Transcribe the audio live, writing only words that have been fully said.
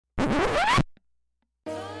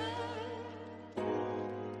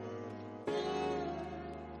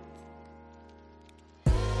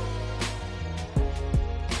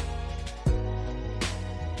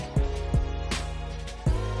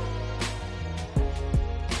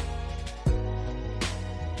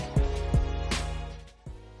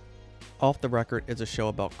Off the Record is a show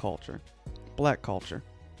about culture, black culture,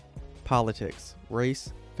 politics,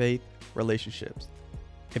 race, faith, relationships.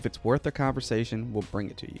 If it's worth a conversation, we'll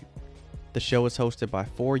bring it to you. The show is hosted by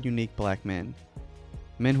 4 unique black men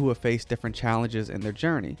who have faced different challenges in their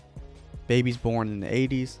journey. Babies born in the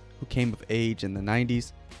 80s, who came of age in the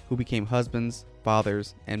 90s, who became husbands,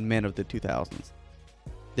 fathers, and men of the 2000s.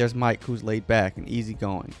 There's Mike, who's laid back and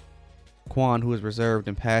easygoing. Quan, who is reserved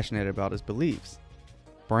and passionate about his beliefs.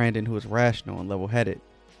 Brandon, who is rational and level-headed.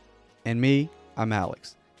 And me, I'm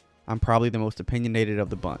Alex. I'm probably the most opinionated of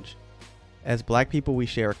the bunch. As black people, we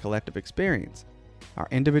share a collective experience. Our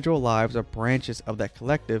individual lives are branches of that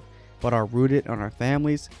collective, but are rooted on our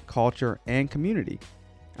families, culture, and community.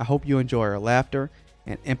 I hope you enjoy our laughter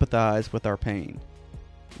and empathize with our pain.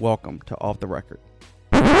 Welcome to Off the Record.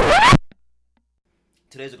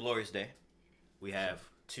 Today's a glorious day. We have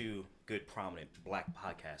 2 good, prominent black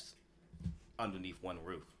podcasts underneath one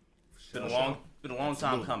roof. Been a long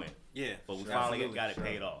time coming. Yeah, but we finally got it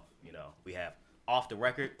paid off. You know, we have Off the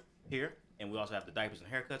Record here, and we also have the Diapers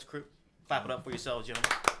and Haircuts crew. Clap it up for yourselves,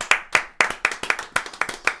 gentlemen.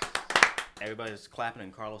 Everybody's clapping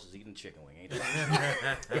and Carlos is eating chicken wing, ain't it?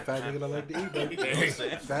 The fat nigga that like to eat, baby. You know what I'm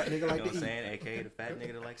saying? Fat nigga like You know to what I'm eat. saying? AKA the fat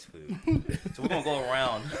nigga that likes food. So we're going to go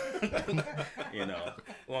around, you know,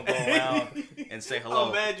 we're going to go around and say hello.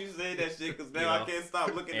 I'm mad you said that shit because now I can't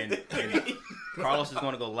stop looking at it. And Carlos is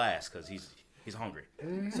going to go last because he's hungry.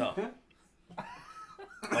 So,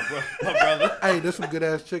 my brother. Hey, this some good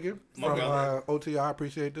ass chicken My from brother. OTR. I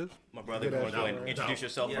appreciate this. My brother, Good you want to ass go ahead and job. introduce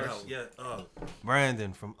yourself first?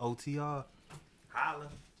 Brandon from OTR. Holla.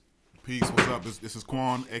 Peace, what's up? This is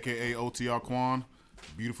Quan, aka OTR Quan.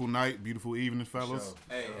 Beautiful night, beautiful evening, fellas.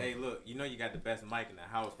 Hey, look, you know you got the best mic in the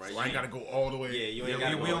house, right? So I ain't gotta go all the way. Yeah, you ain't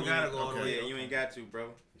got to we don't gotta go all the way. Yeah, you ain't got to, bro.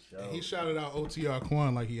 And he shouted out OTR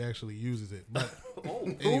Quan like he actually uses it. But Oh,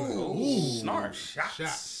 anyway, snark. shot.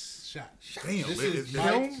 Damn, This it- is it-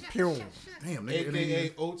 Mike, Damn, nigga. it aka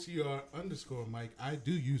ain't- OTR_ Mike. I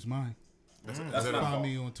do use mine. That's Find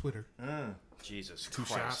me on Twitter. Jesus two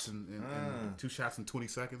Christ. shots and 2 shots in 20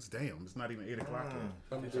 seconds. Damn, it's not even 8 o'clock yet.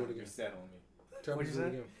 Let me do it again. Set on me. Tell me to do it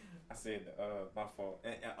again. I said, my fault.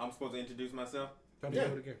 And I'm supposed to introduce myself? Tell me to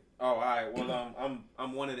do it again. Oh, all right. Well,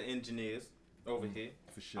 I'm one of the engineers over here.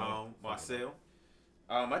 For sure. Marcel.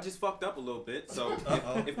 I just fucked up a little bit, so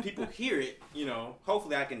if people hear it, you know,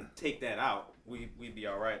 hopefully I can take that out. We'd be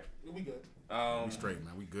all right. We good. We straight,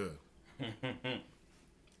 man. We good.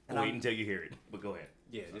 Wait until you hear it, but go ahead.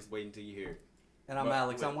 Yeah, just wait until you hear it. And I'm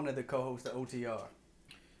Alex. I'm one of the co-hosts of OTR.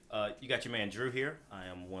 You got your man Drew here. I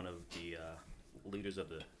am one of the leaders of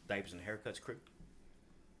the Diapers and Haircuts crew.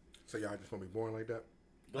 So y'all just want me boring like that?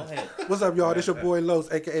 Go ahead. What's up, y'all? This your boy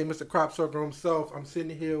Los, aka Mr. Crop Circle himself. I'm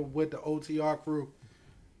sitting here with the OTR crew.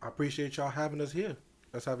 I appreciate y'all having us here.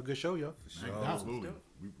 Let's have a good show, y'all. Man, absolutely.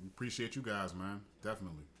 We appreciate you guys, man.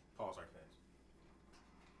 Definitely. Pause right fast.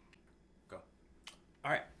 Go.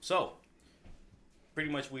 All right, so pretty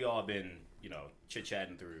much we all been, you know,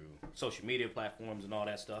 chit-chatting through social media platforms and all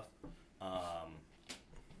that stuff.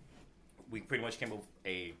 We pretty much came up with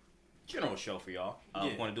a general show for y'all.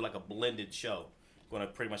 We're going to do like a blended show. We're going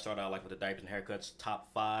to pretty much start out like with the Diapers and Haircuts top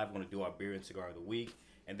 5. We're going to do our beer and cigar of the week.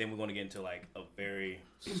 And then we're going to get into like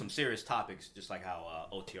some serious topics, just like how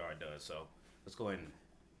OTR does. So let's go ahead and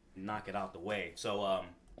knock it out the way. So on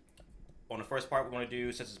the first part, we're going to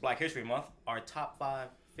do, since it's Black History Month, our top 5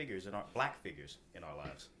 figures in our black figures in our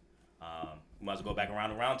lives. We might as well go back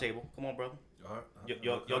around the round table. Come on, brother.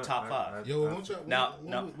 Your top 5. Yo, won't y'all, Now-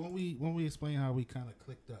 when we explain how we kind of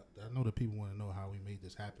clicked up, I know that people want to know how we made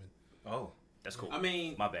this happen. Oh. That's cool. I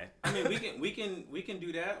mean, My bad. we can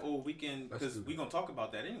do that, or we can, because we're gonna talk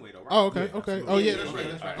about that anyway, though, right? Oh, okay. Oh, yeah, Yeah, that's yeah, right.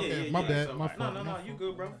 yeah. That's right. Yeah, Okay, yeah, my yeah. bad. So, My no, fault. no, you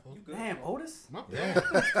good, bro. You good. Damn, Otis. My bad.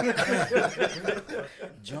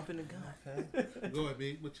 Jumping the gun. Go ahead,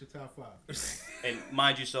 B. What's your top 5? And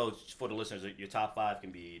mind you, so for the listeners, your top 5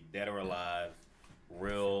 can be dead or alive,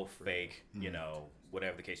 real, fake, you know,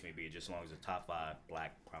 whatever the case may be, just as long as it's top 5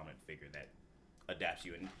 black prominent figure that adapts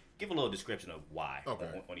you, and give a little description of why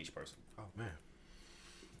on each person. Oh, man.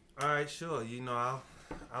 All right, sure. You know,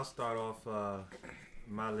 I'll start off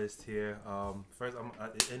my list here. First, I'm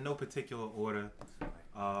in no particular order.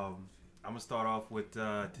 I'm gonna start off with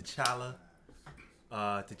T'Challa.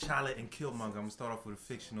 T'Challa and Killmonger. I'm gonna start off with a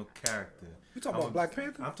fictional character. You talking about Black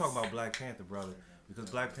Panther? I'm talking about Black Panther, brother. Because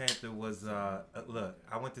Black Panther was look,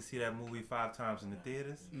 I went to see that movie 5 times in the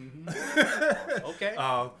theaters. Okay.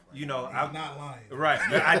 You know, I'm not lying. right.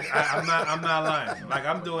 I'm not lying. Like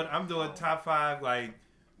I'm doing top 5 like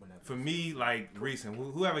for me like recent.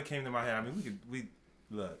 Whoever came to my head. I mean, we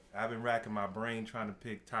look. I've been racking my brain trying to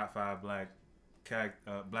pick top 5 black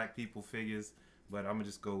black people figures, but I'm gonna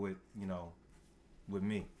just go with with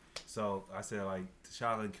me. So I said like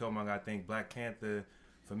T'Challa and Killmonger. I think Black Panther,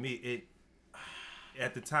 for me, it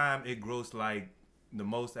at the time it grossed like the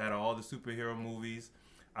most out of all the superhero movies.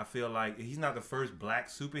 I feel like he's not the first black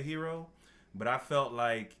superhero, but I felt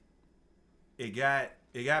like it got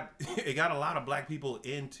a lot of black people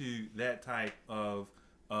into that type of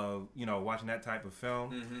watching that type of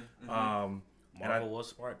film. Marvel was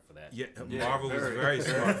smart for that. Yeah, Marvel was very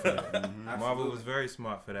smart for that. Marvel was very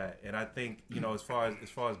smart for that, and I think as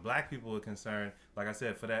far as black people are concerned, like I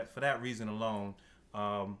said, for that reason alone,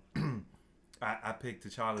 I picked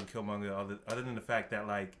T'Challa and Killmonger. Other than the fact that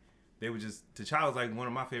like they were just T'Challa's like one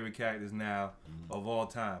of my favorite characters now of all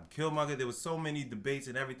time. Killmonger, there was so many debates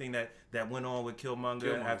and everything that went on with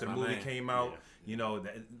Killmonger after the movie came out. Yeah.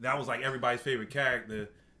 That was like everybody's favorite character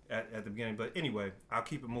at the beginning. But anyway, I'll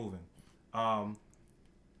keep it moving.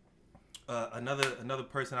 Another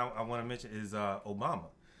person I want to mention is Obama.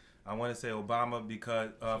 I want to say Obama because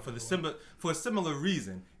for a similar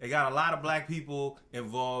reason, it got a lot of black people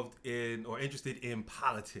involved in or interested in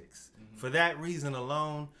politics. Mm-hmm. For that reason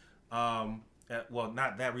alone, well,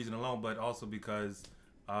 not that reason alone, but also because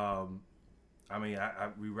we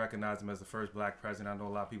recognize him as the first black president. I know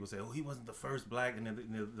a lot of people say, "Oh, he wasn't the first black," and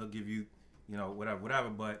then they'll give you, whatever.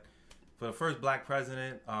 But for the first black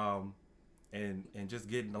president, and just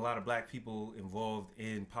getting a lot of black people involved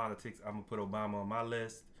in politics, I'm gonna put Obama on my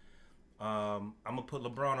list. I'm gonna put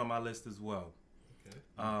LeBron on my list as well. Okay.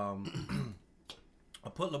 I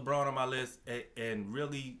put LeBron on my list, and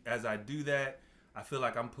really, as I do that, I feel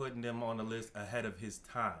like I'm putting him on the list ahead of his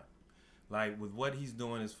time. Like with what he's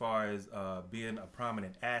doing as far as being a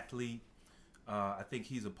prominent athlete, I think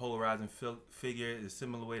he's a polarizing figure in a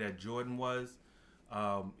similar way that Jordan was.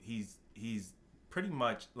 He's pretty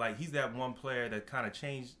much like he's that one player that kind of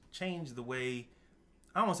changed the way,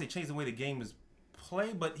 I don't want to say change the way the game is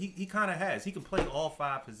played, but he kind of has. He can play all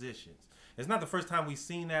 5 positions. It's not the first time we've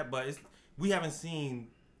seen that, but we haven't seen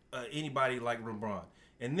anybody like LeBron.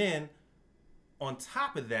 And then on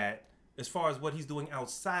top of that, as far as what he's doing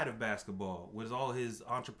outside of basketball with all his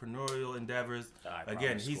entrepreneurial endeavors,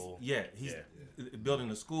 again, he's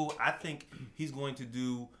building a school. I think he's going to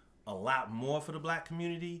do a lot more for the black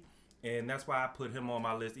community. And that's why I put him on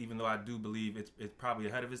my list, even though I do believe it's probably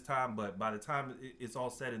ahead of his time. But by the time it's all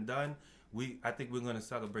said and done, I think we're going to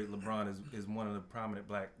celebrate LeBron as one of the prominent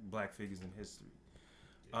black figures in history.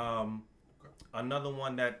 Another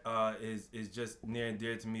one that is just near and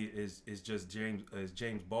dear to me is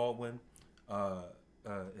James Baldwin,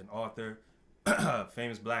 an author,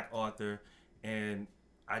 famous black author, and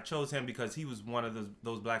I chose him because he was one of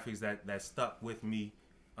those black figures that stuck with me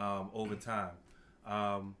over time.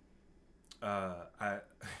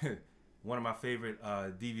 One of my favorite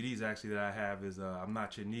DVDs actually that I have is I'm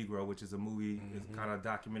Not Your Negro, which is a movie, it's kind of a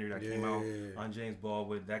documentary that came out on James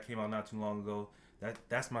Baldwin. That came out not too long ago.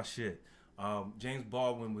 That's my shit. James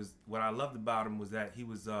Baldwin was, what I loved about him was that he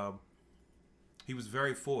was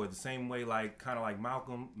very forward, the same way kind of like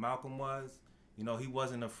Malcolm was. He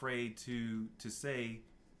wasn't afraid to say,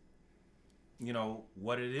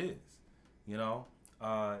 what it is.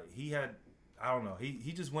 He had, I don't know,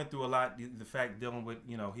 he just went through a lot. The fact dealing with,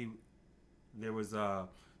 there was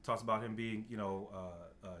talks about him being,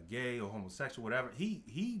 gay or homosexual, whatever. He's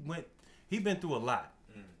been through a lot.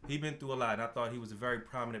 He's been through a lot, and I thought he was a very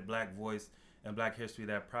prominent black voice in black history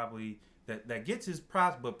that probably that gets his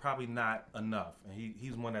props, but probably not enough. And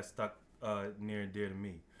he's one that stuck near and dear to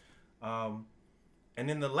me. And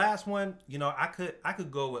then the last one, I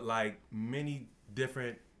could go with like many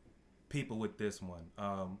different people with this one.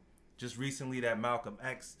 Just recently, that Malcolm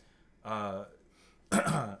X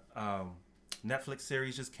Netflix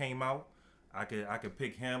series just came out. I could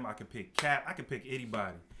pick him. I could pick Cap. I could pick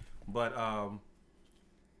anybody, but I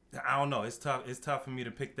don't know. It's tough. It's tough for me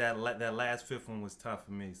to pick that. That last 5th one was tough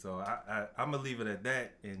for me. So I'm gonna leave it at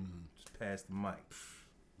that and just pass the mic.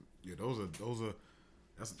 Yeah, those are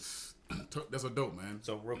that's a dope, man.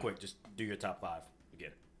 So real quick, just do your top 5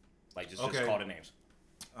 again. Just call the names.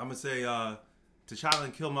 I'm gonna say T'Challa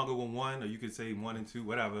and Killmonger were 1, or you could say 1 and 2,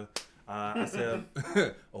 whatever. I said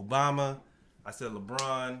Obama. I said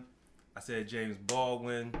LeBron. I said James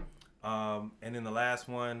Baldwin. And then the last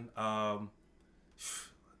one,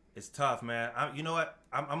 it's tough, man. You know what?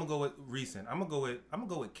 I'm gonna go with recent. I'm gonna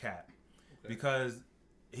go with Cap, because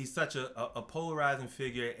he's such a polarizing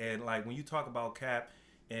figure. And like when you talk about Cap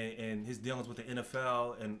and his dealings with the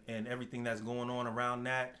NFL and everything that's going on around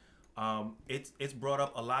that, it's brought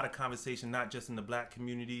up a lot of conversation, not just in the black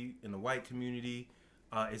community, in the white community.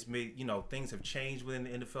 It's made, things have changed within the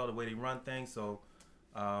NFL, the way they run things. So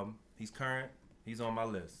he's current. He's on my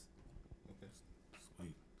list.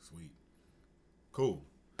 Sweet. Cool.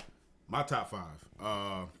 My top 5.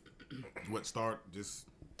 What start just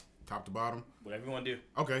top to bottom? Whatever you want to do.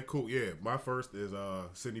 Okay, cool. Yeah, my first is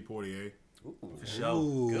Sidney Poitier. For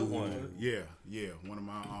sure. Good one. Yeah, one of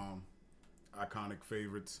my iconic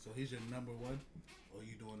favorites. So he's your number one, or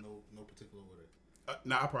you doing no particular order?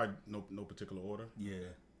 I probably no particular order.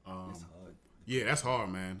 Yeah. It's hard. Yeah, that's hard,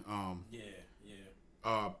 man. Yeah.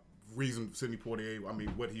 Reason Sidney Poitier, I mean,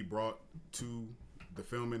 what he brought to the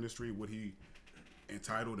film industry, what he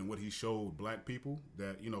entitled and what he showed black people,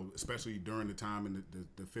 that, especially during the time in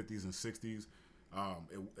the 50s and 60s,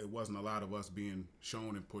 it wasn't a lot of us being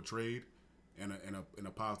shown and portrayed in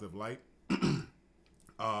a positive light.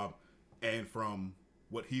 And from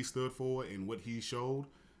what he stood for and what he showed,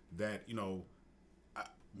 that, of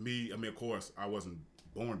course, I wasn't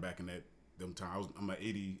born back in them times. I'm an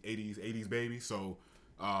 80s baby, so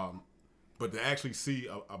but to actually see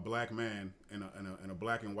a black man in a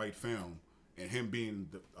black and white film, and him being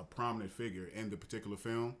a prominent figure in the particular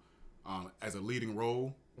film as a leading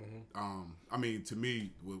role, I mean, to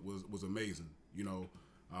me was amazing,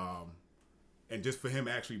 and just for him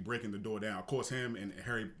actually breaking the door down. Of course, him and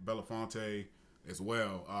Harry Belafonte as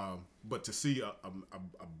well, but to see a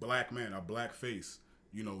black man, a black face,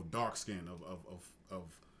 dark skin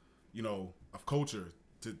of culture,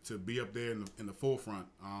 to be up there in the forefront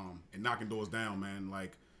and knocking doors down, man,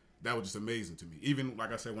 like, that was just amazing to me. Even,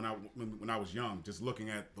 like I said, when I was young, just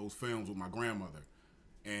looking at those films with my grandmother,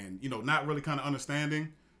 and not really kind of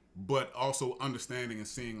understanding, but also understanding and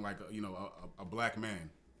seeing like a black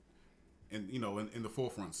man, and in the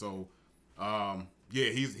forefront. So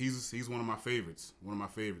he's one of my favorites.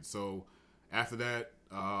 So after that,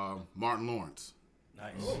 Martin Lawrence.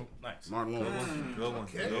 Nice. Martin Lawrence. Good one.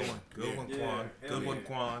 Good one, Quan. Good one,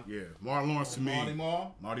 Quan. Yeah, Martin Lawrence to me. Marty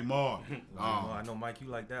Marr. I know, Mike, you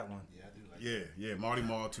like that one. Yeah, I do like Yeah, Marty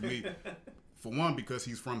Marr to me. For one, because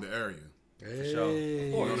he's from the area. For sure.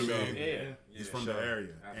 You know what I mean? Yeah. He's from the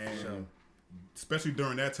area. And especially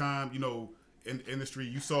during that time, in the industry,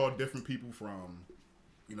 you saw different people from,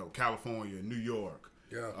 California, New York.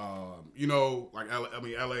 Yeah. Like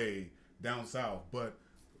LA, down south. But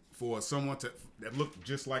for someone that looked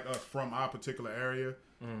just like us from our particular area,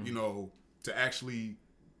 to actually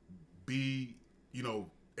be,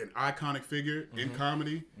 an iconic figure in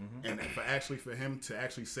comedy, and for him to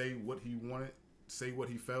actually say what he wanted, say what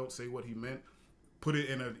he felt, say what he meant, put it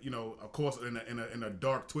in a, of course, in a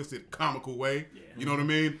dark, twisted, comical way. Yeah. You know what I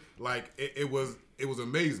mean? Like, it was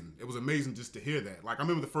amazing. It was amazing just to hear that. Like, I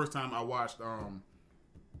remember the first time I watched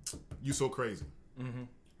You So Crazy. Mm-hmm.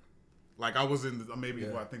 Like, I was in I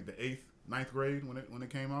think the 8th, 9th grade when it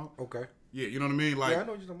came out. Okay. Yeah, you know what I mean? Like, I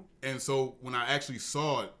know what you're talking about. And so when I actually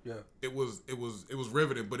saw it, it was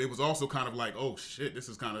riveting, but it was also kind of like, oh shit, this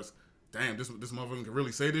is kind of, damn, this motherfucker can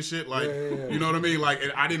really say this shit, like, you know what I mean? Like,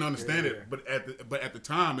 and I didn't understand it, but at the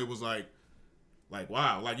time it was like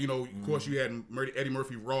wow, like, of course you had Eddie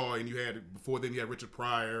Murphy Raw, and before then you had Richard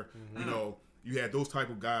Pryor, you had those type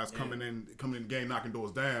of guys coming in the game, knocking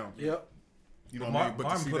doors down. Yep. You know what I mean? But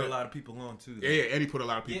Martin put a lot of people on too. Though. Yeah, Eddie put a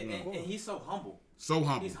lot of people on. And he's so humble. So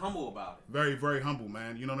humble. He's humble about it. Very, very humble,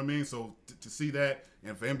 man. You know what I mean? So to see that,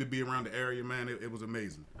 and for him to be around the area, man, it was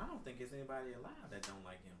amazing. I don't think there's anybody alive that don't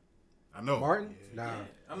like him. I know. Martin? Nah. Yeah.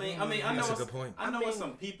 I mean, I know that's a good point. I know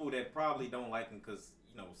some people that probably don't like him because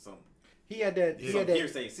some. He had that. He had that.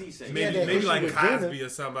 Hearsay, C-say. Maybe like with Cosby Gina. or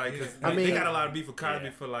somebody. Because they got a lot of beef with Cosby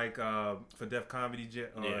for like for Def Comedy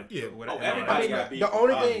Jet. Whatever. Everybody got beef. The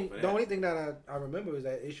only thing that I remember is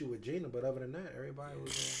that issue with Gina, but other than that, everybody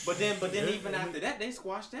was. But then even after that, they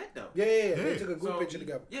squashed that though. Yeah. They took a group picture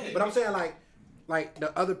together. Yeah. But I'm saying like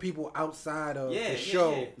the other people outside of the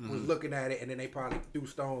show was looking at it, and then they probably threw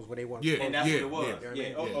stones when they wanted. Yeah, and that's what it was.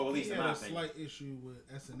 Yeah. Oh, at least he in had my a opinion. slight issue with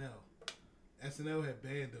SNL. SNL had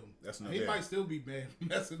banned him. He yeah. might still be banned from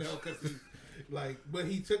SNL because he, but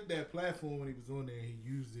he took that platform when he was on there. And he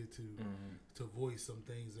used it to voice some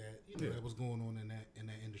things that that was going on in that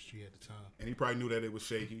industry at the time. And he probably knew that it was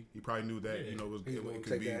shaky. He probably knew that it was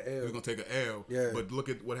gonna take an L. Yeah. But look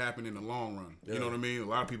at what happened in the long run. You know what I mean? A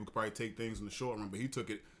lot of people could probably take things in the short run, but he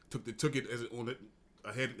took it as a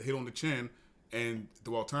hit on the chin. And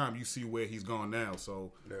throughout time, you see where he's gone now.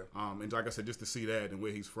 So, and like I said, just to see that and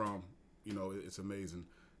where he's from, it's amazing.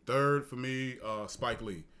 Third for me, Spike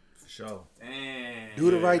Lee. For sure. Damn.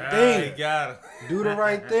 Do the right thing. Got it. Do the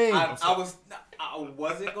right thing. I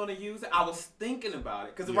wasn't gonna use it. I was thinking about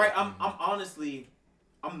it because I'm honestly.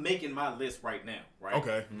 I'm making my list right now, right?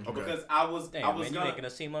 Okay. Because I was Damn, I was man, gonna. you making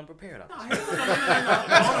us seem unprepared. No, Look,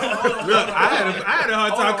 I had a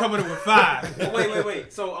hard time coming up with 5. Well,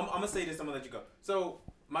 wait. So I'm gonna say this. I'm gonna let you go. So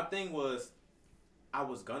my thing was, I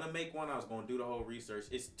was gonna make one. I was gonna do the whole research.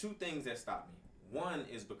 It's 2 things that stopped me. One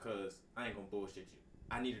is because I ain't gonna bullshit you.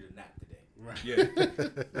 I needed a nap today. Right. Yeah. I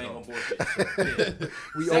ain't gonna bullshit you.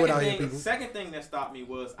 We owe it out here, people. Second thing that stopped me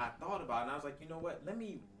was I thought about it and I was like, you know what? Let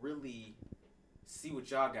me really see what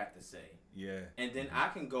y'all got to say. Yeah. And then I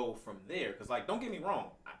can go from there. Because, like, don't get me wrong.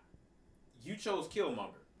 You chose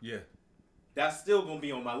Killmonger. Yeah. That's still going to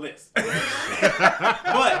be on my list. But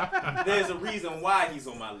there's a reason why he's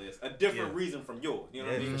on my list. A different reason from yours. You know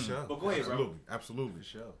what I mean? For sure. But go ahead, bro. Absolutely. For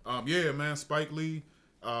sure. Yeah, man. Spike Lee.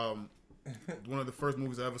 One of the first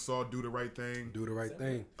movies I ever saw, Do the Right Thing. Do the right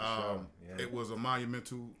thing. It was a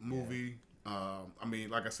monumental movie. I mean,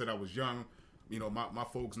 like I said, I was young. You know, my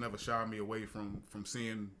folks never shied me away from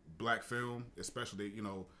seeing black film, especially, you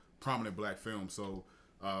know, prominent black film. So,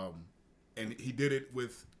 and he did it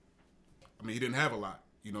with, I mean, he didn't have a lot,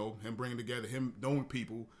 you know, him bringing together, him knowing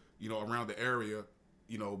people, you know, around the area,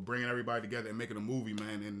 you know, bringing everybody together and making a movie,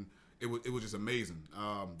 man. And it was just amazing.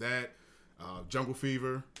 Jungle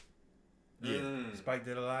Fever. Yeah. Spike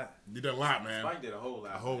did a lot. Did a lot, man. Spike did a whole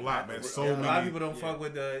lot. A whole lot, man. So A many. lot of people don't fuck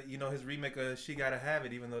with his remake of She Gotta Have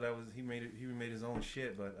It, even though that was he remade his own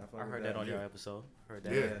shit. But I heard that on your episode. Heard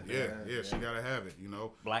that. Yeah. She gotta have it, you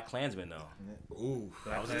know. Black Klansman though. Ooh,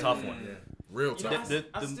 That was a tough one. Yeah. real You know, tough.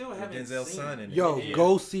 I still haven't Denzel's seen son it. in it. Yo, Yeah.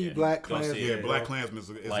 go see Yeah. Black Go see Klansman. it. Yeah, Yeah, Black bro. Klansman is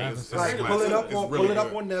Like, it's Like, classic. pull it up It's on really pull it up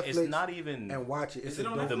good. on Netflix It's not even and watch it. It's Is it a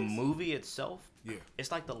on dope- the Netflix? movie itself. Yeah. It's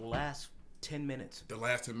like the last 10 minutes. The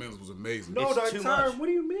last 10 minutes was amazing. No, It's the too entire. much. What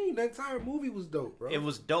do you mean? The entire movie was dope, bro. It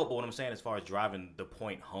was dope, but what I'm saying as far as driving the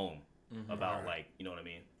point home about like, you know what I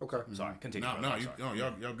mean? Okay. Sorry, continue. No, bro. no, I'm sorry.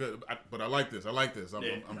 y'all good. But I like this. I'm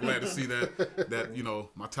Yeah. I'm glad to see that you know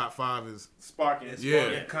my top 5 is. Sparking.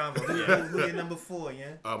 Yeah. Convo. Who your number 4,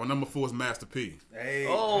 yeah? My number 4 is Master P. Hey.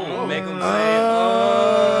 Oh, make them say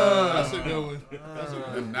That's a good one. That's a good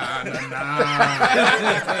one. Nah.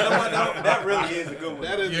 That really is a good one.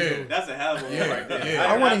 That is a good one. That's a hell of a one right there.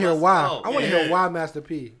 Yeah. I want to hear why. Oh, I want to yeah. hear why Master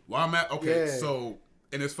P. Why I'm at okay. Yeah. So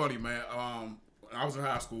and it's funny, man. When I was in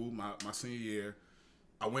high school, my senior year,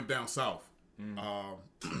 I went down south. And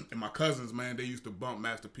my cousins, man, they used to bump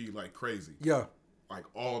Master P like crazy. Yeah. Like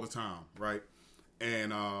all the time, right?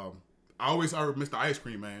 And I always heard Mr. Ice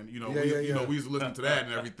Cream Man. You know, Yeah. we used to listen to that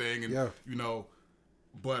and everything, and Yeah. you know.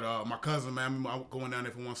 But my cousin, man, I was going down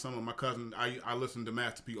there for one summer. My cousin, I listened to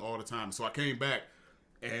Master P all the time. So I came back,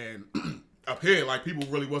 and up here, like people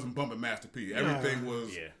really wasn't bumping Master P. Everything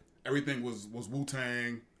was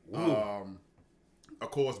Wu-Tang. Of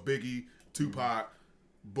course, Biggie, Tupac.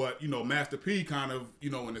 But you know, Master P kind of, you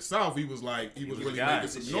know, in the South, he was like he was really guy.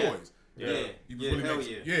 making some Yeah. noise. Yeah. He was really hell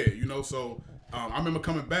making, yeah. you know. So I remember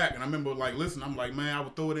coming back, and I remember like listening. I'm like, man, I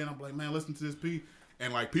would throw it in. I'm like, man, listen to this P.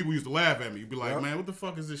 And like people used to laugh at me. You'd be like, Yep. man, what the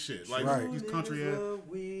fuck is this shit? Like Right. these country ass.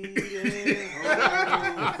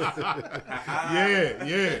 Yeah.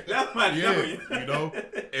 Yeah. That's my Yeah, number. you know,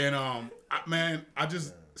 and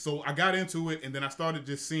I got into it, and then I started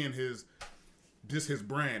just seeing his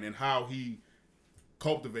brand and how he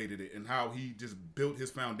cultivated it, and how he just built his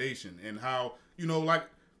foundation, and how, you know, like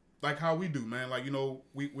how we do, man. Like, you know,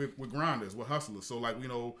 we're grinders, we're hustlers, so like, you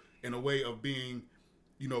know, in a way of being,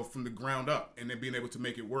 you know, from the ground up, and then being able to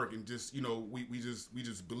make it work, and just, you know, we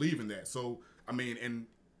just believe in that. So I mean, and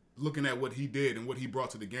looking at what he did and what he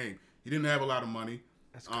brought to the game, he didn't have a lot of money.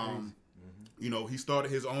 That's crazy. You know, he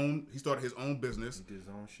started his own business. He did his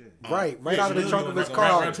own shit. Right Yeah, out of the he trunk of his right car.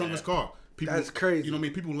 out of the trunk of his car. People, That's crazy. You know what I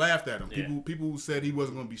mean? People laughed at him. Yeah. People said he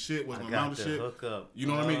wasn't going to be shit, wasn't going to got amount to the shit. hook up. You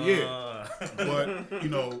know what I mean? Yeah. But, you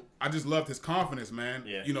know, I just loved his confidence, man.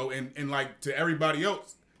 Yeah. You know, and like to everybody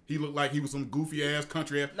else, he looked like he was some goofy ass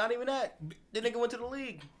country ass. Not even that. The nigga went to the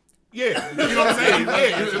league. Yeah. You know what I'm saying?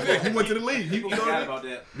 Yeah, he went to the league. He, you know what I Forgot mean? about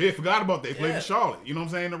that. Yeah, forgot about that. He played Yeah. for Charlotte. You know what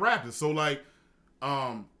I'm saying? The Raptors. So like,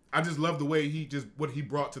 I just love the way what he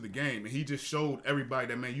brought to the game, and he just showed everybody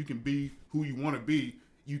that, man, you can be who you want to be.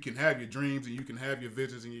 You can have your dreams, and you can have your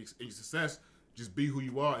visions and your success. Just be who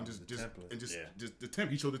you are, and just the template.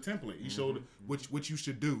 He showed the template. He showed what you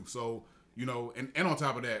should do. So, you know, and on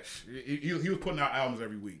top of that, he was putting out albums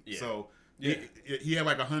every week. Yeah. So Yeah. he had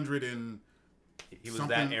like 100 and. He was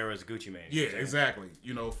Something- that era's Gucci Mane. Yeah, exactly.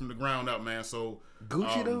 You know, from the ground up, man. So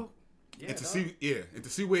Gucci though. Yeah, and to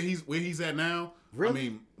dog. see where he's at now. Really? I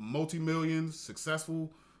mean, multi-millions,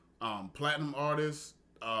 successful, platinum artist.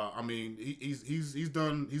 I mean, he's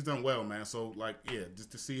done well, man. So like, yeah,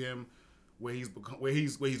 just to see him where he's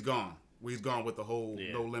gone. We've gone with the whole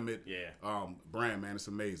Yeah. No Limit Yeah. brand, man. It's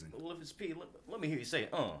amazing. Well, if it's P, let me hear you say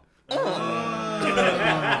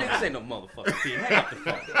Niggas ain't no motherfucker P. Hang up the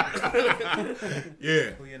phone.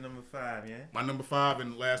 Yeah. Who your number 5, yeah? My number 5,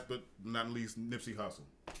 and last but not least, Nipsey Hussle.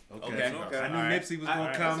 Okay. I knew All right. Nipsey was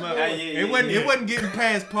gonna come up. Yeah, It wasn't getting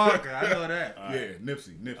past Parker. I know that. All Yeah, right.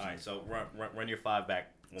 Nipsey. All right, so run your 5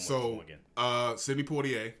 back one So, more again. Sidney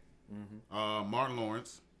Poitier, Martin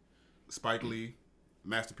Lawrence, Spike Lee,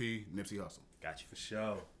 Master P, Nipsey Hussle. Got you. For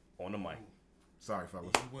sure. On the mic. Sorry,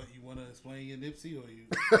 fellas. You want to explain your Nipsey or you?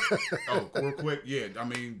 Oh, real quick, yeah. I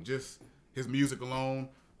mean, just his music alone,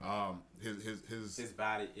 His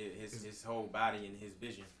body, his whole body and his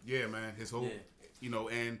vision. yeah, man, his whole, Yeah.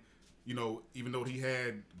 and even though he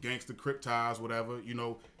had gangster Crip ties, whatever,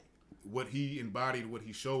 what he embodied, what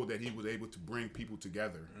he showed, that he was able to bring people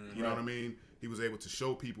together. You know what I mean? He was able to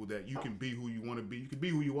show people that you can be who you want to be. You can be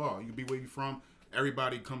who you are. You can be where you're from.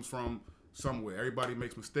 Everybody comes from somewhere. Everybody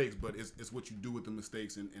makes mistakes, but it's what you do with the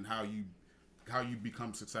mistakes and how you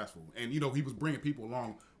become successful. And he was bringing people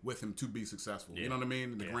along with him to be successful. Yeah. You know what I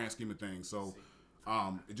mean? In the grand scheme of things. So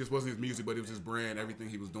it just wasn't his music, but it was his brand, everything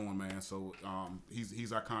he was doing, man. So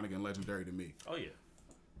he's iconic and legendary to me. Oh yeah.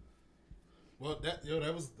 Well, that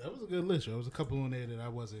was a good list. There was a couple on there that I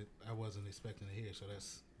wasn't expecting to hear. So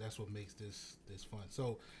that's what makes this fun.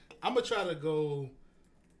 So I'm gonna try to go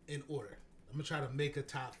in order. I'm gonna try to make a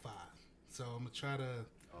top 5. So I'm gonna try to.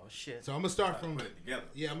 Oh shit. So I'm gonna start from. Put it together.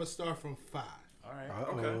 Yeah, I'm gonna start from 5. All right.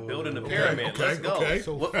 Uh-oh. Building the pyramid. Okay, Let's go. okay.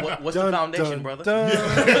 So What's the foundation, brother?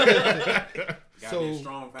 Got to be So- a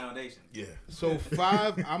strong foundation. Yeah. So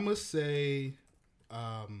 5, I'm gonna say,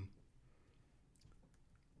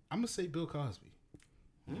 Bill Cosby.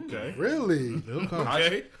 Okay. Really? Bill Cosby.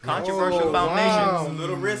 Okay. Controversial Oh, foundation. wow. It's a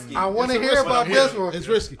little risky. I want to It's a hear risk about one. this one. It's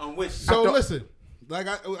risky. On which? So listen, like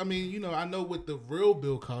I mean, I know what the real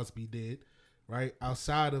Bill Cosby did, right?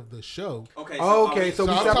 Outside of the show. Okay. Okay, so So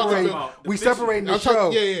we I'm talking separate. about the We fiction. separating the I'm show.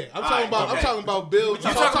 talking, yeah. I'm talking about. okay. I'm talking about Bill. You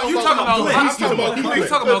talking about Heathcliff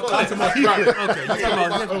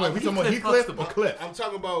or Cliff? I'm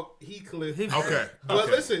talking about Heathcliff. Okay. But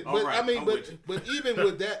Okay. listen, All but right, I mean, I'm but with you. but even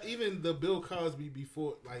with that, even the Bill Cosby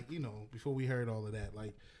before, before we heard all of that,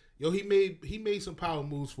 he made some power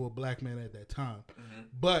moves for a black man at that time.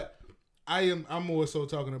 But I'm more so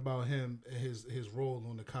talking about him and his role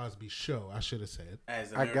on the Cosby Show. I should have said,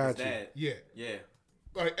 As I got America's you. dad. yeah, Yeah.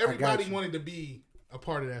 like everybody you. wanted to be a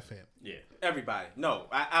part of that family. Yeah. Everybody. No,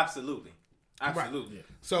 absolutely. Absolutely.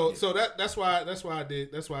 So that's why I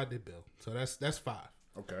did Bill. So that's 5.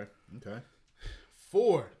 Okay.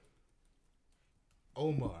 4,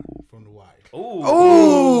 Omar from The Wire. Ooh.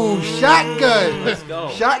 Ooh, shotgun. Let's go.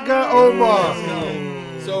 Shotgun Omar.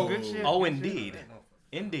 So Oh, indeed.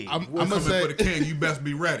 Indeed. I'm We're gonna coming say for the king. You best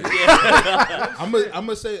be ready. I'm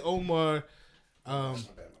gonna say Omar.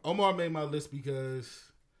 Omar made my list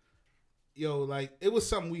because, it was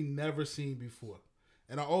something we never seen before,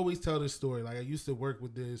 and I always tell this story. Like I used to work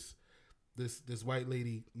with this white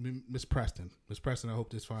lady, Miss Preston. Miss Preston, I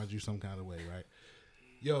hope this finds you some kind of way,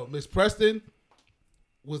 right? Miss Preston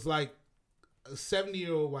was like a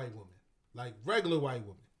 70-year-old white woman, like regular white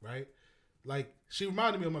woman, right? Like she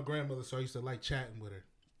reminded me of my grandmother, so I used to like chatting with her,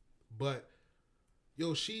 but.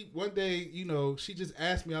 She one day, she just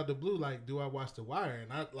asked me out the blue, like, do I watch The Wire?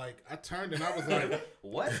 And I turned and I was like,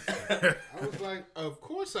 What? I was like, of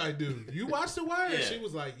course I do. You watch The Wire? And Yeah. she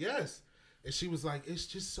was like, yes. And she was like, it's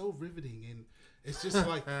just so riveting, and it's just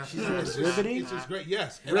like, it's riveting? just great.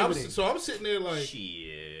 Yes. And Riveting. so I'm sitting there like,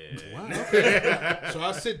 Shit. wow, okay. So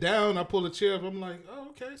I sit down, I pull a chair up, I'm like, oh,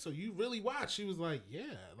 okay, so you really watch? She was like, yeah,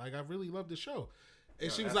 like I really love the show.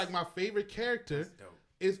 And she was like, my favorite character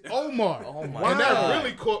is Omar. Oh my And that God.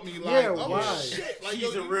 really caught me like, Yeah, oh why? shit. Like,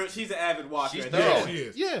 She's an avid watcher. She's at thorough. that. She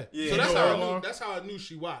is. yeah. Yeah. So You know that's how I knew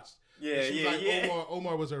she watched. Yeah, And she was yeah, like, yeah.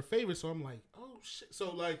 Omar was her favorite. So I'm like, oh shit.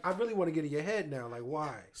 So like, I really want to get in your head now. Like,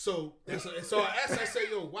 why? so I asked her, I said,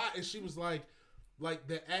 yo, why? And she was like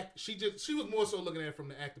the act. She was more so looking at it from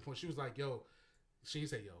the acting point. She was like, yo. She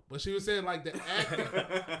didn't say yo, but she was saying like the acting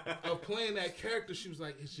of playing that character. She was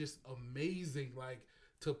like, it's just amazing. Like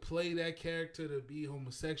to play that character, to be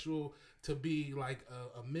homosexual, to be like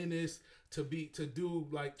a menace, to do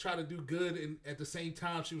like try to do good, and at the same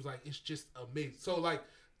time, she was like, it's just amazing. So like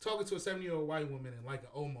talking to a 70-year-old white woman and like an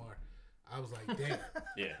Omar, I was like, damn,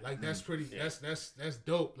 Yeah. like that's pretty, that's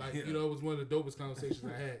dope. Like it was one of the dopest conversations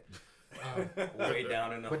I had. Way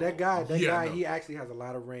down in the But that guy, Yeah, no. he actually has a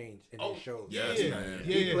lot of range in his shows. Yeah, Yes, yeah, man.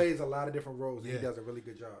 yeah, He yeah. plays a lot of different roles, and Yeah. he does a really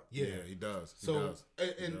good job. Yeah. He does. He So does.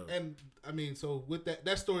 and I mean, so with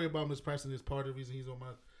that story about Miss Preston is part of the reason he's on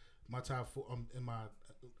my top 4 in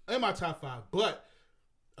my top 5. But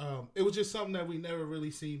it was just something that we never really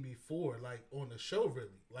seen before, like on the show, really,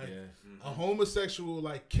 like Yeah. a homosexual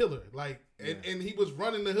like killer, like, and he was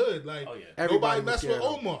running the hood, like Oh, yeah. nobody Everybody was messed with scared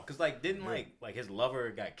of him. Omar. Cause like didn't like his lover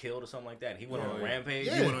got killed or something like that. And he went on a rampage.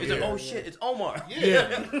 Yeah. He's like, oh shit, it's Omar.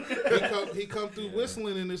 Yeah, he come through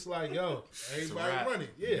whistling, and it's like, yo, everybody wrap. running.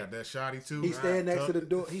 You Yeah, got that shotty too. He stand next to the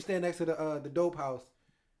door. He stand next to the dope house.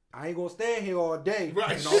 I ain't gonna stand here all day.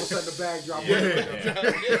 Right. And all of a sudden the bag drop.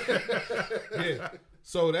 yeah.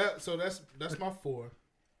 So that's my 4.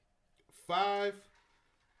 5,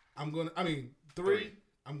 I mean 3.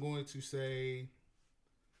 I'm going to say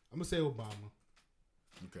Obama.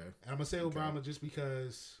 Okay. And I'm gonna say Obama just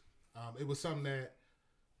because it was something that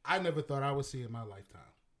I never thought I would see in my lifetime.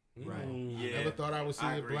 Right. I never thought I would see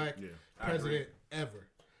I a agree. black Yeah. president ever.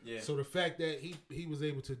 Yeah. So the fact that he was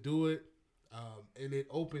able to do it, and it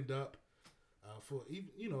opened up for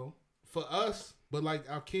for us, but like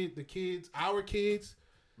our kids,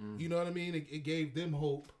 you know what I mean? It gave them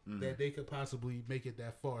hope that they could possibly make it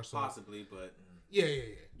that far. So Possibly, but yeah.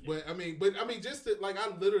 But I mean, just to, like, I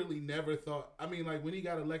literally never thought. I mean, like when he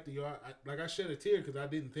got elected, I shed a tear because I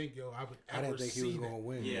didn't think I would ever I didn't think he see was that. gonna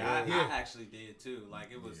win. yeah, Yeah. I actually did too. Like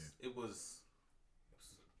it was.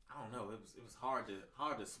 I don't know. It was hard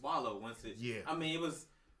to swallow once it. Yeah. I mean, it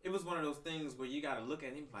was one of those things where you got to look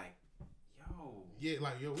at him like, yo. Yeah,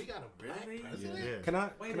 like yo, we got a black Really? president. Yeah. Can I?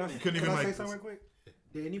 Wait a Can I, minute. Couldn't can even, I say like, something real quick?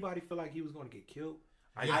 Did anybody feel like he was gonna get killed?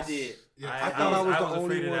 I did. Yeah. I thought I was the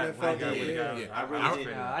only afraid of one that when felt he got- that. when he got- Yeah. I really was did. afraid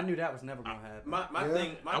of Yeah, that. I knew that was never gonna happen. My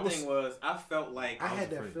Yeah. thing was I felt like I had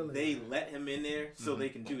that afraid. feeling. they let him in there so they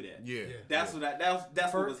can do that. Yeah. Yeah. That's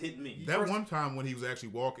what was hitting me. That one time when he was actually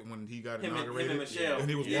walking, when he got Him and inaugurated, Michelle. and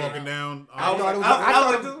he was Yeah. walking down. I thought it was. I I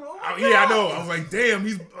thought was it was. like, Oh, yeah, I know. I was like, damn,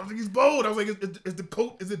 he's bold. I was like, is the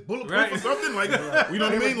coat, is it bulletproof Right. or something? Like, you know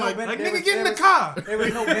what I mean? Like, nigga, get in the car. There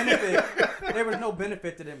was no benefit. There was no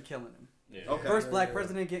benefit to them killing him. Yeah. Okay. First black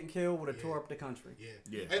president getting killed would have tore up the country. Yeah.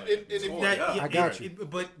 Yeah. And if you- That- I got you.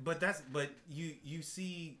 But you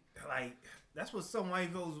see, like, that's what some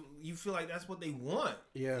white folks, you feel like that's what they want.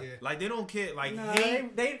 Yeah. Yeah. Like they don't care. Like No,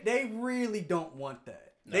 hate. they really don't want that.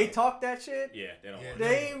 No. They talk that shit. Yeah, they don't Yeah. want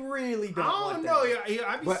They really I don't want don't that. know. Yeah,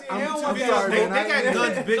 I be But seeing I'm YouTube videos. sorry, They man. got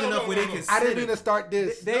guns big No, enough where they no, can. no. I didn't sit mean to it. start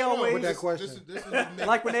this. They always with that this question. is what makes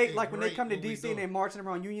Like when they it come to great what we DC and do. they marching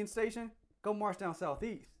around Union Station, go march down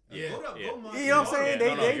Southeast. Yeah. Go up, Yeah. go march. You know what I'm saying? Yeah,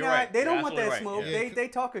 They no, they you're not right. they don't You're want that absolutely smoke. right. Yeah. They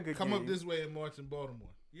talk a good Come game. up this way and march in Baltimore.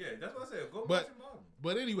 Yeah, that's what I said. Go But- march in Baltimore.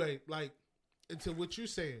 But anyway, like, into what you're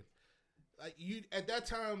saying, like, you at that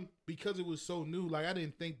time, because it was so new, like, I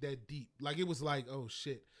didn't think that deep. Like, it was like, oh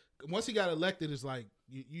shit. Once he got elected, it's like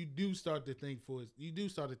you do start to think for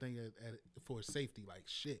his safety. Like,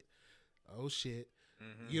 shit, oh shit.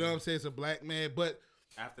 You know what I'm saying? It's a black man, but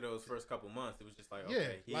After those first couple months, it was just like, yeah,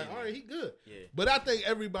 okay, he like, in all there. right, he good. Yeah. But I think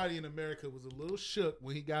everybody in America was a little shook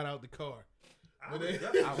when he got out the car. I But was they-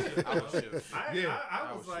 definitely I was shook. I was shook. Yeah.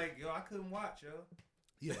 I was like, yo, I couldn't watch, yo.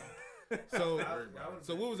 Yeah. So, I was-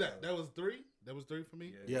 so what was that? That was 3. That was 3 for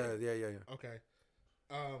me. Yeah. Okay.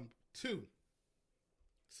 2.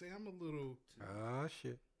 See, I'm a little. Ah,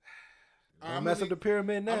 shit. I'm Don't mess gonna up the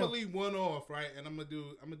pyramid now. I'm gonna leave one off, right? And I'm gonna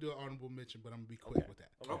do an honorable mention, but I'm gonna be quick with that.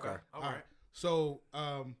 Okay. All right. So,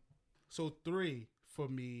 so 3 for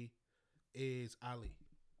me is Ali.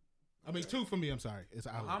 I mean, 2 for me. I'm sorry, it's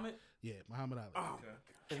Ali. Muhammad? Yeah, Muhammad Ali. Oh,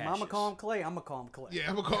 If Mama call him Clay, I'ma call him Clay. Yeah,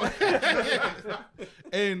 I'm gonna call. Yeah.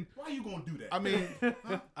 And why you gonna do that? I mean,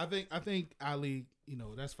 I think Ali. You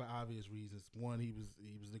know, that's for obvious reasons. One, he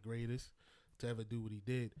was the greatest to ever do what he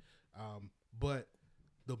did. But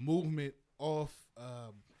the movement off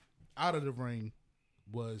out of the ring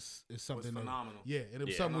is something that- phenomenal. yeah, and it was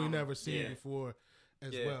Yeah. something we Phenomenal. never seen Yeah. before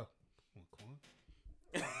as Yeah. well. Come on,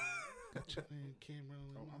 Quan. Got your damn camera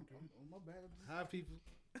on. My bad. Hi, people.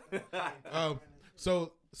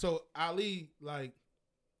 So Ali, like,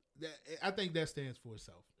 that, I think that stands for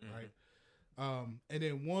itself, right? And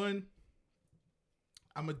then 1,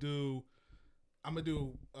 I'm gonna do a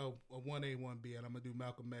 1A, 1B, and I'm gonna do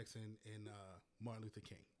Malcolm X and Martin Luther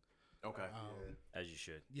King. Okay. as you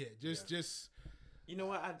should. Yeah, just You know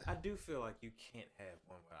what? I do feel like you can't have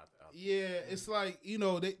one without the other. yeah. It's like, you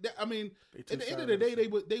know, they I mean, They at two the end of sides the of day,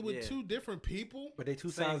 the they were Yeah. 2 different people. But they two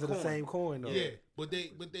Same sides of the coin. same coin, though. Yeah, but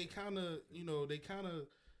they kind of, you know, at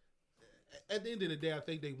the end of the day, I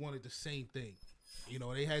think they wanted the same thing. You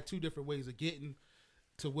know, they had 2 different ways of getting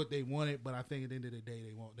to what they wanted, but I think at the end of the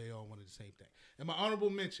day, they all wanted the same thing. And my honorable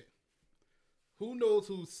mention: who knows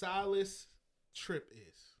who Silas Tripp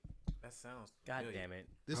is? That sounds. God familiar. damn it.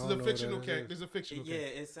 This I is don't a know what fictional that character. is. This is a fictional Yeah,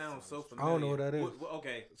 character. it sounds so I familiar. don't know what that is.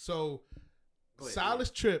 Okay. So, Go ahead, Silas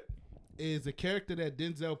Tripp is a character that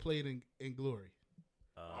Denzel played in Glory.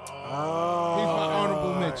 Oh. He's my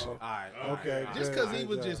honorable mention. All right. Okay. Just because he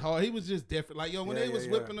was just hard. He was just different. Like, yo, when they was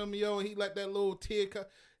whipping him, yo, he let that little tear cut.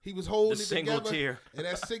 He was holding The it single together. tear. And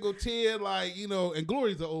that single tear, like, you know, and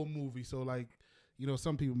Glory's an old movie. So, like, you know,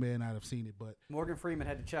 some people may not have seen it. But, Morgan Freeman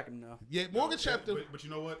had to check him, though. yeah, Morgan Chapter. But you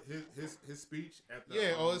know what? His speech at the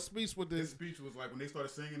His speech with his the. speech was like when they started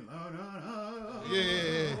singing.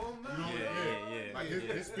 Yeah. Yeah. Like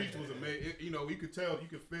his speech was amazing. You know, you could tell, you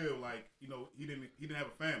could feel like, you know, he didn't have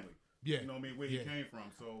a family. Yeah. You know what I mean? Where he came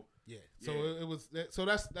from. So Yeah. So it was. So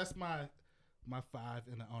that's my 5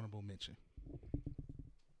 in the honorable mention.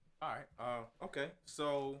 All right. Okay.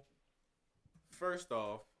 So first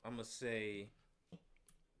off, I'm gonna say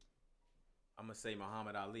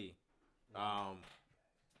Muhammad Ali.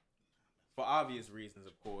 For obvious reasons,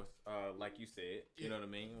 of course. Like you said, you know what I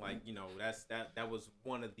mean. Like, you know, that was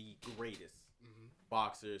one of the greatest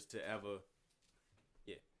boxers to ever.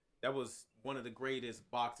 Yeah, that was one of the greatest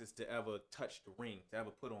boxers to ever touch the ring, to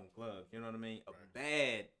ever put on gloves. You know what I mean? A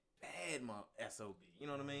bad SOB. You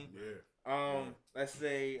know what I mean? yeah. Let's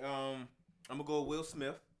say I'm gonna go with Will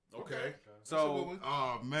Smith. Okay. So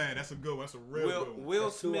Oh man, that's a good one. That's a real good one. Will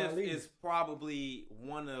That's two Smith Alis. is probably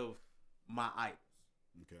one of my idols.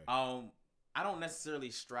 Okay. I don't necessarily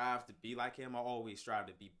strive to be like him. I always strive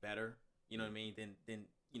to be better. You know what I mean? Than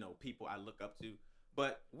you know, people I look up to.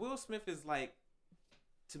 But Will Smith is like,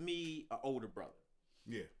 to me, an older brother.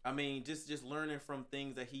 Yeah. I mean, just learning from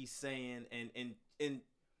things that he's saying, and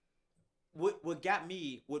what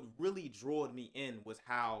really drawed me in was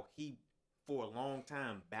how he, for a long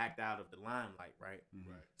time, backed out of the limelight, right?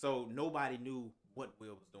 Right. So nobody knew what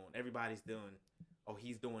Will was doing. Everybody's doing, oh,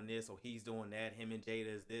 he's doing this, or he's doing that. Him and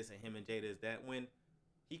Jada is this, and him and Jada is that. When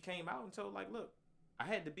he came out and told, like, look, I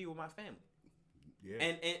had to be with my family. Yeah.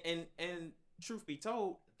 And truth be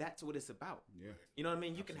told, that's what it's about. Yeah. You know what I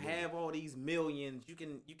mean? You can have all these millions, you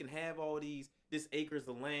can have all this acres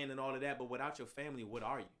of land and all of that, but without your family, what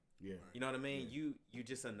are you? Yeah. You know what I mean? You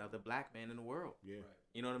just another black man in the world. Yeah.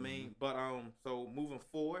 You know what I mean? But so moving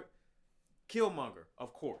forward, Killmonger,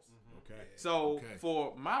 of course. Okay. So Okay.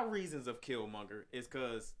 for my reasons of Killmonger is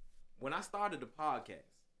because when I started the podcast,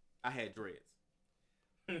 I had dreads.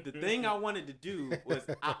 The thing I wanted to do was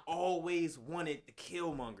I always wanted the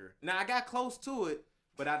Killmonger. Now I got close to it,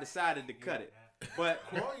 but I decided to cut it. But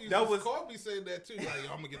that was Corby saying that too. Like,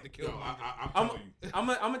 yo, I'm gonna get the kill. Yo, I'm telling you,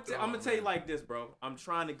 I'm gonna tell you like this, bro. I'm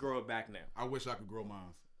trying to grow it back now. I wish I could grow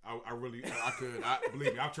mine. I really could.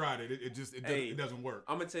 Believe me, I've tried it. It doesn't work.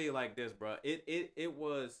 I'm gonna tell you like this, bro. It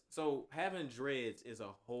was so having dreads is a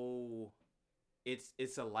whole.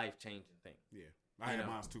 It's a life changing thing. Yeah. I had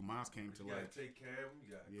mine too. Mine came to You gotta like. take care of them.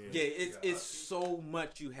 You gotta Yeah, it's so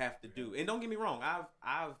much you have to do. And don't get me wrong,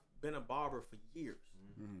 I've been a barber for years.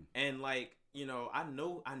 Mhm. And like, you know, I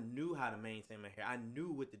knew how to maintain my hair. I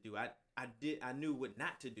knew what to do. I knew what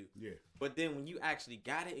not to do. Yeah. But then when you actually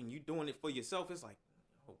got it and you doing it for yourself, it's like,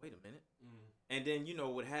 oh, wait a minute. And then, you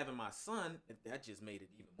know, with having my son, that just made it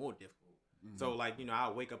even more difficult. So like, you know,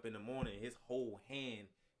 I wake up in the morning, his whole hand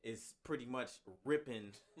is pretty much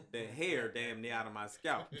ripping the hair damn near out of my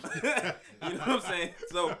scalp. You know what I'm saying?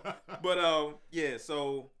 So, but yeah.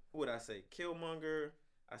 So what would I say? Killmonger.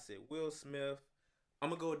 I said Will Smith. I'm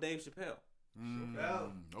gonna go with Dave Chappelle.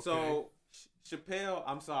 Okay. So Chappelle.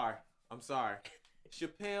 I'm sorry.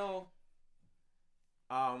 Chappelle.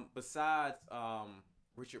 Besides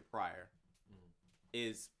Richard Pryor,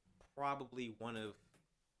 is probably one of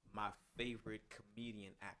my favorite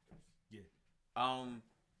comedian actors. Yeah.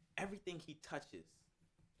 Everything he touches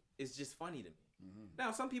is just funny to me.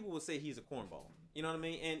 Now, some people will say he's a cornball. You know what I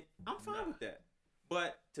mean? And I'm fine with that.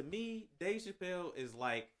 But to me, Dave Chappelle is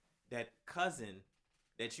like that cousin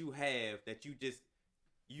that you have that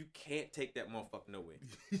you can't take that motherfucker nowhere.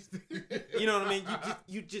 You know what I mean?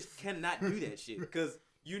 You just cannot do that shit because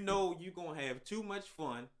you know you're gonna have too much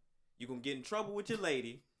fun. You're gonna get in trouble with your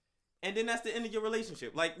lady, and then that's the end of your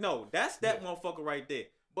relationship. Like, no, that's that motherfucker right there.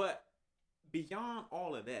 But beyond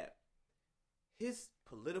all of that, his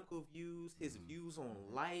political views, his views on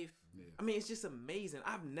life, I mean, it's just amazing.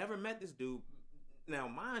 I've never met this dude. Now,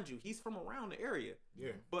 mind you, he's from around the area.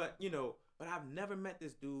 Yeah. But, you know, I've never met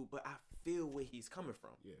this dude, but I feel where he's coming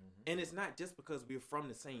from. Yeah. And it's not just because we're from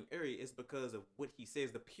the same area. It's because of what he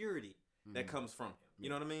says, the purity that comes from him. You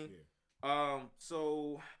know what I mean? Yeah.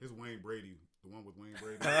 So It's Wayne Brady. The one with Wayne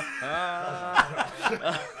Brady.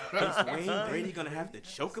 is Wayne Brady gonna have to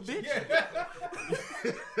choke a bitch?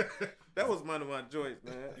 That was one of my joints,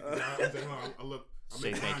 man.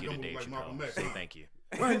 Say thank you to Dave Chappelle. Say thank you.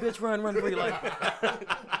 Run, bitch, run for your life.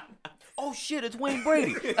 Oh shit, it's Wayne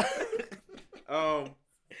Brady.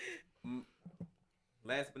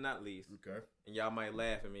 last but not least, Okay. and y'all might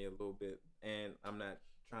laugh at me a little bit, and I'm not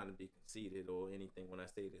trying to be conceited or anything when I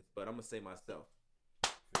say this, but I'm gonna say myself.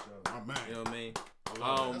 My man. You know what I mean? I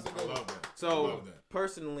love that. I love that. I So love that.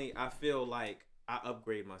 personally, I feel like I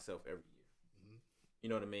upgrade myself every year. Mm-hmm. You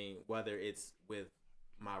know what I mean? Whether it's with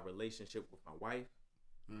my relationship with my wife,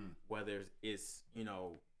 whether it's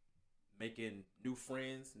making new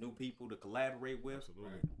friends, new people to collaborate with,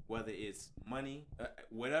 Absolutely. whether it's money,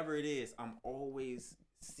 whatever it is, I'm always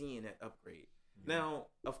seeing that upgrade. Now,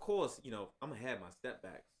 of course, I'm gonna have my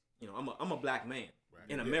setbacks. I'm a black man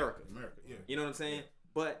in America. Yeah. You know what I'm saying?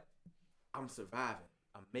 But I'm surviving.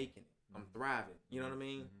 I'm making it. I'm thriving. You know what I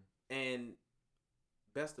mean? And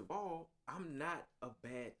best of all, I'm not a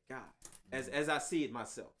bad guy, as I see it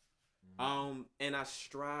myself. And I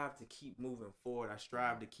strive to keep moving forward. I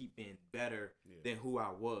strive to keep being better than who I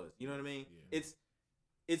was. You know what I mean? Yeah.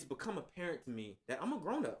 It's become apparent to me that I'm a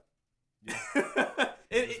grown up.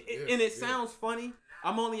 And it sounds funny.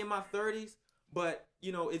 I'm only in my 30s, but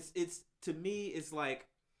it's to me, it's like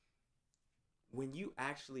when you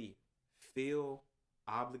actually feel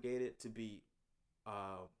obligated to be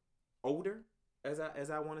older, as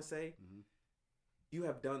I want to say, you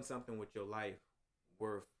have done something with your life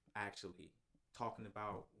worth actually talking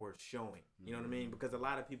about, worth showing. You know what I mean? Because a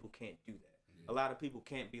lot of people can't do that. A lot of people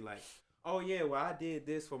can't be like, oh yeah, well, I did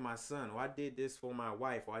this for my son, or I did this for my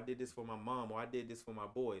wife, or I did this for my mom, or I did this for my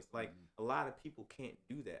boys. Like, a lot of people can't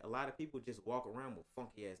do that. A lot of people just walk around with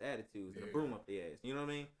funky ass attitudes and a broom up their ass. You know what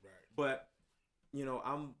I mean? Right. But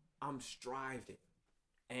I'm striving,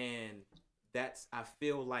 and I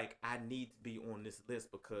feel like I need to be on this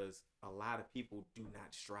list because a lot of people do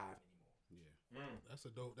not strive anymore. That's a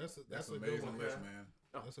dope. That's a That's an good amazing one, list, man. man.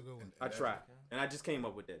 That's a good one. I try, and I just came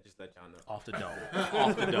up with that. Just to let y'all know. Off the dome.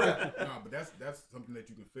 Off the dome. No, but that's something that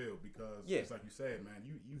you can feel because it's like you said, man.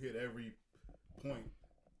 You hit every point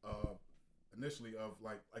initially of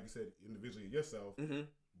like you said individually yourself,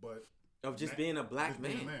 but of just being a black just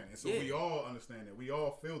man. being a man. And so we all understand that. We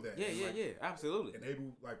all feel that. Yeah, and absolutely. And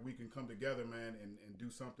able we can come together, man, and do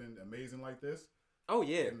something amazing like this. Oh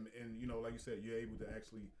yeah. And like you said, you're able to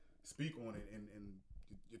actually speak on it and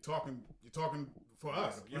you're talking for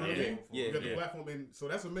us. You know what I mean? Yeah. You got the platform, and so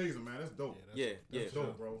that's amazing, man. That's dope. That's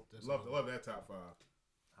dope, bro. Love that top 5.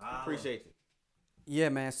 Appreciate it. Yeah,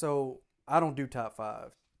 man. So I don't do top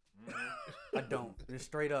 5. I don't. Just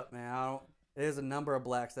straight up, man. I don't. There's a number of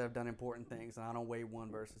blacks that have done important things, and I don't weigh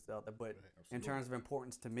one versus the other. But in terms of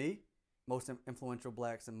importance to me, most influential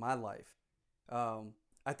blacks in my life,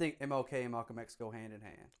 I think MLK and Malcolm X go hand in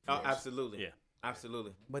hand. Oh, absolutely. Yeah.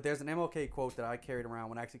 Absolutely. But there's an MLK quote that I carried around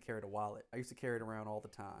when I actually carried a wallet. I used to carry it around all the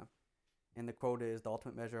time. And the quote is, the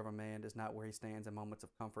ultimate measure of a man is not where he stands in moments of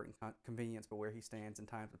comfort and convenience, but where he stands in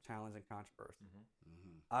times of challenge and controversy.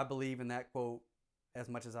 I believe in that quote as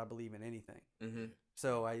much as I believe in anything.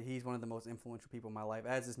 So he's one of the most influential people in my life,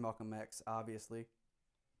 as is Malcolm X, obviously.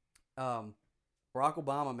 Barack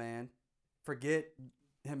Obama, man, forget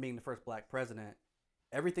him being the first black president.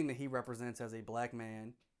 Everything that he represents as a black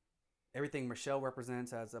man, everything Michelle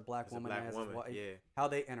represents as a black woman, as a wife, how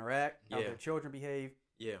they interact, how their children behave.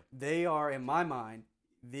 Yeah, they are, in my mind,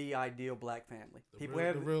 the ideal black family. The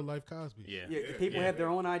real life Cosby. People have their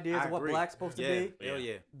own ideas of what black's supposed to be.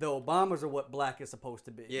 The Obamas are what black is supposed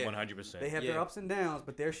to be. 100%. They have their ups and downs,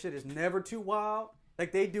 but their shit is never too wild.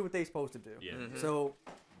 Like, they do what they supposed to do. So,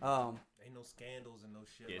 ain't no scandals and no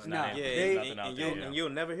shit. And you'll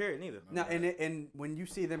never hear it neither. No, and when you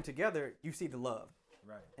see them together, you see the love.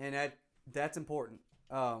 Right. And that's important.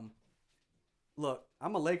 Look,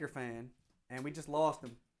 I'm a Laker fan, and we just lost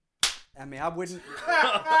him. I mean, I wouldn't.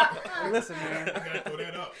 Listen, man. You gotta throw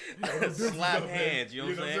that up. Slap hands, you know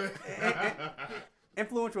what I'm saying?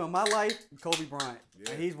 Influential in my life, Kobe Bryant.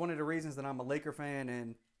 And he's one of the reasons that I'm a Laker fan.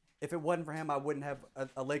 And if it wasn't for him, I wouldn't have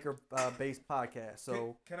a Laker-based podcast.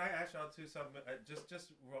 So can I ask y'all too something?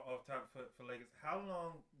 Just off top for Lakers, how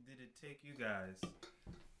long did it take you guys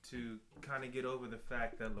to kind of get over the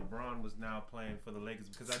fact that LeBron was now playing for the Lakers?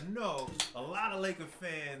 Because I know a lot of Laker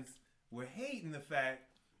fans were hating the fact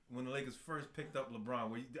when the Lakers first picked up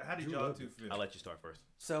LeBron. How did y'all two feel? I'll let you start first.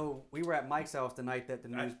 So we were at Mike's house the night that the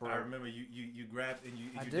news broke. I remember you grabbed and you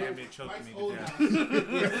damn near choked Mike's me to death.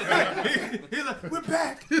 He's like, "We're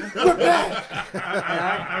back, we're back."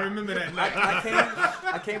 I remember that night.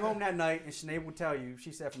 I came home that night, and Sinead will tell you.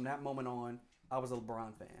 She said from that moment on, I was a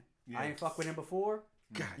LeBron fan. I ain't fuck with him before.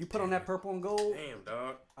 God, you put on that purple and gold. Damn,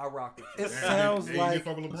 dog. I rock it. It sounds like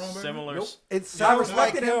similar. Nope. It sounds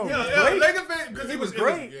like him. Yeah, Laker fan, because he was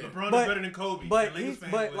great. LeBron is But- better than Kobe. but and Lakers he's-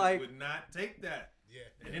 fans but like- would not take that. Yeah.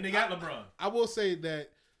 And then they got LeBron. I will say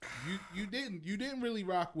that you didn't really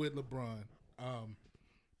rock with LeBron.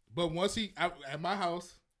 But once at my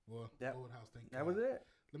house, well, Yep. old house, thank That God. was it.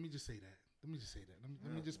 Let me just say that. Let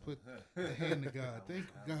me just put a hand to God. Thank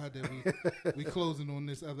God that we closing on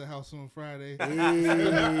this other house on Friday. Hey.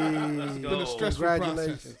 It's been a stressful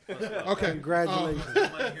process. Okay. Congratulations.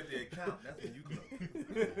 Somebody get the account. That's when you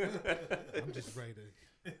go. I'm just ready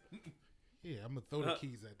to. Yeah, I'm gonna throw the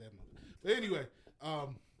keys at that moment. But anyway,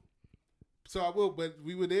 so I will. But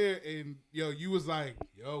we were there, and you was like,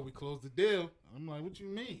 we closed the deal. I'm like, what you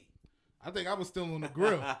mean? I think I was still on the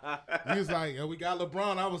grill. He was like, we got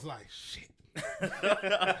LeBron. I was like, shit.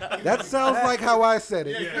 That sounds like how I said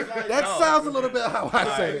it. Yeah, That sounds a little bit how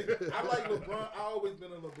I said it. I like LeBron. I always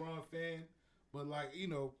been a LeBron fan, but like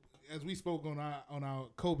as we spoke on our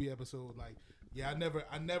Kobe episode, like I never,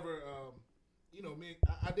 I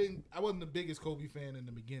wasn't the biggest Kobe fan in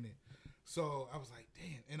the beginning, so I was like,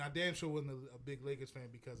 damn, and I damn sure wasn't a big Lakers fan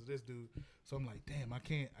because of this dude. So I'm like, damn, I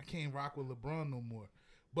can't rock with LeBron no more.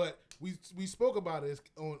 But we spoke about it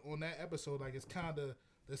on that episode, like it's kind of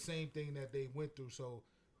the same thing that they went through. So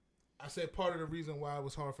I said part of the reason why it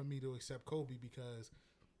was hard for me to accept Kobe because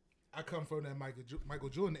I come from that Michael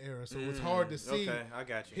Jordan era, so it's hard to see I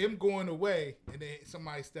got you. him going away and then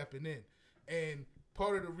somebody stepping in. And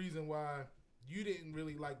part of the reason why you didn't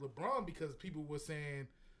really like LeBron because people were saying,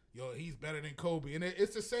 he's better than Kobe. And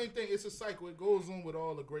it's the same thing. It's a cycle. It goes on with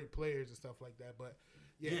all the great players and stuff like that. But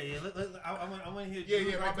Yeah. I want to hear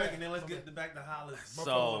you right quick, and then let's get back to Hollis.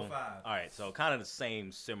 So, all right, so kind of the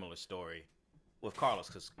same similar story with Carlos,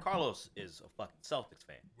 because Carlos is a fucking Celtics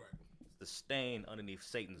fan. Right. The stain underneath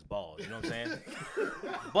Satan's balls, you know what I'm saying?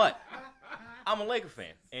 But I'm a Laker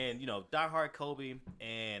fan, and diehard Kobe,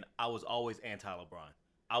 and I was always anti-LeBron.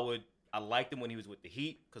 I liked him when he was with the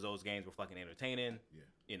Heat because those games were fucking entertaining.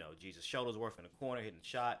 Yeah. Jesus Shuttlesworth in the corner hitting the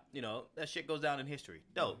shot. That shit goes down in history.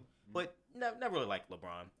 Dope. But never really liked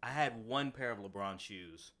LeBron. I had one pair of LeBron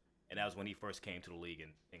shoes, and that was when he first came to the league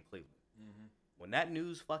in Cleveland. Mm-hmm. When that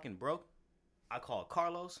news fucking broke, I called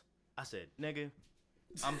Carlos. I said, nigga,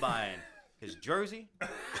 I'm buying his jersey,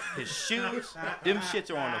 his shoes. Them shits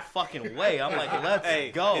are on the fucking way. I'm like,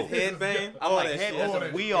 let's go. His headband. I'm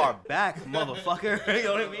like, we are back, motherfucker. You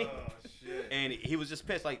know what I mean? And he was just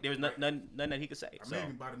pissed. Like, there was nothing that he could say. I made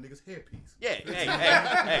him buy the nigga's headpiece. Yeah,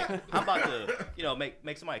 hey. I'm about to,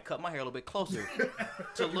 make somebody cut my hair a little bit closer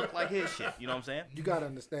to look like his shit. You know what I'm saying? You gotta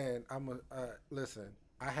understand. Listen.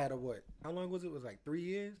 I had how long was it? It was like 3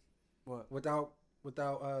 years. What? Without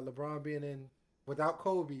LeBron being in, without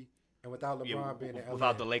Kobe, and without LeBron being in.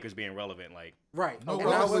 Without the Lakers being relevant, like. Right. No,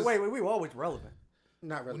 wait. We were always relevant.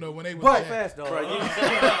 Not really. No, when they were But fast, dog. I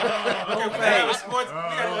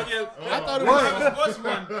thought it was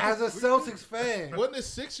as a Celtics fan, wasn't it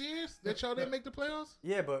 6 years that y'all didn't make the playoffs?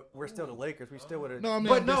 Yeah, but we're still the Lakers. We still would have. No, I mean,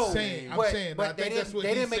 but I'm no, just saying. but, I'm saying. but I they think that's didn't. what They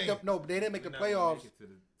he's didn't make saying. they didn't make the playoffs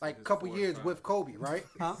like a couple years with Kobe, right?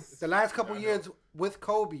 Huh? The last couple years with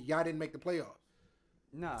Kobe, y'all didn't make the playoffs,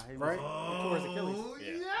 Nah, he right? tore his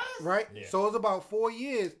Achilles. Right. Yeah. So it was about 4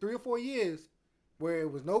 years, 3 or 4 years, where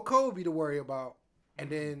it was no Kobe to worry about, and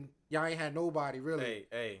then y'all ain't had nobody really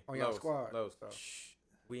on y'all squad. Shh,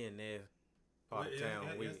 we in there. Part of town.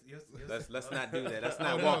 Yes. Let's not do that. Let's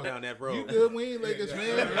not walk down that road. You good? We ain't Lakers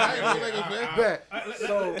fan. I ain't Lakers fan. Bet.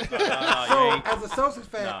 So as a Celtics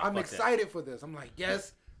fan, I'm excited for this. I'm like,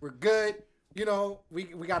 yes, we're good. We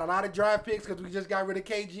got a lot of draft picks because we just got rid of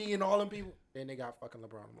KG and all them people. Then they got fucking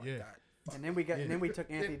LeBron. I'm like, God. And then we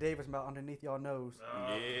took Anthony Davis about underneath y'all nose.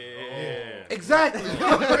 Yeah. Exactly.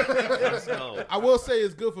 Let's go. I will say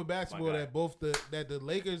it's good for basketball that both the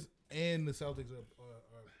Lakers and the Celtics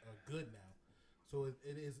are good now. So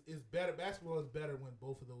it's better. Basketball is better when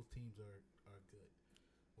both of those teams are good.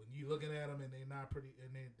 When you looking at them and they're not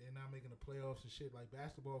they're not making the playoffs and shit. Like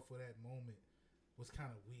basketball for that moment was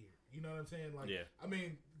kind of weird. You know what I'm saying? Like, I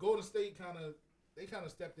mean, Golden State kind of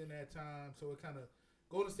stepped in that time. So it kind of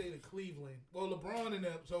Golden State and Cleveland. Well, LeBron and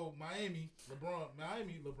Miami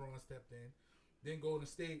LeBron stepped in. Then Golden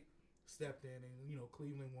State stepped in, and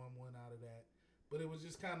Cleveland won one out of that. But it was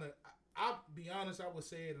just kind of. I'll be honest, I would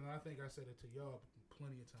say it, and I think I said it to y'all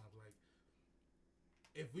plenty of times. Like,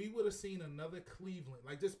 if we would have seen another Cleveland,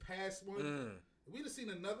 like this past one, if we'd have seen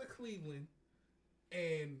another Cleveland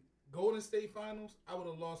and Golden State Finals, I would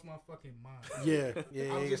have lost my fucking mind. Yeah.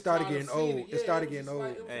 It started getting old. It started getting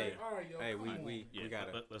old. Hey, all right, yo, we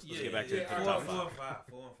gotta. Let's get back to the four top and five.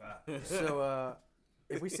 4 and 5. So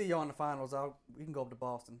if we see y'all in the finals, we can go up to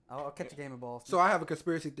Boston. I'll catch a game in Boston. So I have a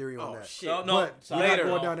conspiracy theory on that. Shit. But we're not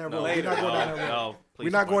going down that road. We're not going down that road. No, We're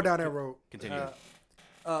not going down that road. Continue.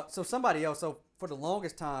 So somebody else. So for the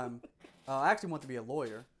longest time, I actually wanted to be a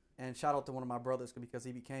lawyer, and shout out to one of my brothers because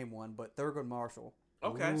he became one. But Thurgood Marshall,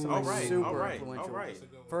 Okay. So All right. super All right. influential. All right.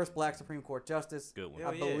 First Black Supreme Court justice. Good one. I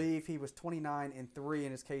Hell yeah. believe he was 29-3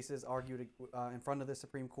 in his cases argued in front of the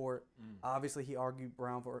Supreme Court. Obviously, he argued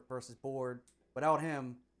Brown versus Board. Without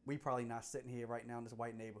him, we probably not sitting here right now in this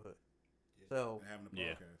white neighborhood. So Having a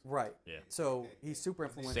Yeah. podcast. right. Yeah. So he's super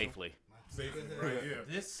influential. Safely. Safe, right? Yeah.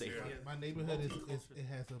 This Safe. Yeah. My neighborhood is it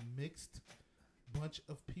has a mixed bunch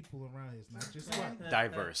of people around. It's not just white.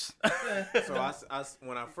 Diverse. So I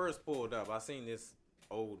when I first pulled up, I seen this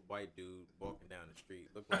old white dude walking down the street.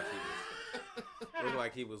 Looked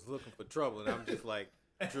like he was looking for trouble, and I'm just like,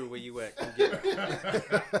 Drew, where you at? Come get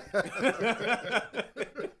him.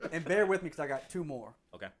 And bear with me because I got two more.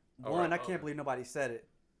 Okay. All One, right, I all can't right. believe nobody said it.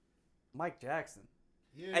 Mike Jackson.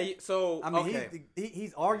 Yeah. Hey, so I mean, okay.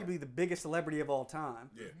 he's arguably the biggest celebrity of all time.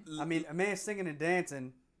 Yeah. I mean, a man singing and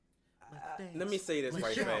dancing. Let me say this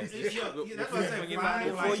right fast. That's what I said.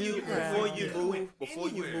 Before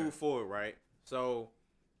you move forward, right? So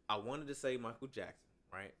I wanted to say Michael Jackson,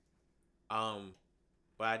 right?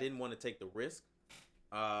 But I didn't want to take the risk.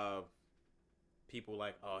 People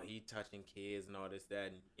like, oh, he touching kids and all this,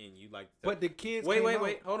 that, and you like. But the kids. Wait, came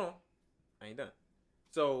out. hold on. I ain't done.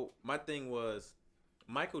 So my thing was,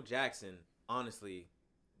 Michael Jackson honestly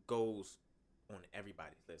goes on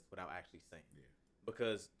everybody's list without actually saying. Yeah.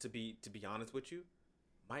 Because to be honest with you,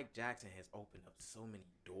 Mike Jackson has opened up so many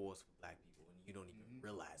doors for black people, and you don't even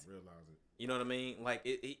realize it. You know what I mean? Like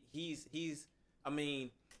he's. I mean,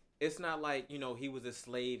 it's not like he was a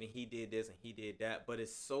slave and he did this and he did that, but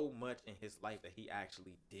it's so much in his life that he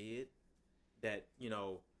actually did that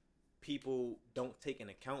people don't take an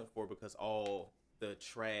account for because all the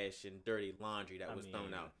trash and dirty laundry that was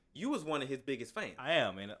thrown out. You was one of his biggest fans. I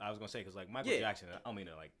am, and I was gonna say because like Michael Yeah. Jackson, I don't mean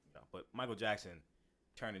to but Michael Jackson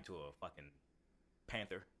turned into a fucking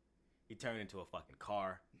panther. He turned into a fucking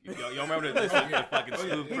car. You remember the fucking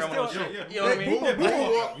smooth criminal shit? You know what I mean?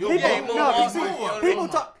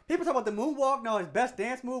 People talk about the moonwalk. No, his best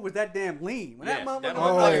dance move was that damn lean. When that Yeah, motherfucker that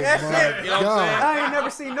was like that my shit, You know what I'm saying? I ain't never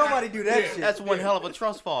seen nobody do that shit. That's one hell of a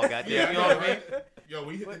trust fall, goddamn. You know what I mean? Yo,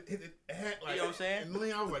 we hit it had like, You know what I'm saying? And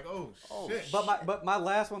then I was like, oh shit. But my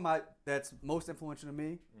last one, that's most influential to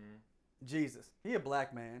me, Jesus. He a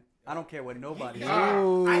black man. I don't care what nobody says. I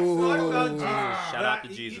thought about Jesus. Shout out to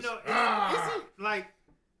Jesus. You know, is he like?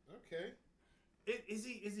 Okay. Is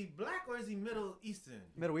he black or is he Middle Eastern?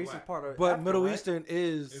 Middle East is Black. part of But Africa, Middle right? Eastern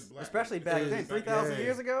It's is. black. Especially back then, 3,000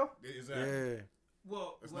 years ago. Exactly. Yeah.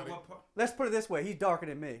 Well, That's what, not what part? Let's put it this way: he's darker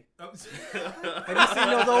than me. Oh, Have you seen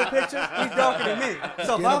those old pictures? He's darker than me.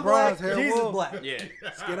 So if Skin I'm of bronze, black, hair Jesus wool. black. Yeah.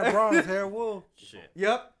 Skin of bronze, hair wool. Shit.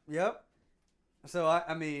 Yep. So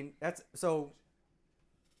I mean that's so.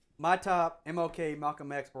 My top: MLK,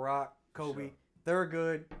 Malcolm X, Barack, Kobe.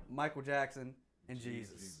 Thurgood, Michael Jackson, and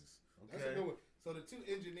Jesus. That's a good one. So the two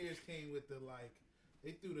engineers came with the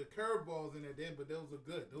they threw the curveballs in there then, but those are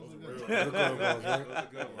good. Those are good. Good curveballs, right? Those are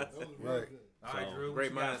good ones. Those are real Right. good. All right, So, Drew.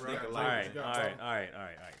 great what you got, minds bro? think All alike.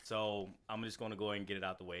 right. So I'm just gonna go ahead and get it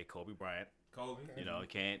out the way. Kobe Bryant. Kobe. You know,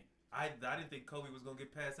 can't. I didn't think Kobe was gonna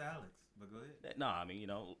get past Alex, but go ahead. No, I mean,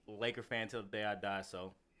 Laker fan till the day I die.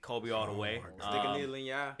 So Kobe all the way. Stick a needle in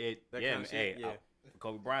your eye. That Yeah, kind of man, shit. hey, Yeah. for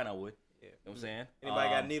Kobe Bryant, I would. Yeah. You know what I'm saying? Anybody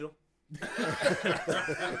got a needle?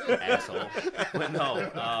 Asshole. But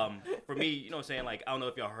no, for me, you know what I'm saying? Like, I don't know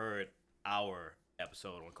if y'all heard our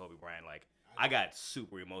episode on Kobe Bryant. Like, I got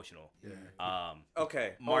super emotional.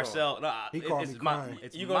 Okay. hold on. Marcel, no, He called it's me my, crying.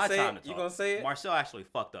 it's You my gonna say time it? to You talk. gonna say it? Marcel actually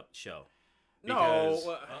fucked up the show.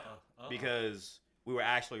 No. Because we were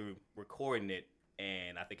actually recording it,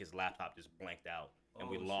 and I think his laptop just blanked out, and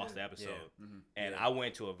we lost the episode. Yeah. And I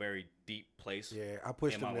went to a very deep place Yeah, I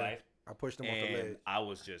pushed in him my there. life. I pushed him off the And ledge. I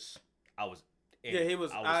was in Yeah, it. he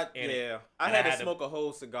was. I in it. Yeah, I And had to smoke a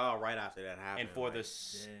whole cigar right after that happened. And for like,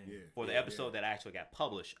 this, Yeah. for the episode that actually got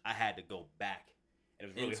published, I had to go back, and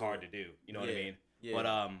it was really Into hard it. to do. You know what I Yeah. mean? Yeah. But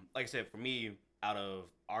like I said, for me, out of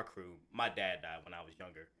our crew, my dad died when I was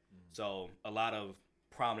younger, so a lot of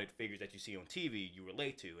prominent figures that you see on TV you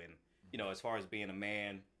relate to, and as far as being a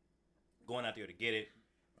man, going out there to get it.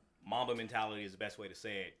 Mamba mentality is the best way to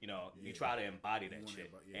say it. You try to embody that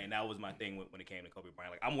shit, and that was my thing when it came to Kobe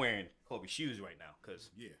Bryant. Like, I'm wearing Kobe shoes right now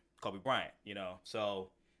because Kobe Bryant.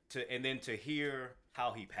 So to hear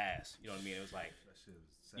how he passed, you know what I mean? It was like, That shit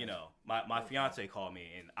was sad. my fiance called me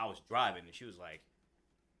and I was driving and she was like,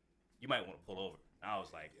 "You might want to pull over." And I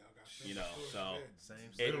was like, so Same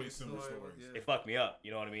Literally story. similar stories. Yeah. it fucked me up.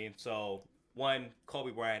 You know what I mean? So one,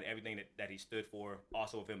 Kobe Bryant, everything that he stood for.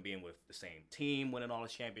 Also with him being with the same team, winning all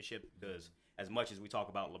his championships. Because as much as we talk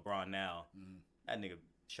about LeBron now, that nigga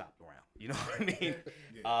shopped around. You know what I mean?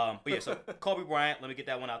 But yeah, so Kobe Bryant. Let me get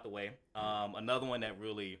that one out the way. Another one that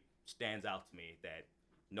really stands out to me that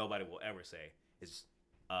nobody will ever say is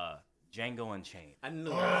Django Unchained. I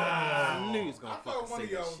knew he was gonna I thought one say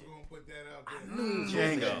of y'all that was shit. gonna put that out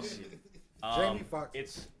there. Django. Jamie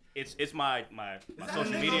Foxx. It's my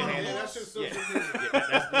social media handle. That's your social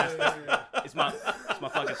media. It's my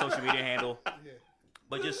fucking social media handle. Yeah.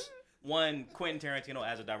 But just one, Quentin Tarantino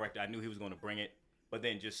as a director, I knew he was going to bring it. But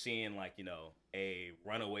then just seeing like a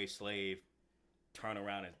runaway slave turn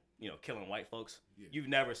around and killing white folks, you've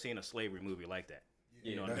never seen a slavery movie like that.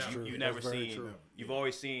 You know, That's true. you've never That's very seen. true. You've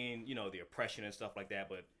always seen the oppression and stuff like that,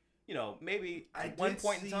 but. Maybe at one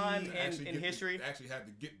point in time in history, actually had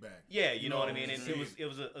to get back. Yeah, you know what I mean. And it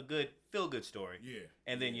was a good feel good story. Yeah.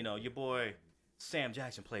 And then your boy Sam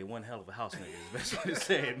Jackson played one hell of a house nigga. That's what it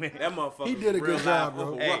said, man. That motherfucker. He did a real good job, live bro.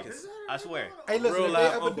 Uncle Hey, Ruckus. I swear, Hey, listen, Real if live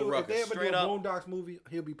they ever Uncle do Ruckus. a Straight up. Boondocks movie,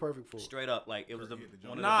 he'll be perfect for it. straight up, like it was one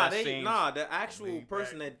of the Nah, best scenes. the actual Lean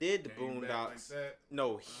person back, that did the came back Boondocks. like that.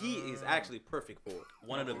 No, he is actually perfect for it.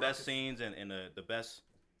 One of the best scenes and the best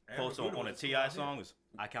quotes on a T.I. song is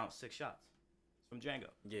 "I count 6 shots" from Django.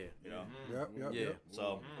 Yeah. Yep. Yeah.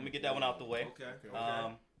 So let me get that one out the way. Okay.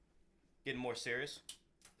 Getting more serious.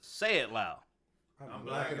 Say it loud. I'm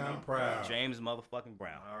black and I'm proud. James motherfucking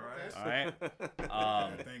Brown. All right. All right.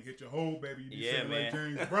 That thing hit your hole, baby. You be Yeah, singing man. like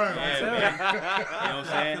James Brown. Yeah, man. You know what I'm I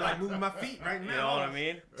saying? feel like moving my feet right now. You know what I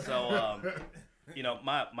mean? So,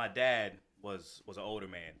 my dad was an older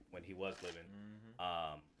man when he was living.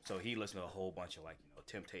 So he listened to a whole bunch of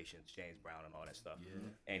Temptations, James Brown, and all that stuff. Yeah.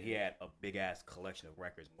 And he had a big ass collection of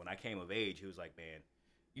records. When I came of age, he was like, "Man,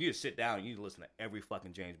 you need to sit down. You need to listen to every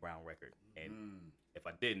fucking James Brown record." And if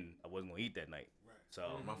I didn't, I wasn't gonna eat that night.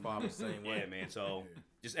 So My father's the same way. yeah, man. So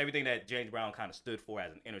just everything that James Brown kind of stood for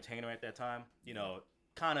as an entertainer at that time,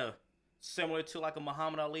 kind of similar to like a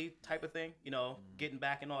Muhammad Ali type of thing, getting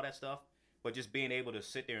back and all that stuff. But just being able to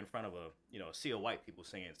sit there in front of a sea of white people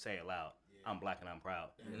saying, "Say it loud, I'm black and I'm proud."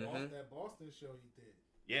 That Boston show he did.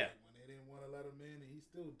 Yeah. When they didn't want to let him in, and he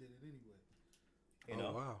still did it anyway. You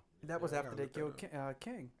know? Wow. That was Yeah, I after gotta they look that killed up.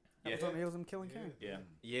 King. That Yeah. was on the heels of him killing King. Yeah.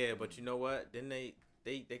 Yeah, but you know what? Then they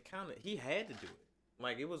counted. He had to do it.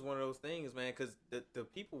 Like it was one of those things, man. Because the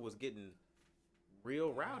people was getting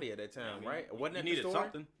real rowdy at that time, I mean, right? Wasn't you that needed the story?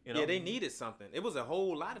 something, Yeah, they needed something. It was a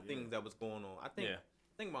whole lot of things that was going on. I think Yeah.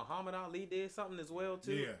 Muhammad Ali did something as well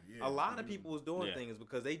too. Yeah, A lot of people was doing Yeah. things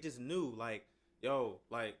because they just knew, like, yo,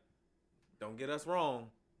 like, don't get us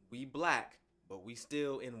wrong, we black, but we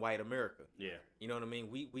still in white America. Yeah. You know what I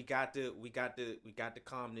mean? We got to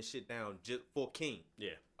calm this shit down just for King.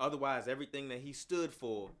 Yeah. Otherwise, everything that he stood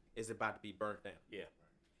for is about to be burnt down. Yeah.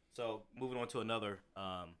 So moving on to another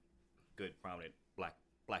good prominent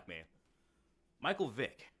black man, Michael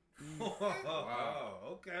Vick. Wow.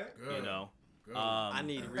 Okay. Good. Good. I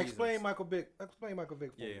need reasons. Explain Michael Vick for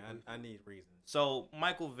Yeah, me. I need reasons. So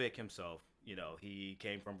Michael Vick himself, he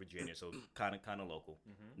came from Virginia, so kind of local,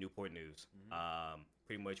 Newport News.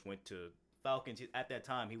 Pretty much went to Falcons. At that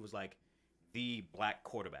time, he was like the black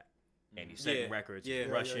quarterback, and he set records,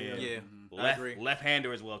 rushing, I agree.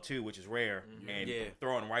 left-hander as well too, which is rare, and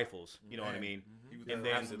throwing rifles. You know what I mean? He was And the-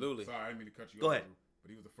 then- Absolutely. Sorry, I didn't mean to cut you Go off. ahead. But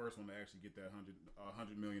he was the first one to actually get that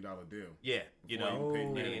 $100 million deal. Yeah, Before he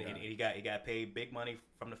and, paid Manning. and he got paid big money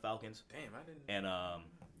from the Falcons. Damn, I didn't. And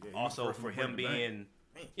he was also the first for one to him break the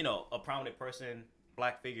being, a prominent person,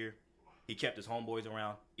 black figure, he kept his homeboys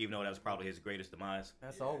around, even though that was probably his greatest demise.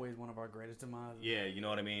 That's always one of our greatest demises. Yeah, you know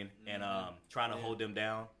what I mean? And trying to hold them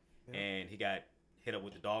down. Yeah. And he got hit up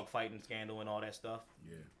with the dog fighting scandal and all that stuff.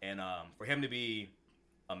 Yeah. And for him to be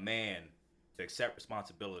a man, to accept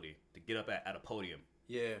responsibility, to get up at a podium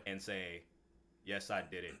Yeah. and say, "Yes, I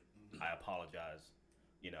did it. I apologize.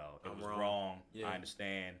 It I'm was wrong. wrong. Yeah. I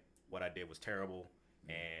understand what I did was terrible.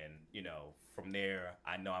 And, from there,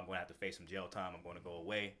 I know I'm going to have to face some jail time. I'm going to go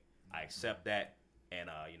away. I accept that. And,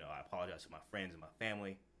 I apologize to my friends and my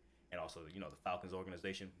family and also, the Falcons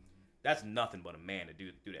organization. That's nothing but a man to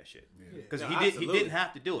do that shit. Because No, he absolutely. didn't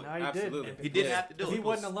have to do it. No, he Absolutely. didn't. He didn't have to do He it.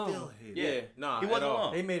 wasn't alone. Yeah. Nah, He wasn't at all.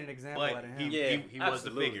 alone. They made an example But out of he, him. Yeah, he was the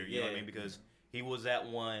absolutely, figure, you know what I yeah. mean? Because he was that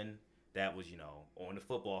one that was, on the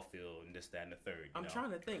football field and this, that, and the third. I'm know?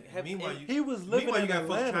 trying to think. Meanwhile, and- He was living Meanwhile, in you got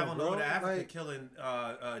folks Atlanta, traveling bro. over to Africa Like, killing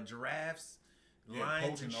giraffes, Yeah,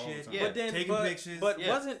 lions, and poaching all the shit. time. Yeah. but then, taking but, pictures. but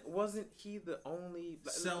Yeah. wasn't he the only?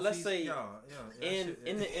 Selfies. Let's say yeah,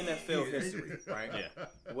 in the NFL Yeah. history, right?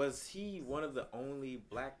 Yeah. Was he one of the only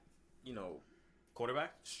black,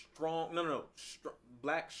 Quarterback?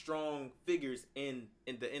 black strong figures in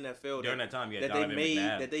the NFL During that time, yeah, that Donovan they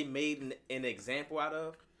McNabb. made an example out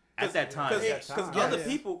of? At that time, Because yes. other Yeah.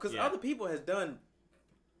 people, Yeah. other people has done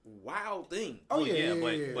wild thing. Oh Well, yeah,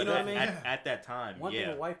 but You know what I mean? at that time, One thing yeah,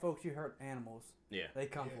 with white folks, you hurt animals, yeah, they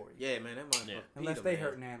come for you. Yeah, man, that motherfucker. Yeah. Unless Peter, they man.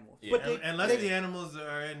 hurting animals. yeah. But they- Unless they- the animals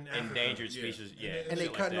are in Africa. endangered Yeah. species, yeah, And and they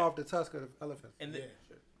shit like cutting that. off the tusk of elephants. And Yeah.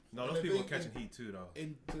 No, And those the people are thing- catching heat too, though.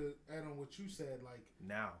 And to add on what you said, like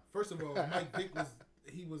Now. first of all, Mike Vick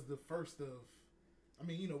was the first of. I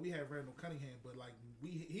mean, we had Randall Cunningham, but like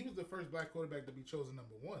he was the first black quarterback to be chosen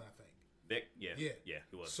number 1, I think. Vic, yeah, Yeah.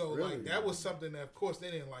 he was. So Really? like that was something that, of course,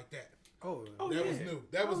 they didn't like that. Oh, That was new.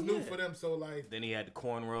 That was new for them. So like, Then he had the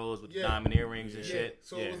cornrows with the Yeah. diamond earrings and yeah. shit.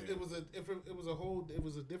 So yeah. it was a different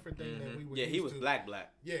thing that we were. Yeah, he used was to. black.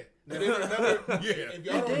 Yeah. And then remember, Yeah. if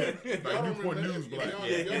y'all don't, if y'all Like don't Newport remember, News if black. y'all,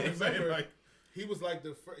 Yeah. if y'all You know what I'm saying? remember, Like, he was like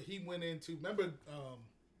he went into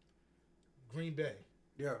Green Bay.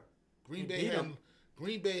 yeah. Green He Bay beat hadn't 'em.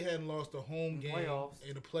 Green Bay hadn't lost a home In game playoffs.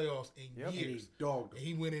 in the playoffs in Yep. And he years. dogged And him.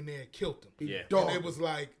 he went in there and killed them. He Yeah. dogged And it him. was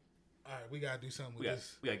like, all right, we gotta do something with we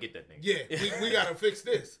this. gotta get that thing. Yeah, we gotta fix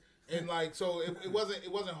this. And like, so it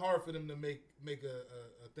wasn't hard for them to make an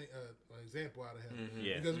example out of him.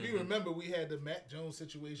 Yeah. Because if you remember, we had the Matt Jones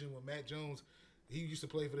situation where Matt Jones, he used to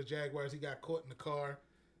play for the Jaguars. He got caught in the car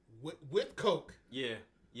with coke, Yeah.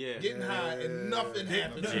 getting high, and nothing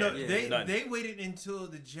happened. Yeah. They waited until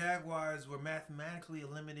the Jaguars were mathematically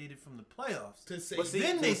eliminated from the playoffs. To say But see,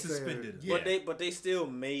 Then they to say- suspended him. Yeah. But they still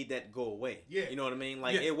made that go away. Yeah. You know what I mean?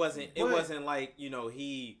 Like Yeah. it wasn't But- like,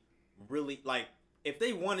 he really like if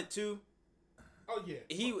they wanted to, Oh yeah,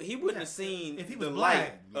 he wouldn't have seen If he was the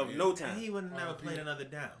black, light of yeah. no And time. he would have never Oh, played yeah. another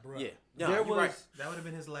down. bro. Yeah. There No, you're was- right. That would have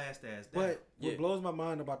been his last ass down. But Yeah. what blows my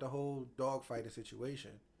mind about the whole dogfighting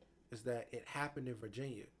situation is that it happened in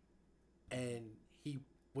Virginia, and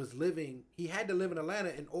he had to live in Atlanta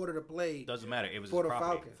in order to play. Doesn't matter. It was For his the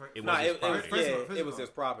property. Falcons. It Nah, was his it property. First of all, it was his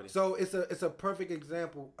property. So it's a perfect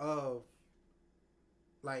example of,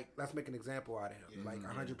 like, let's make an example out of him, like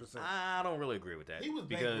 100%. I don't really agree with that. He was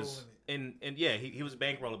because bankrolling and yeah, he was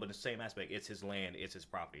bankrolling, but in the same aspect, it's his land, it's his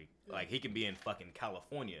property. Like he can be in fucking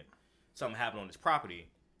California, something happened on his property,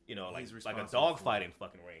 like He's a responsible dog for it. fighting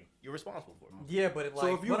fucking ring. You're responsible for it. Yeah, but it, like,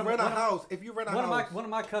 So if you rent a house, one of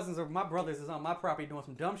my cousins or my brothers is on my property doing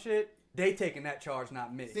some dumb shit, they taking that charge,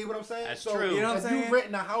 not me. see what I'm saying? That's so true. You know what if I'm saying? you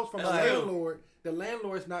renting a house from a That's true. landlord, the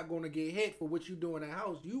landlord's not going to get hit for what you do in that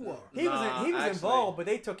house. You are. He was Nah, actually- involved, but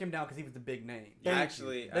they took him down because he was the big name. Thank you.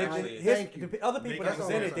 Actually, Thank you. The other people That's that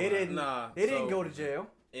was all in I'm it, they saying. didn't. Nah, they didn't so- go to jail.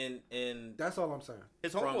 in That's all I'm saying.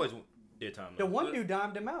 His From- homeboys did time The though. one dude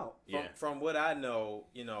dimed him out. Yeah. from what I know,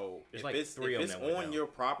 There's if like it's, three if of it's them that went on down. your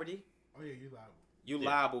property, Oh yeah, you liable. you Yeah.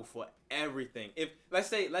 liable for everything. If let's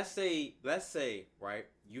say, right,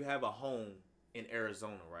 you have a home in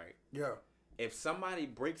Arizona, right? Yeah. If somebody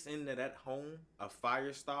breaks into that home, a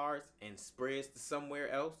fire starts and spreads to somewhere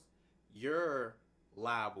else, you're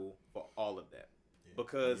liable for all of that.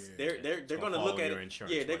 Because Yeah. they're gonna gonna fall look under at your it.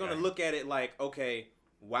 insurance, Yeah, they're my gonna guy. look at it like, okay,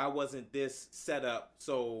 why wasn't this set up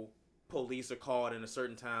so police are called in a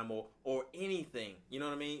certain time or anything? You know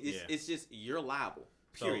what I mean? Yeah. It's just you're liable.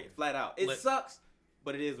 So, Period. Flat out. It let- sucks,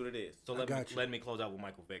 but it is what it is. So I let got you. me close out with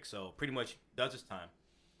Michael Vick. So pretty much does his time,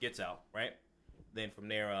 gets out, right? Then from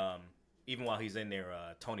there, even while he's in there,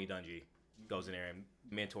 Tony Dungy goes in there and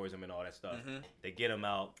mentors him and all that stuff. Mhm. They get him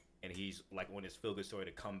out, and he's like on his feel good story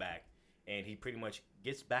to come back, and he pretty much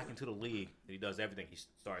gets back into the league. And he does everything. He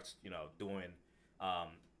starts, doing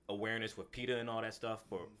awareness with PETA and all that stuff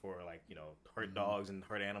for like hurt dogs and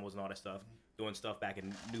hurt animals and all that stuff. Doing stuff back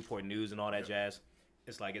in Newport News and all that jazz.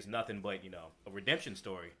 It's like it's nothing but a redemption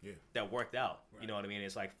story that worked out. You know what I mean?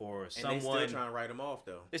 It's like for And someone they still trying to write them off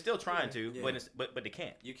though. they're still trying to, Yeah. but they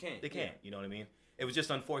can't. You can't. They can't. You know what I mean? It was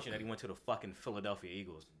just unfortunate that he went to the fucking Philadelphia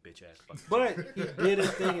Eagles, bitch ass. Fucking But he did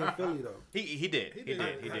his thing in Philly though. he did. He did.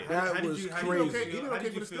 That was How crazy. did He did you okay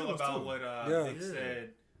for feel the Steelers, about too. what Yeah. Vic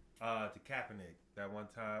said to Kaepernick that one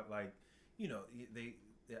time? Like,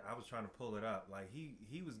 I was trying to pull it up. Like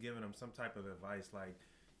he was giving him some type of advice, like,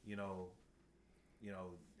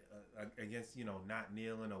 against not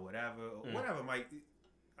kneeling or whatever, whatever. Mike,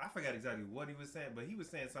 I forgot exactly what he was saying, but he was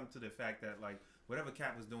saying something to the fact that like whatever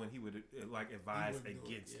Cap was doing, he would advise wouldn't do it,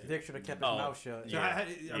 against yeah. it. Vic should have kept his mouth shut. So I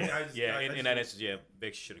just- in that instance,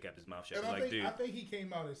 Vic should have kept his mouth shut. And Like, dude, I think he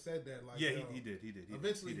came out and said that. Like, Yeah, yo, he did.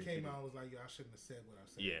 Eventually, He he did. came out and was like, "Yo, I shouldn't have said what I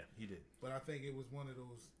said." yeah. He did. But I think it was one of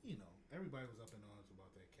those, everybody was up in arms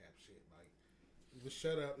about that Cap shit. Like, it was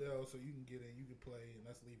shut up, so you can get in, you can play, and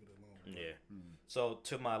let's leave it alone. Yeah. So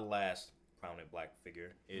to my last prominent black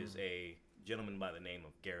figure is a gentleman by the name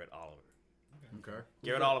of Garrett Oliver. Okay.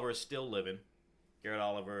 Garrett Oliver is still living. Garrett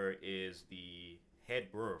Oliver is the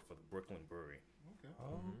head brewer for the Brooklyn Brewery. Okay.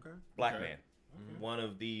 Oh, okay. Black Okay. man. One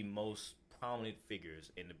of the most prominent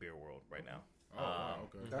figures in the beer world right now. Oh, wow,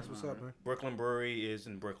 okay. That's what's up, man. Brooklyn Brewery is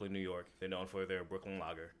in Brooklyn, New York. They're known for their Brooklyn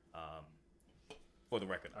Lager. For the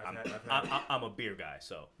record, I'm a beer guy,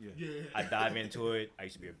 so I dive into it. I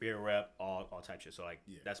used to be a beer rep, all type shit. So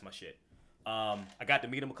that's my shit. I got to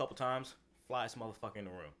meet him a couple times. Flyest motherfucker in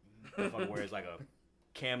the room. Motherfucker wears like a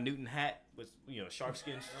Cam Newton hat with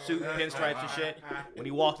sharkskin suit, pinstripes and shit. When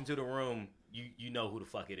he walked into the room, you know who the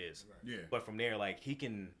fuck it is. Yeah. But from there, like he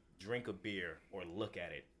can drink a beer or look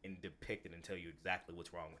at it and depict it and tell you exactly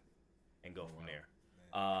what's wrong with it and go from there.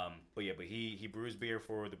 But he brews beer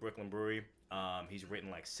for the Brooklyn Brewery. He's written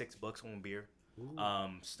like 6 books on beer.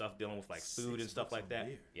 Stuff dealing with like food and stuff like that.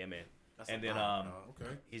 Beer. Yeah, man. And then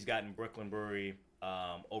he's gotten Brooklyn Brewery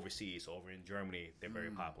overseas. So over in Germany, they're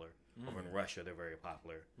very popular. Over in Russia, they're very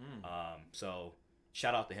popular. So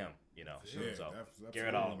shout out to him, Sure. So That's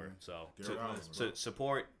Garrett Oliver. So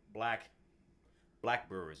support black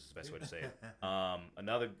brewers is the best way to say it.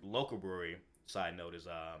 Another local brewery, side note, is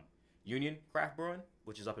Union Craft Brewing,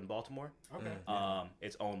 which is up in Baltimore. Okay.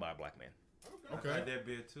 It's owned by a black man. Okay. I had that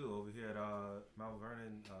beer too over here at Mount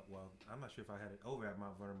Vernon. Well, I'm not sure if I had it over at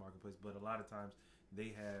Mount Vernon Marketplace, but a lot of times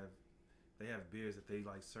they have beers that they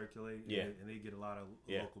like circulate. And they get a lot of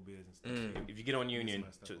local beers and stuff. If you get on Union,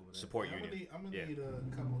 to support Union. I'm gonna need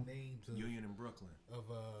a couple names. Of, Union in Brooklyn of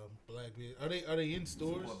black beer. Are they in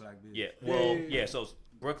stores? Black beers. Yeah. Well, yeah. So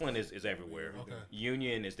Brooklyn is everywhere. Okay.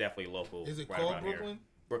 Union is definitely local. Is it right called around Brooklyn? Here.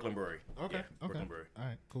 Brooklyn Brewery. Okay. Yeah, Brooklyn Brewery. All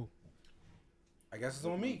right. Cool. I guess it's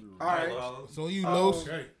on me. All right. So you Los.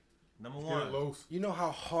 Okay. Number 1. Los. You know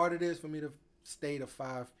how hard it is for me to stay to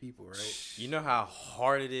 5 people, right? You know how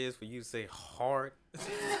hard it is for you to say hard?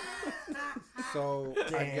 So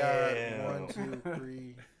I got 1, 2,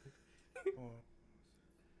 3, 4.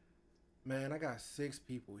 Man, I got 6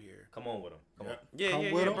 people here. Come on with them. Come on.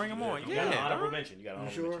 Yeah. Bring them on. You got an honorable mention. You got an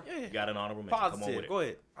honorable mention. Yeah. You got an honorable mention. Positive. Come on with it. Go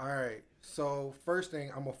ahead. All right. So first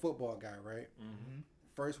thing, I'm a football guy, right?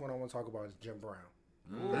 First one I want to talk about is Jim Brown.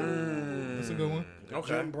 That's a good one. Okay.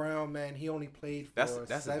 Jim Brown, man, he only played for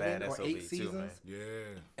that's 7 a bad or 8 SOB seasons. too, man.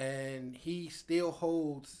 Yeah. And he still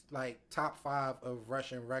holds like top 5 of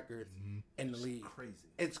rushing records in the league. Crazy.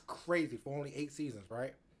 It's crazy for only 8 seasons,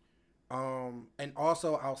 right? And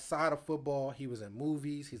also outside of football, he was in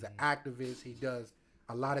movies. He's an activist. He does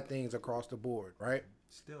a lot of things across the board, right?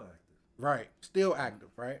 Still active. Right. Still active,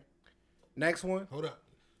 right? Next one. Hold up.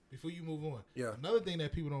 Before you move on. Yeah. Another thing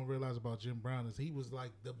that people don't realize about Jim Brown is he was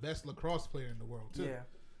like the best lacrosse player in the world too. Yeah.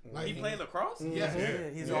 Like, He played lacrosse? Yes. Yeah,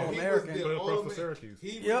 he's Yeah, All-American. He was the Played lacrosse for All-American. Syracuse.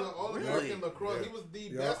 He was Yep. the All-American lacrosse. He was the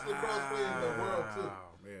best lacrosse player in the world too.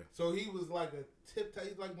 Yeah. So he was like a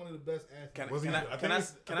he's like one of the best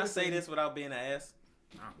athletes. Can I say this without being an ass?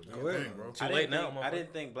 Go ahead, bro. Too late now, I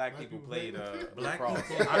didn't think black people played Black lacrosse.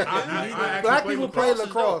 people. Black people play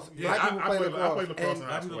lacrosse. Yeah, Black people I play played lacrosse. lacrosse in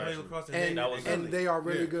Black high people school. play actually. lacrosse And they are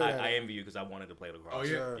really good at I it. envy you because I wanted to play lacrosse. Oh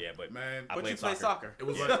yeah, Yeah, but man. I But played you play soccer. It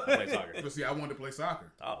was I like, played soccer. but see, I wanted to play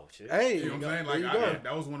soccer. Oh shit. Hey, You know what I'm saying? there Like you go.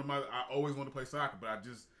 that was one of my. I always wanted to play soccer, but I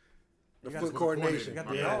just The You got foot the- coordination. You got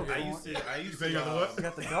the Yeah. dog I sport. used to. You say you got the what? You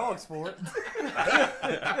got the dog sport.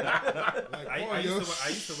 I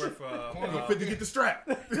used to work for. You gonna fit to get the strap.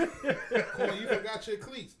 Corey, you forgot your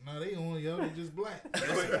cleats. No, they on, yo. They just black. What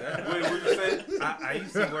you say? I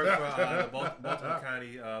used to work for the Baltimore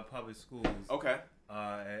County Public Schools. Okay.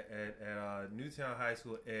 At Newtown High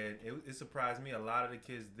School, and it surprised me. A lot of the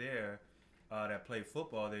kids there that play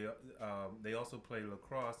football, they also play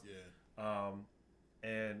lacrosse. Yeah.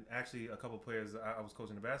 And actually, a couple players. I was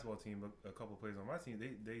coaching the basketball team. But a couple players on my team, they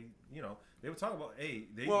were talking about, hey,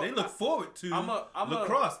 they look forward to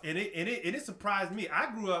lacrosse, and it surprised me.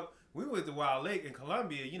 I grew up. We went to Wild Lake in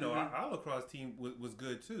Columbia. Our lacrosse team was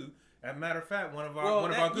good too. As a matter of fact, one of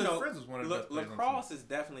our good friends was one of the best players on the team. Lacrosse is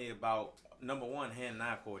definitely about number 1,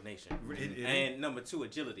 hand-eye coordination, and number 2,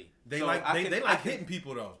 agility. They So like I can- hitting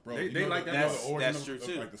people though. Bro, They like that. That's true,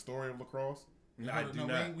 too. Like the story of lacrosse. No, I do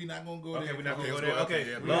not. We're not gonna go Okay, there. we're not gonna Okay, go let's there. go Okay,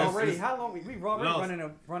 there. We Lost. already, how long? We've already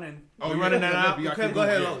Lost. running. We're running that out. Yeah, Okay, go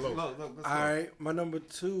ahead. yeah, Lost. Lost. Let's All go. right, my number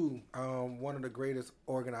 2, one of the greatest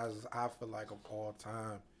organizers I feel like of all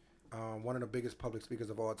time, one of the biggest public speakers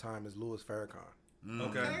of all time is Louis Farrakhan.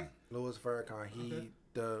 Okay. Louis Farrakhan,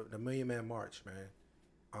 the Million Man March, man.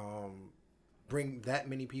 Bring that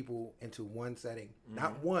many people into one setting,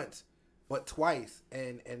 not once, but twice,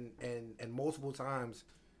 and multiple times,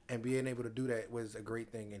 and being able to do that was a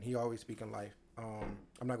great thing. And he always speaking life.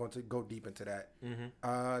 I'm not going to go deep into that.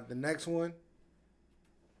 The next one,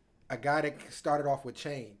 a guy that started off with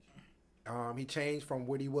change. He changed from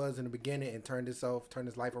what he was in the beginning and turned his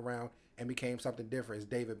life around and became something different. Is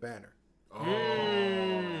David Banner.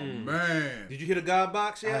 man. Did you hear the God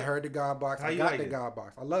Box yet? I heard the God Box. How I you got like the it? God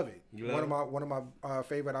Box. I love it. You love One of my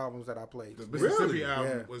favorite albums that I played. The Mississippi Really?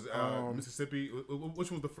 album Yeah. was Mississippi.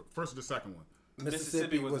 Which one was the first or the second one?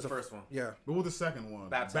 Mississippi was the first one. Yeah. What was the second one?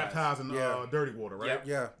 Baptized. in Yeah. Dirty Water, right? Yep.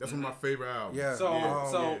 Yeah. That's one of my favorite albums. Yeah. So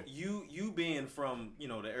Yeah. you being from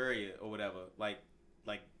the area or whatever, like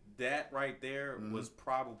that right there was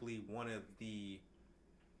probably one of the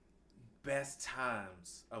best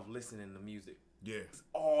times of listening to music. Yeah.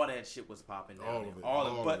 All that shit was popping down All there. of it. All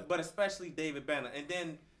All of of it. But especially David Banner. And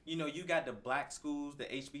then, you got the black schools, the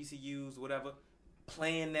HBCUs, whatever,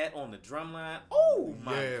 playing that on the drum line. Oh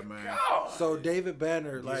my man. God. So David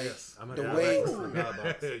Banner, like Yes. the way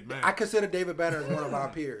Man. I consider David Banner as one of our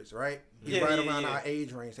peers, right? He's Yeah, right yeah, around yeah. our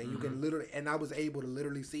age range, and you can literally, and I was able to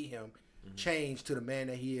literally see him change to the man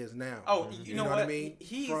that he is now. Oh, you know what I mean?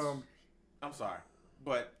 I'm sorry,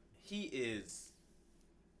 but he is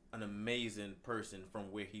an amazing person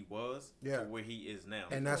from where he was to where he is now.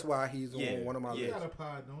 And that's why he's on one of my He lists. got a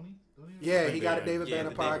pod, don't he? Yeah, he got a David Yeah, Banner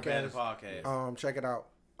the David Banner podcast. podcast. Check it out.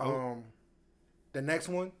 The next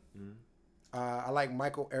one, I like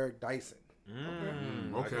Michael Eric Dyson.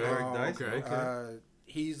 Okay.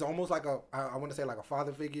 He's almost like I want to say like a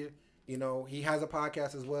father figure. He has a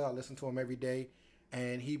podcast as well. I listen to him every day,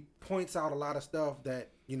 and he points out a lot of stuff that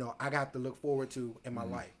I got to look forward to in my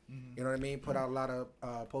life. You know what I mean? Put out a lot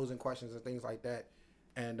of posing questions and things like that.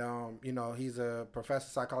 And he's a professor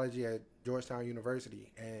of psychology at Georgetown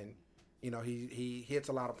University, and he hits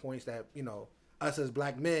a lot of points that us as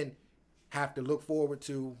black men have to look forward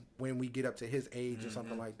to when we get up to his age or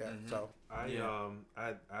something like that. So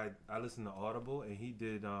I listened to Audible, and he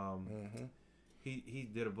did he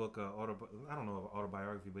did a book I don't know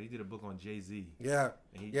autobiography, but he did a book on Jay-Z. Yeah.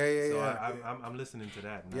 I'm listening to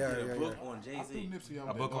that now. Yeah. A book on Jay-Z.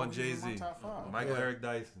 A book on Jay-Z. Michael Eric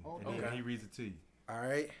Dyson. Okay. And he reads it to you. All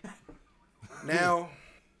right. Now,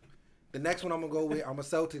 the next one I'm gonna go with. I'm a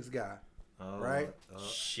Celtics guy. Right?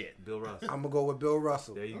 Shit. Bill Russell. I'm gonna go with Bill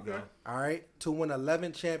Russell. There you go. All right, to win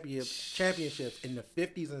 11 championships in the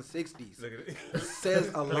 50s and 60s Look at it. says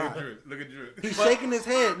a lot. Look at Drew. He's shaking his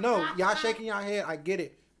head. No, y'all shaking your head. I get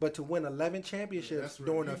it. But to win 11 championships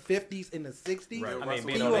during the 50s and the 60s, I mean,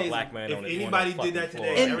 being he a was- black man on If it. anybody did that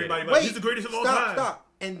today, And everybody wait, he's the greatest of all stop, time. Stop.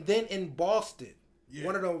 And then in Boston,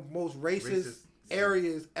 one of the most racist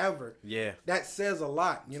areas ever. Yeah. That says a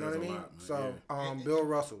lot. You know what I Says a mean? lot, So, Bill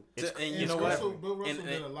Russell. And you know what? Bill Russell And-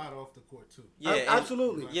 did a lot off the court too. Yeah,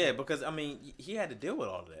 Absolutely. Yeah, because he had to deal with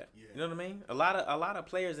all of that. You know what I mean? A lot of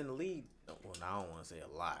players in the league. Well, I don't want to say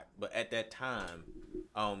a lot, but at that time,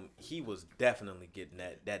 he was definitely getting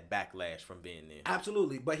that backlash from being there.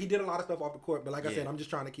 Absolutely, but he did a lot of stuff off the court. But like I said, I'm just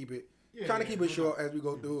trying to keep it short as we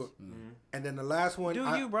go through it. And then the last one,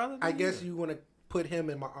 I guess you want to put him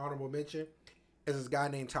in my honorable mention. Is this guy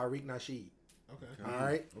named Tariq Nasheed? Okay. All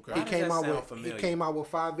right. Okay. He came out with familiar?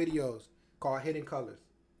 5 videos called Hidden Colors.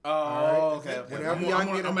 Oh, okay. Whenever y'all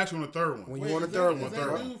get I'm actually on the third one. when you on the third one, Is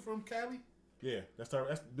that dude from Cali? Yeah, that's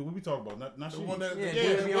the what we talk about. Not The she. one that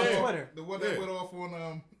be on Twitter. The one that went off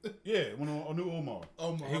on Yeah, went on New Umar.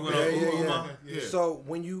 He went Yeah. So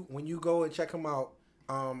when you go and check him out,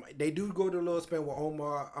 they do go to a little spin with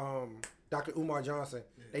Omar, Dr. Umar Johnson.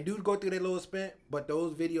 They do go through their little spin, but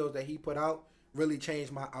those videos that he put out really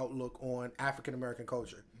changed my outlook on African American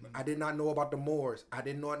culture. I did not know about the Moors. I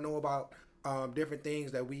did not know about different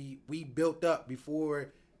things that we built up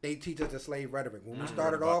before they teach us the slave rhetoric. When we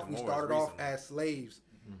started off, as slaves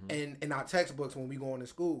in our textbooks when we go into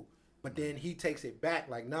school. But then he takes it back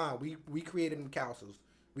like, nah, we created them councils.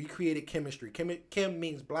 We created chemistry. Chem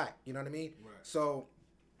means black. You know what I mean? Right. So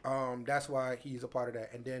that's why he's a part of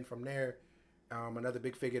that. And then from there, another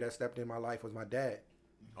big figure that stepped in my life was my dad.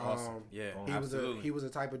 Awesome. He was a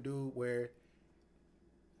type of dude where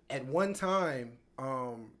at one time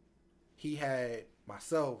he had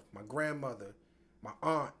myself, my grandmother, my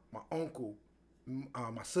aunt, my uncle,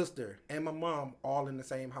 my sister, and my mom all in the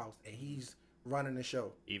same house, and he's running the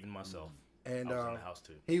show. Even myself. And I was in the house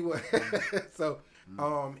too. He was so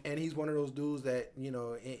and he's one of those dudes that, you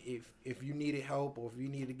know, if you needed help or if you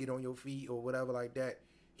need to get on your feet or whatever like that,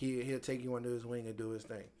 he'll take you under his wing and do his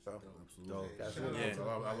thing. So Absolutely. that's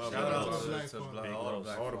I love Shout out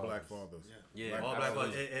all the black fathers. Yeah, all black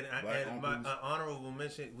fathers. Black And my uncles. honorable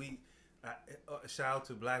mention, shout out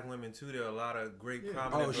to black women too. There are a lot of great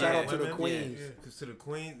prominent Oh, black shout out to the women. queens. Yeah. To the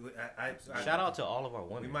queens. Shout out to all of our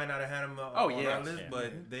We women. might not have had them on our list,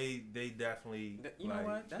 but they definitely. You know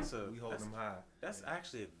what? We hold them high. That's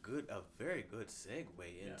actually a very good segue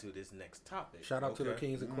into this next topic. Shout out to the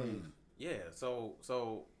kings and queens. Yeah.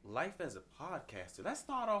 So life as a podcaster. Let's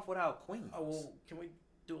start off with our queens. Oh well, can we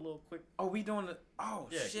do a little quick? Oh, we doing the. Oh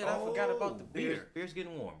Yeah. shit! I forgot about the beer. Beer's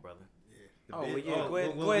getting warm, brother. Oh, well, yeah. Oh, Go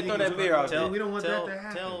ahead, well, go ahead, throw that beer out there. We don't want that to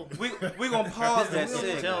happen. We gonna pause that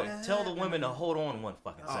shit. Tell the women to hold on one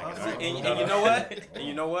fucking second. All right? And you know what? And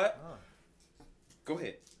you know what? Go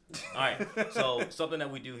ahead. All right. So something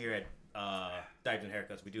that we do here at Diapers and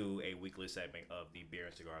Haircuts, we do a weekly segment of the beer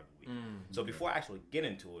and cigar of the week. So before I actually get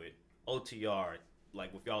into it, OTR,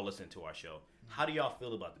 like if y'all listen to our show, how do y'all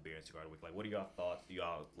feel about the beer and cigar of the week? Like, what are y'all thoughts? Do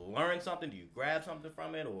y'all learn something? Do you grab something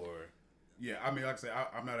from it, or? Yeah, I mean, like I say,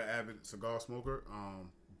 I'm not an avid cigar smoker,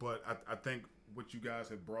 but I think what you guys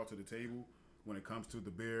have brought to the table when it comes to the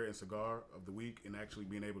beer and cigar of the week and actually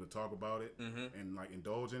being able to talk about it and like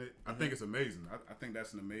indulge in it, I think it's amazing. I think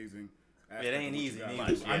that's an amazing aspect. It ain't easy.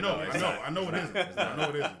 I know it isn't. I know it isn't.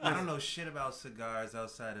 I don't know shit about cigars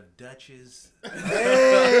outside of Dutch's.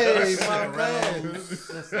 Hey, my man.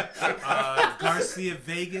 Garcia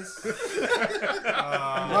Vegas.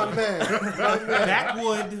 My man.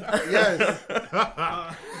 Backwood. Yes.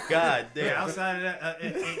 God damn. Outside of that,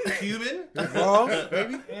 Cuban. Ross,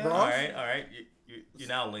 baby. Yeah. Ross. All right. You're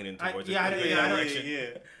now leaning towards Yeah,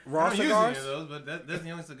 direction. Raw I don't use any cigars. of those, but that's the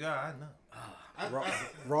only cigar I know.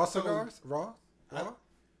 Raw cigars. Raw.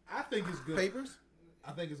 I think it's good. Papers.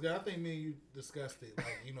 I think it's good. I think me and you discussed it.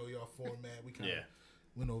 Like, you know, your format. We kind of Yeah.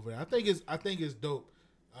 went over it. I think it's dope.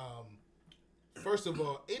 First of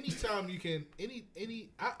all, anytime you can,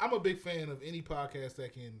 I'm a big fan of any podcast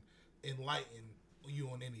that can enlighten you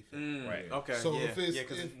on anything. Right. Okay. So yeah. if it's-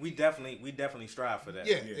 because if- we definitely strive for that.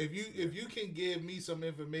 Yeah, if you can give me some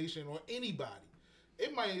information or anybody,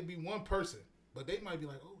 it might be one person, but they might be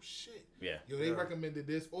like, oh shit, Yeah. yo, they recommended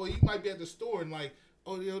this, or you might be at the store and like,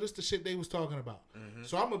 oh yo, this the shit they was talking about.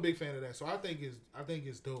 So I'm a big fan of that. So I think it's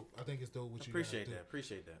dope. I think it's dope what you Appreciate guys do. that.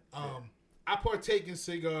 Appreciate that. I partake in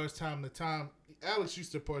cigars time to time. Alex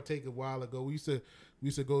used to partake a while ago. We used to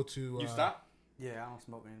go to. You stop? Yeah, I don't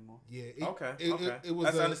smoke anymore. Yeah. Okay. It was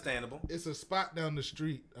That's understandable. It's a spot down the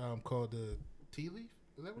street called the Tea Leaf.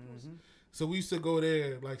 Is that what it was? So we used to go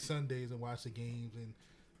there like Sundays and watch the games and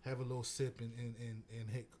have a little sip and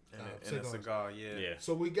hit And a cigars. cigar, yeah. Yeah.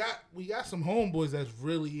 So we got some homeboys that's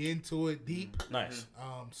really into it deep. Nice.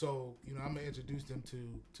 So you know I'm gonna introduce them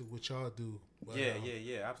to what y'all do. But,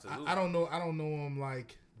 Yeah, absolutely. I don't know them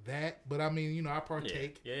like that, but I mean you know I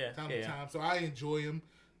partake Yeah. time to time, so I enjoy them.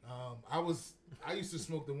 I used to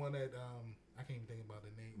smoke the one that I can't even think about the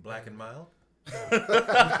name. Black and Mild. The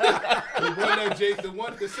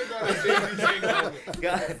cigar that Jay-Z.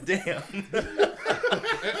 God damn.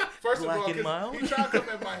 First Black of all, and mild? he tried to come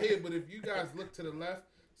at my head, but if you guys look to the left,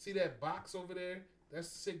 see that box over there? That's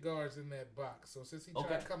cigars in that box. So since he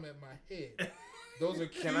tried to come at my head, those are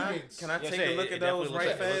Cubans. Can I take a look at those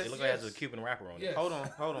right fast? It looks like it has a Cuban wrapper on it. Yes. Hold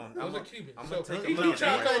on. Those are Cubans. I'm So gonna take he a look.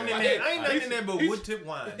 tried to come at my head. I ain't nothing in there but wood tip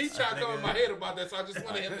wine. He tried to come at my head about that, so I just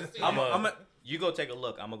wanted him to see. You go take a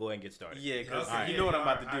look. I'm gonna go ahead and get started. Yeah, because All right. you know what I'm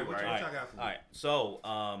about to do, What right? y'all got for me? All right. So,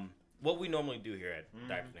 what we normally do here at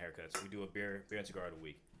Diapers and Haircuts, we do a beer and cigar of the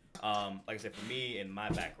week. Like I said, for me and my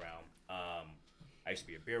background, I used to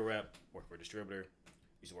be a beer rep, worked for a distributor,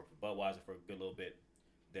 used to work for Budweiser for a good little bit.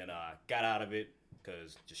 Then got out of it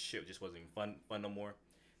because shit just wasn't even fun no more.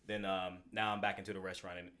 Then now I'm back into the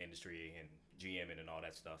restaurant industry and GMing and all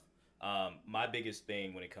that stuff. My biggest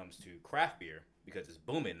thing when it comes to craft beer, because it's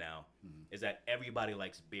booming now, is that everybody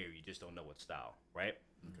likes beer. You just don't know what style, right?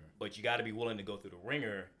 Okay. But you got to be willing to go through the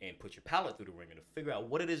ringer and put your palate through the ringer to figure out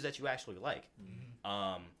what it is that you actually like.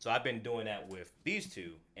 So I've been doing that with these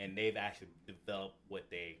two, and they've actually developed what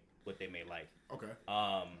they may like. Okay.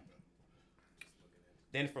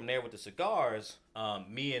 Then from there with the cigars,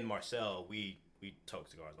 me and Marcel, we toke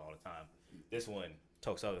cigars all the time. This one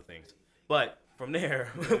tokes other things. But from there,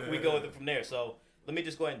 we go with it from there. So let me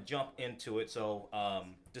just go ahead and jump into it. So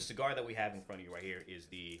the cigar that we have in front of you right here is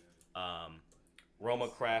the Roma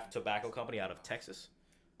Craft Tobacco Company out of Texas.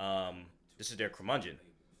 This is their Curmudgeon,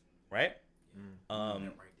 right?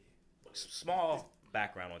 Small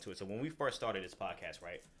background onto it. So when we first started this podcast,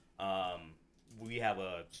 right, we have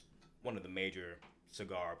one of the major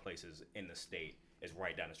cigar places in the state is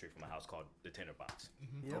right down the street from a house called the Tinderbox.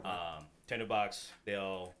 Yep. Tinderbox,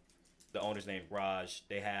 the owner's name Raj.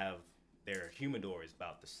 They have their humidor is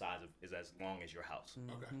about the size of is as long as your house.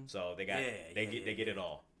 Okay. So they get it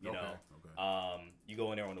all. You know. Okay. You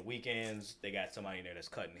go in there on the weekends. They got somebody in there that's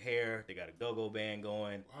cutting hair. They got a go-go band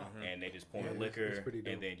going, and they just pour liquor, that's pretty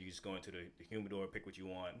dope. and then you just go into the humidor, pick what you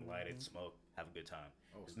want, light it, smoke, have a good time.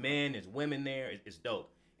 There's men, there's women there. It's dope.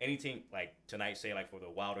 anything like tonight, say like for the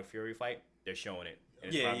Wilder Fury fight, they're showing it. And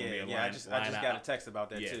it's Yeah. probably gonna be a I line- just line got out. a text about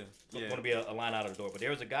that too. It's going to be a line out of the door. But there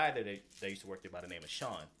was a guy that they used to work there by the name of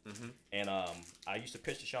Sean. Mm-hmm. And I used to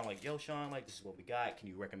pitch to Sean like, yo, Sean, like, this is what we got. Can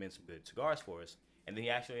you recommend some good cigars for us? And then he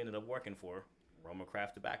actually ended up working for Roma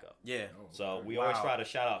Craft Tobacco. Yeah. So we always try to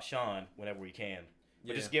shout out Sean whenever we can.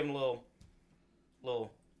 But just give him a little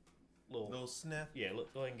sniff. Yeah,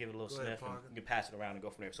 go ahead and give it a little Go ahead, sniff. And Parker. you can pass it around and go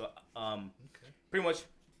from there. So pretty much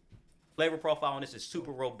flavor profile on this is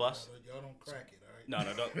super robust. Y'all don't crack it, all right?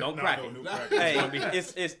 No, don't crack it. Hey,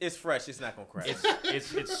 it's fresh. It's not gonna crack.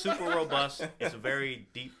 It's super robust. It's a very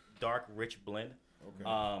deep, dark, rich blend.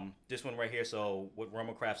 Okay. This one right here. So what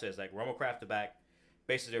Roma Craft says, like Roma Craft Tobacco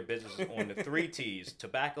bases their business on the 3 T's: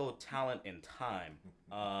 tobacco, talent, and time.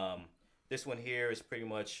 This one here is pretty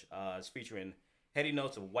much it's featuring heady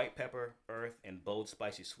notes of white pepper, earth, and bold,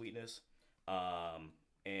 spicy sweetness.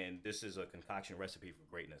 And this is a concoction recipe for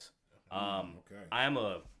greatness. Okay. I am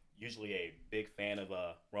usually a big fan of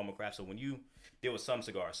Roma Craft. So when you deal with some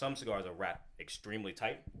cigars are wrapped extremely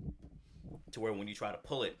tight to where when you try to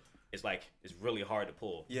pull it, it's really hard to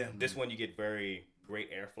pull. Yeah. This one you get very great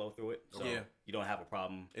airflow through it, so you don't have a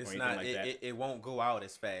problem or anything like that. It won't go out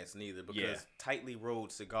as fast neither because tightly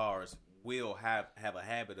rolled cigars will have a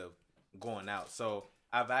habit of going out. So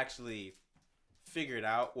I've actually figured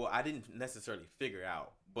out. Well, I didn't necessarily figure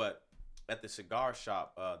out, but at the cigar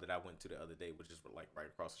shop that I went to the other day, which is like right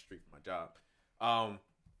across the street from my job,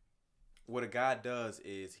 what a guy does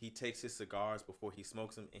is he takes his cigars before he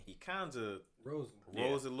smokes them, and he kind of rolls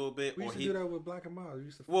a little bit. We or used to he do that with Black and Mild. We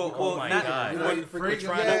used to oh my God!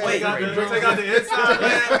 Take out the inside,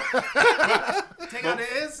 man. Take out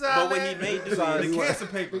the inside. But what he may do is the cancer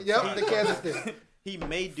paper. Yep, the cancer stick. He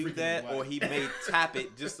may do that, or he may tap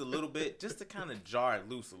it just a little bit, just to kind of jar it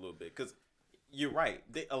loose a little bit. Because you're right,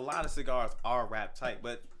 a lot of cigars are wrapped tight,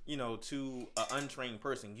 but to an untrained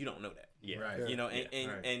person, you don't know that. Yeah,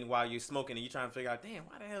 right. And while you're smoking and you're trying to figure out, damn,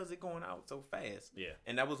 why the hell is it going out so fast? Yeah.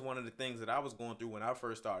 And that was one of the things that I was going through when I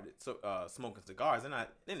first started smoking cigars, and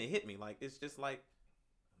then it hit me like it's just like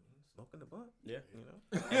smoking the blunt. Yeah.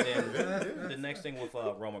 And then the next thing with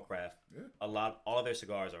Roma Craft, all of their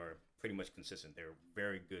cigars are pretty much consistent. They're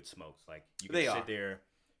very good smokes. Like you can sit there,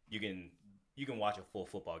 you can watch a full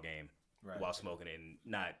football game while smoking and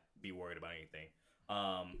not be worried about anything.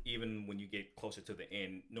 Even when you get closer to the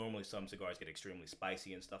end, normally some cigars get extremely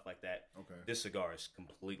spicy and stuff like that. Okay. This cigar is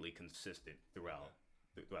completely consistent throughout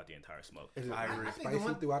the entire smoke. Is it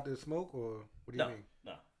spicy throughout the smoke, or what do you mean?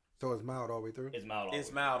 No. So it's mild all the way through? It's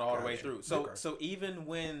mild all the way through. So even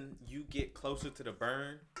when you get closer to the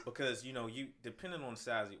burn, because you depending on the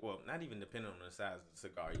size, not even depending on the size of the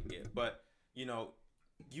cigar you get, but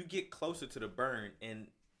you get closer to the burn, and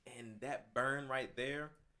that burn right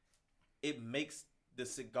there, it makes the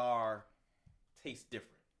cigar taste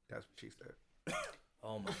different. That's what she said.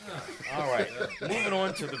 Oh my God! All right, moving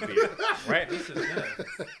on to the beer. Right, this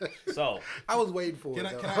is so. I was waiting for Can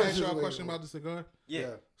it. I ask y'all a question about the cigar?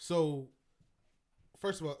 Yeah. So,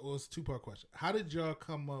 first of all, it was a 2-part question. How did y'all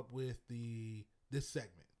come up with this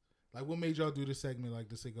segment? Like, what made y'all do this segment, like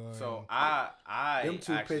the cigar? So I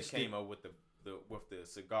actually came up with the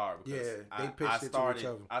cigar because they pitched it to each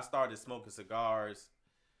other. I started smoking cigars.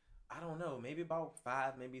 I don't know, maybe about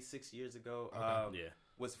 5, maybe 6 years ago.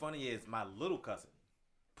 What's funny is my little cousin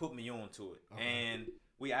put me on to it, and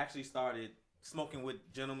we actually started smoking with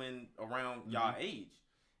gentlemen around y'all age.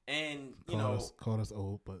 And called us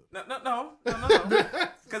old, but no,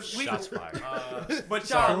 because we shots fired. But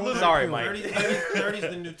y'all, sorry, Mike. 30's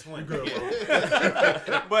the new 20.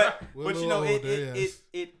 but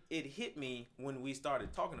it hit me when we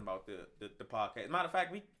started talking about the podcast. Matter of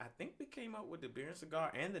fact, I think we came up with the beer and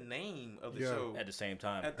cigar and the name of the show at the same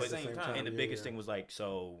time. At the same time, and the biggest thing was like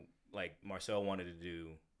Marcel wanted to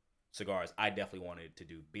do cigars. I definitely wanted to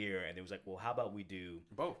do beer, and it was like, well, how about we do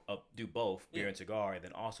both? Beer and cigar, and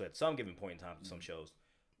then also at some given point in time, some shows,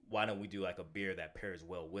 why don't we do like a beer that pairs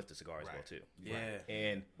well with the cigar as well too? Yeah,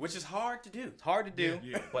 and which is hard to do. It's hard to do,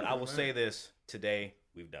 but I will say this: today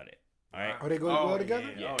we've done it. All right. Are they going well together?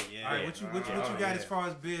 Yeah. Oh yeah. All right. What you got as far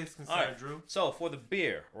as beer is concerned, Drew? So for the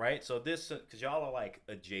beer, right? So this, because y'all are like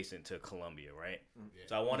adjacent to Columbia, right? Yeah.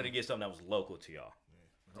 So I wanted to get something that was local to y'all.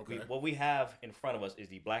 Okay. What we have in front of us is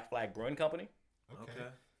the Black Flag Brewing Company. Okay.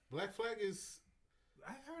 Black Flag is.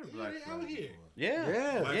 I heard of Black Flag. Out here.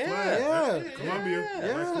 Yeah. Black Flag. Columbia.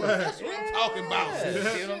 Black Flag. That's what I'm talking about. See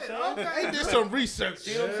what I'm saying? Okay. They did some research.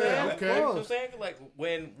 See what I'm saying? Okay. You know what I'm saying? Like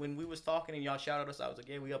when we was talking and y'all shouted us out, I was like,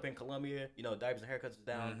 yeah, we up in Columbia. Diapers and Haircuts is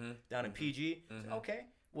down in PG. Mm-hmm. So, okay.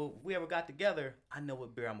 well, if we ever got together, I know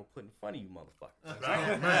what beer I'm gonna put in front of you, motherfuckers.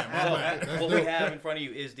 Man. So what we have in front of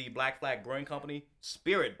you is the Black Flag Brewing Company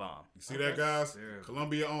Spirit Bomb. You see that, guys?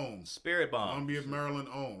 Columbia owned. Spirit Bomb. Columbia, Maryland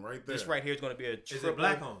owned, right there. This right here is going to be a triple. Is it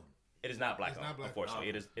black owned? It is not black owned, unfortunately.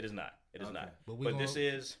 It is not. It is not. But this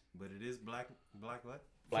is. But it is black what?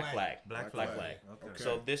 Black Flag. Black Flag. Okay.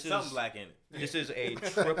 So this is something black in it. This is a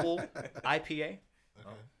triple IPA.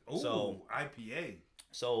 Ooh, so IPA.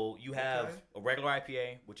 So you have a regular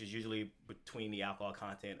IPA, which is usually between the alcohol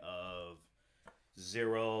content of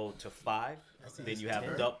 0 to 5. Then you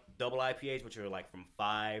have double IPAs, which are like from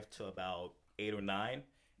 5 to about 8 or 9.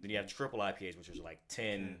 Then you have triple IPAs, which is like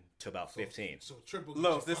 10 to about 15. So triple.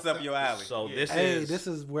 Los, this is up your alley. So this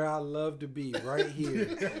is where I love to be, right here.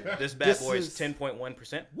 This bad boy is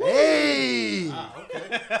 10.1%. Hey! Okay. All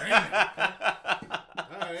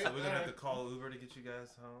right. So we're gonna have to call Uber to get you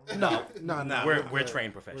guys home. No. We're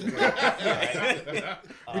trained professionals.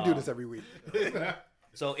 We do this every week.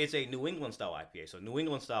 So it's a New England style IPA. So New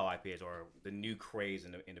England style IPAs are the new craze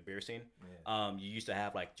in the beer scene. Yeah. You used to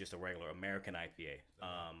have like just a regular American IPA.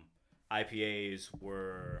 IPAs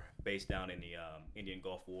were based down in the Indian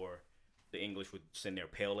Gulf War. The English would send their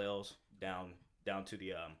pale ales down to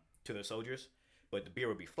the soldiers, but the beer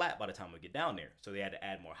would be flat by the time we get down there. So they had to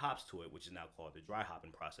add more hops to it, which is now called the dry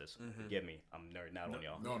hopping process. Forgive me, I'm nerding out on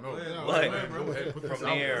y'all. No. But from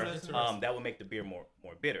there, that would make the beer more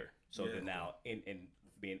bitter. So then now in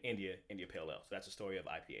being India Pale Ale. So that's the story of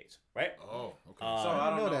IPAs, right? Oh, okay. So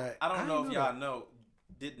I don't know if y'all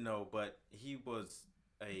didn't know, but he was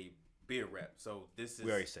a beer rep. So this is.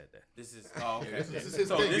 We already said that. This is. Oh, okay. This is his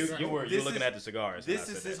so thing. You were looking at the cigars. This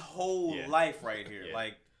is his whole life right here. Yeah,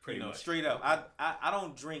 like pretty much. straight up. I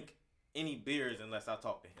don't drink any beers unless I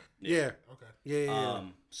talk to him. Yeah. Okay. Yeah.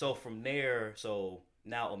 So from there,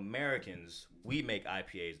 now Americans, we make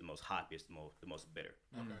IPAs the most hoppiest, the most bitter.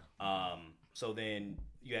 Okay. So then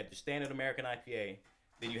you had the standard American IPA,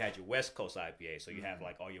 then you had your West Coast IPA. So you have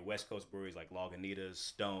like all your West Coast breweries like Lagunitas,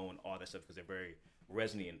 Stone, all that stuff because they're very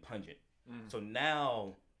resiny and pungent. So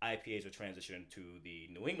now IPAs are transitioning to the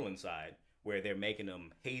New England side where they're making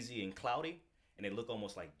them hazy and cloudy and they look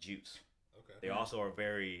almost like juice. Okay. They also are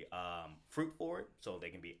very fruit forward, so they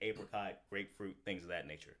can be apricot, grapefruit, things of that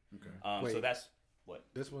nature. Okay. So that's what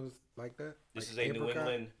This one's like that? this Like is a New apricot?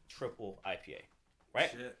 England triple IPA,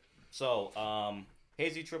 right? Shit. So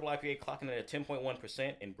hazy triple IPA clocking in at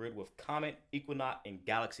 10.1% and brewed with Comet, Equinox, and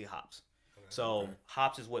Galaxy hops. So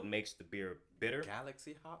hops is what makes the beer bitter.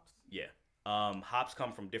 Galaxy hops. Yeah. Hops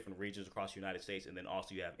come from different regions across the United States, and then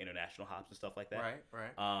also you have international hops and stuff like that.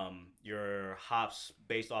 Right. Your hops,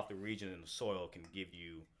 based off the region and the soil, can give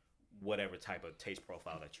you whatever type of taste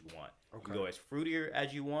profile that you want. You can go as fruitier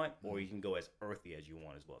as you want, or you can go as earthy as you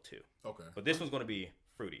want as well too. Okay. But this one's going to be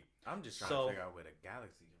fruity. I'm just trying to figure out where the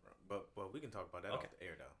Galaxy is from. But we can talk about that off the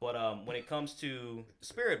air though. But when it comes to the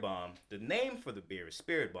Spirit Bomb, the name for the beer is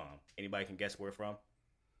Spirit Bomb. Anybody can guess where it's from?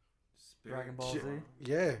 Dragon Ball Z.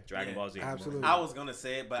 Yeah. Dragon Ball Z. Absolutely. I was gonna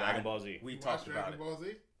say it, but Dragon Ball Z. We You talked watch about Dragon it. Ball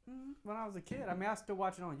Z? When I was a kid, I mean, I still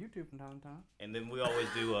watch it on YouTube from time to time. And then we always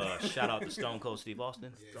do a shout out to Stone Cold Steve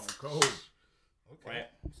Austin. Stone Cold. Okay. Right?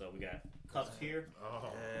 So we got cups here. Oh.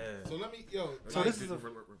 Yeah. So let me, So like, this is a.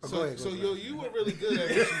 So, ahead, so ahead. you were really good at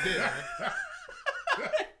what you did, man.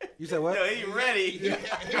 You said what? Yo, he ready? You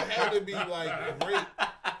had to be like great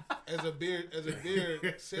as a beer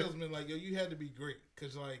salesman. Like you had to be great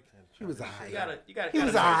because like He was You alright. gotta. He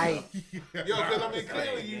was alright. because I mean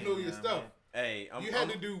clearly you know your stuff. Hey, You had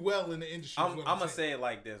to do well in the industry. I'm gonna say it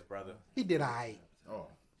like this, brother. He did alright. Oh.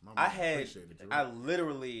 my I man, had, appreciate it, Drew. I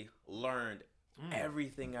literally learned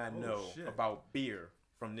everything I know shit. about beer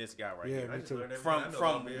from this guy right Yeah, here. me too.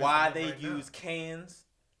 From why they use cans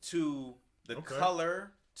to the Okay.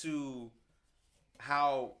 color to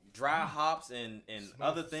how dry hops and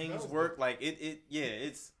other things smells work. Like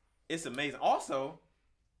it's amazing. Also,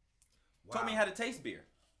 taught me how to taste beer.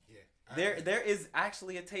 Yeah. There is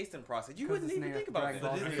actually a tasting process. You 'Cause wouldn't it's even named think about Dragon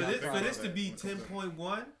Ball that. Z. For this to be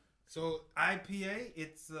 10.1 So IPA,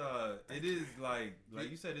 it is like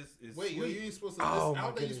you said, it's wait, yo, sweet. you ain't supposed to. Oh, I my don't think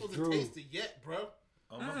you're goodness, supposed Drew. to taste it yet, bro.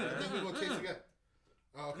 Oh, my I bad. think we're gonna taste it together.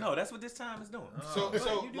 Oh, okay. No, that's what this time is doing. So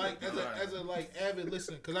you do like it. as a like avid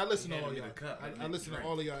listener, because I listen to You all had to y'all. get a cup. I listen to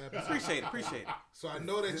all of y'all episodes. Appreciate it. So I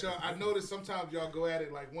know that y'all. I noticed sometimes y'all go at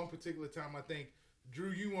it like one particular time. I think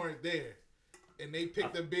Drew, you weren't there, and they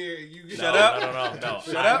picked a beer and you. Shut up. No.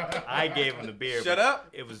 Shut up. I gave him the beer. Shut but up.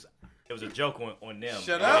 It was a joke on them.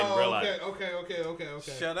 Shut I up. didn't realize. Okay.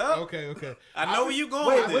 Shut up. Okay. I know where you going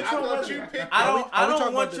Wait, with which this. one I thought was you it? picked. I Are we don't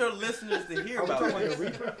talking want about your listeners to hear Are we about talking about this. the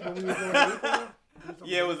Reaper when we were doing the Reaper?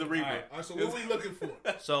 Yeah, it was a Reaper. All right, so what are we looking for?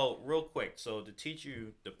 So real quick, so to teach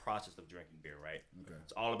you the process of drinking beer, right? Okay.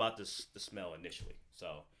 It's all about the smell initially.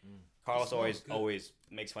 So Carlos always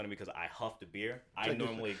makes fun of me because I huff the beer. I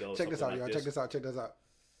normally go. Check this out, like y'all. Check this out. Check this out.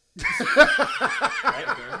 Right?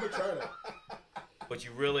 I'm gonna try that. But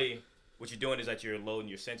what you're doing is that you're loading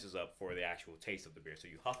your senses up for the actual taste of the beer. So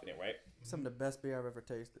you're huffing it, right? Some of the best beer I've ever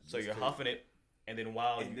tasted. So you're huffing it, and then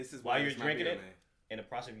while you're drinking it, man. in the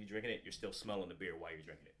process of you drinking it, you're still smelling the beer while you're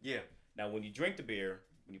drinking it. Yeah. Now, when you drink the beer,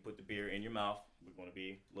 when you put the beer in your mouth, we're going to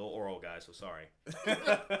be a little oral guys, so sorry.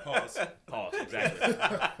 Pause, exactly.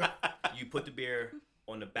 You put the beer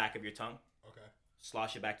on the back of your tongue. Okay.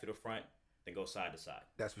 Slosh it back to the front, then go side to side.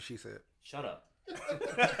 That's what she said. Shut up.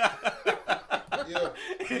 Yeah.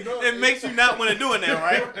 You know, It makes you not want to do it now,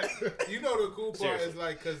 right? You know the cool part Seriously. is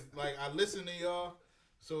like, cause like I listen to y'all,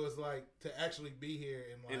 so it's like to actually be here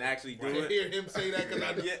and like And actually do to it. hear him say that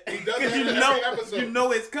because Yeah. he does that you in know, every episode. you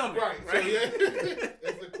know it's coming, Right. right? So yeah,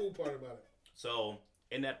 that's the cool part about it. So,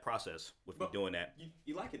 in that process, with me doing that,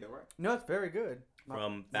 You like it though, right? No, it's very good.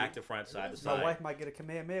 from back to front, side to My side. wife might get a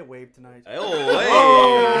Kamehameha wave tonight.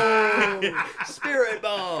 Oh, hey! Spirit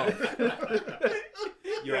bomb!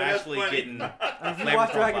 You're actually getting If you flavor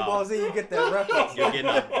watch Dragon profile. Ball Z, you get that reference. You're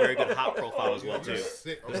getting a very good hop profile as well too.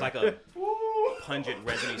 Sick. It's like a pungent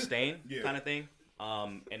resiny stain Yeah. kind of thing,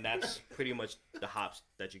 and that's pretty much the hops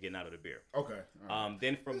that you're getting out of the beer. Okay. All right.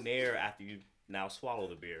 Then from there, after you now swallow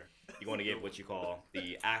the beer, you're going to get what you call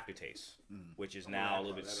the aftertaste, which is now a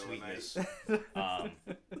little bit sweetness.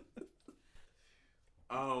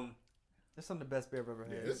 That's some of the best beer I've ever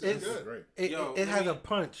had. This It's- is great. It has a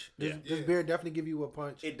punch. This Yeah. beer definitely give you a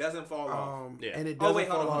punch. It doesn't fall off. Yeah. And it Oh, doesn't wait,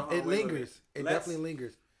 hold fall on, off. hold on, It wait, wait, lingers. wait. It Let's- definitely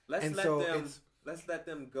lingers. Let's And let so them. it's- Let's let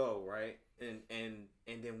them go, right? And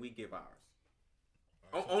then we give ours.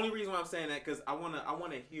 Only reason why I'm saying that because I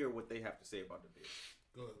wanna hear what they have to say about the beer.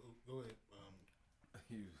 Go ahead.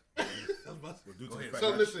 We'll do to the fact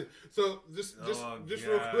So that- listen. So just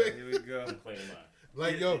real quick. Here we go. Clean them up.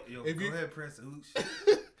 Like yo, if go you ahead, Prince Ooch.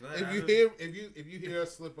 Go ahead, if you hear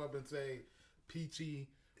us slip up and say Peachy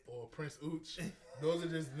or Prince Ooch, those are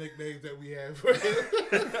just nicknames that we have for him.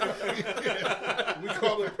 We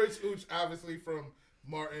call him Prince Ooch, obviously from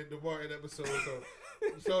the Martin episode.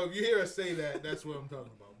 So if you hear us say that, that's what I'm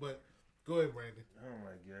talking about. But go ahead, Brandon. Oh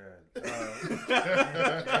my God.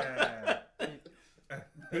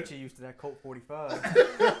 Peachy used to that Colt 45.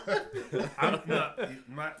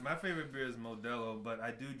 My favorite beer is Modelo, but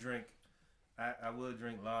I do drink. I will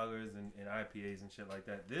drink lagers and IPAs and shit like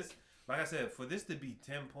that. This, like I said, for this to be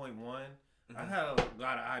 10.1, I've had a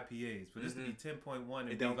lot of IPAs. For this to be 10.1 and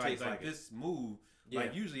It be don't taste like it. this smooth,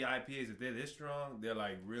 like usually IPAs, if they're this strong, they're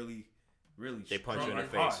like really They punch you in the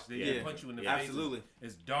and harsh. face. They Yeah. punch you in the face. Absolutely.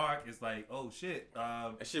 It's dark. It's like, oh shit.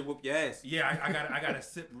 That shit whoop your ass. Yeah, I gotta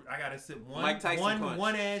sip one Mike Tyson punch.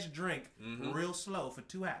 one ass drink Mhm. real slow for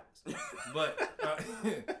 2 hours. But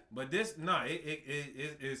this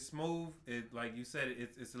it's smooth. It like you said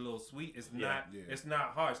it's a little sweet. It's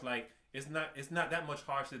not harsh. Like it's not that much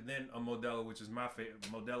harsher than a Modelo, which is my favorite.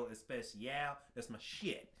 Modelo Especial. That's my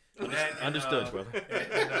shit. Understood, brother.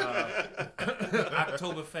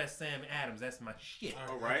 Oktoberfest Sam Adams. That's my shit.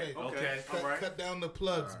 All right. Okay. Cut down the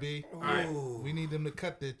plugs, B. All right. We need them to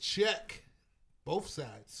cut the check, both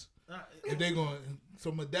sides. If they're going,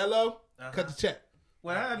 so Modelo, cut the check.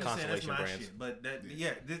 Well, I understand that's Constellation my brands. shit, but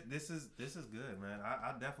this is good, man.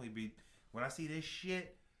 I'll definitely be when I see this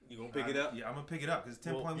shit. You gonna pick it up? Yeah, I'm gonna pick it up because it's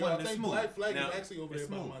 10.1. Yo, I It's think smooth. Black Flag Now- is actually over it's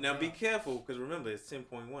there by smooth. my Now be job. careful because remember it's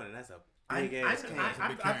 10.1 and that's a big ass can.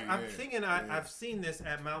 I'm thinking I've seen this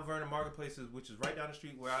at Mount Vernon Marketplaces, which is right down the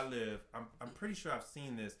street where I live. I'm pretty sure I've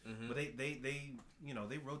seen this, but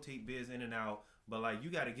they rotate beers in and out. But like you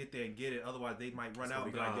got to get there and get it, otherwise they might run out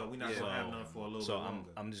and be like, yo, we're not gonna have none for a little So bit longer.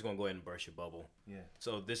 I'm just gonna go ahead and burst your bubble. Yeah.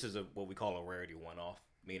 So this is what we call a rarity one-off,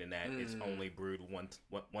 meaning that it's only brewed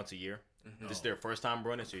once a year. This is their first time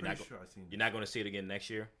brewing it, so you're not going to see it again next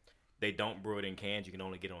year. They don't brew it in cans; you can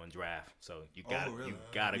only get it on draft. So you got you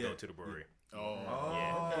got to go to the brewery.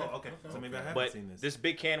 Okay. So maybe I haven't seen this. This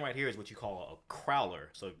big can right here is what you call a crowler.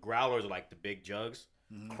 So growlers are like the big jugs.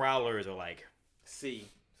 Crowlers are like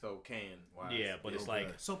So can. Wise. Yeah, but it's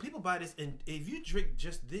like so people buy this, and if you drink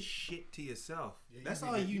just this shit to yourself, that's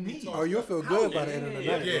all you need. Oh, you'll feel good by the end of the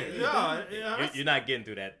night. you're not getting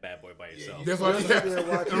through that bad boy by yourself. That's why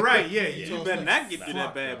you Right? Yeah. You better not get through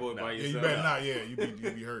that bad boy by Yeah, yourself. you better not. Yeah, you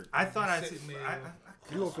be hurt. I thought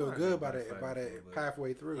You gonna feel good by that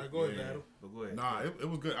halfway through. All right, go ahead, Battle. But go ahead. Nah, it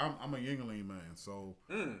was good. I'm a Yingling man, so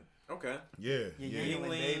Okay. yeah. Yingling,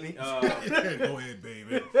 baby. Go ahead,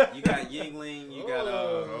 baby. You got Yingling. You got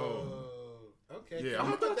Okay. Okay. Yeah, Can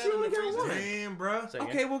we I put that you in the only got freezer? one. Damn, bro. Say again?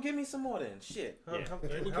 Okay, well, give me some more then. Shit. Yeah. Can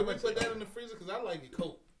we put that in the freezer? Because I like it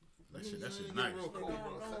cold. That shit's Get nice. real cold,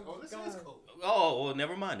 bro. Oh, this is cold. Oh, well,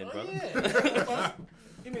 never mind then, Oh, brother. yeah.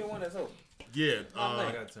 Give me one that's open. Yeah.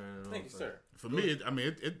 I gotta turn it on. Thank you, sir. For me,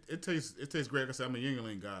 it tastes great. Like I said, I'm a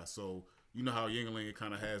Yingling guy, so you know how Yingling it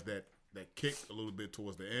kind of has that kick a little bit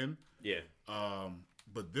towards the end. Yeah.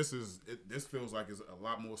 But this feels like it's a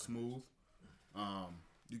lot more smooth.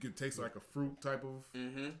 You can taste like a fruit type of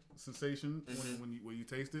sensation when you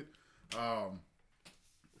taste it.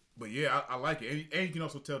 But yeah, I like it, and you can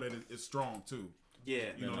also tell that it's strong too. Yeah.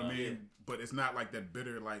 You know what I mean? But it's not like that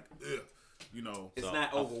bitter, like ugh. You know, It's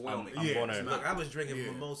not overwhelming. Yeah, gonna, it's Look, not- I was drinking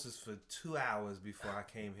yeah. mimosas for 2 hours before I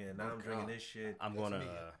came here. Now I'm drinking this shit. I'm gonna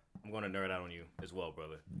nerd out on you as well,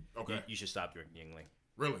 brother. Okay. You should stop drinking Yingling.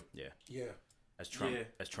 Really? Yeah. Yeah. That's Trump. Yeah.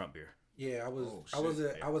 That's Trump beer. Yeah, I was Oh, I was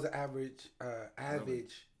shit. a I was an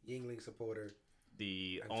average Yingling supporter.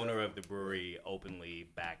 The owner of the brewery openly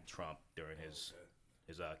backed Trump during his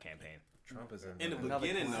campaign. Trump is In the Another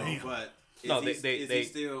beginning, clown. though, but is No, he, they is he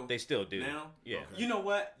still they still do now? Yeah. You know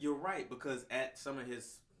what? You're right, because at some of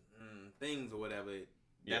his things or whatever,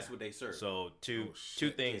 that's what they serve. So two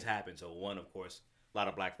shit. things happen. So one, of course, a lot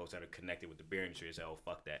of black folks that are connected with the beer industry say, "Oh,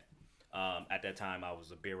 fuck that." At that time, I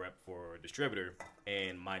was a beer rep for a distributor,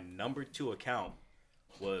 and my number 2 account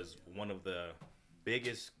was one of the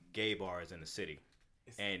biggest gay bars in the city,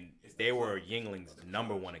 and they were Yingling's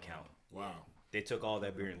number 1 account. Wow. They took all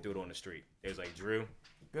that beer and threw it on the street. It was like, Drew,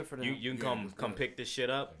 Good for them. you can come pick this shit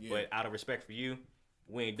up, Yeah. but out of respect for you,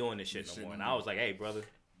 we ain't doing this shit This no shit more. no And I was like, hey, brother,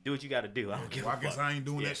 do what you got to do. I don't give Well, a I guess fuck. I ain't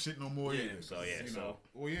doing Yeah. that shit no more Yeah. either. So, yeah, You so- know.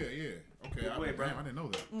 Well, yeah. Okay. Good way, bro. Damn, I didn't know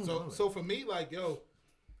that. So for me, like yo,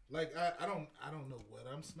 like I don't know what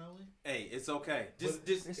I'm smelling. Hey, it's okay. Just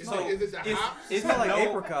It's so like, is it the it's, hops? it's smell like no,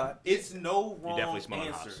 apricot. It's no wrong definitely smell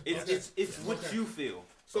answer. hops. It's what Okay. you feel.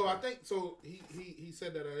 So I think so. He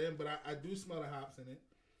said that at the end, but I do smell the hops in it.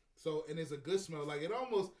 So and it's a good smell. Like it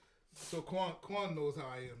almost. So Quan knows how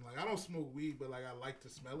I am. Like I don't smoke weed, but like I like to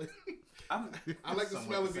smell it. I like to somewhat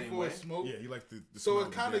smell the it same before way. it's smoked. Yeah, you like the So smell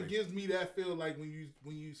it kind of the gives me that feel like when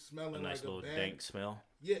you smelling A nice like little a bag. dank smell.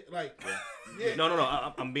 Yeah, like yeah. No,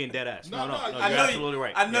 I'm being dead ass. No, No, no, you're I know absolutely you,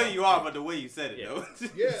 right. I know Yeah. you are, but the way you said it, Yeah. though.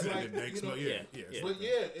 Yeah, dank like dank you know, smell. Yeah. But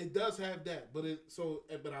yeah, it does have that. But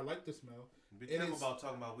but I like the smell. Be And careful it's- about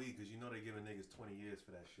talking about weed because you know they giving niggas 20 years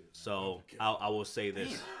for that shit. So I will say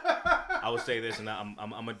this. I will say this, and I'm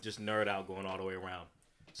gonna just nerd out going all the way around.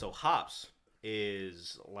 So hops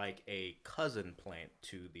is like a cousin plant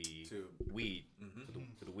to the weed,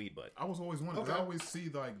 to the weed bud. I was always wondering. 'Cause I always see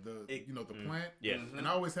like the plant. Yeah. And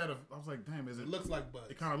I always I was like, damn, is it? It looks like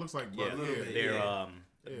bud. It kind of looks like Yeah, bud. they're Yeah.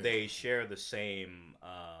 they share the same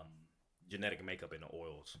genetic makeup in the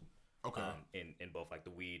oils. Okay. In both like the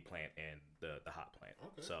weed plant and the hop plant.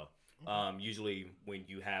 Okay. So usually when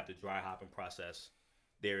you have the dry hopping process,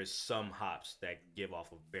 there is some hops that give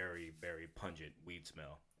off a very, very pungent weed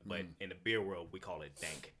smell. But in the beer world, we call it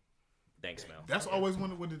dank smell. That's always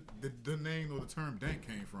wondered where the name or the term dank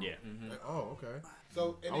came from. Yeah. Like, oh, okay.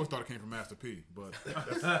 So I always thought it came from Master P, but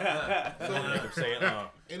I'm saying,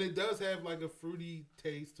 and it does have like a fruity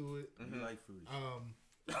taste to it. You like fruity.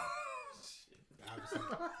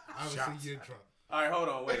 Obviously Shots. you're drunk. All right, hold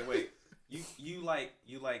on, wait. You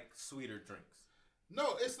like sweeter drinks.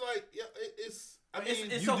 No, it's like it's. I mean,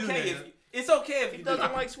 It's you do okay that. it's okay if he you doesn't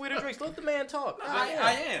do. like sweeter drinks. Let the man talk. I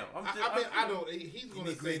am. I don't. He's gonna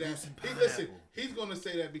need say Grey that. Goose and Listen, pineapple. he's gonna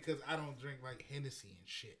say that because I don't drink like Hennessy and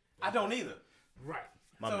shit. I don't either. Right.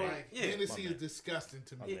 My So, man. Like Yeah, Hennessy my is man. disgusting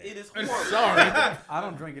to me. It is horrible. Sorry. I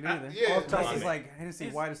don't drink it either. yeah, All it tastes like- is like Hennessy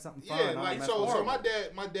It's- white or something fine. Yeah, I don't like mess so. with it.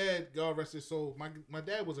 So my dad, God rest his soul. My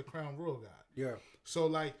dad was a Crown Royal guy. Yeah. So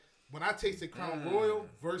like when I tasted Crown Royal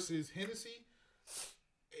versus Hennessy,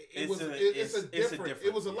 It's a different. difference,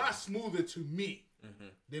 It was a yeah. lot smoother to me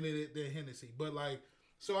than Hennessy. But like,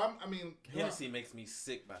 so I mean, Hennessy makes me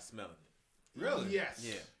sick by smelling it. Really? Yes.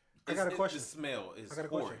 Yeah. I got a question. The smell is I got a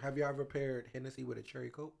horrid. question. Have you ever paired Hennessy with a cherry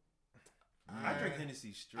coke? I drink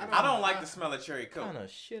Hennessy straight. I don't like the smell of cherry coke. What kind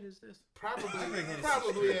of shit is this? Probably.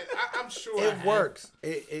 Hennessy I'm sure I It have. works.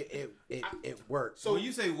 It works. So when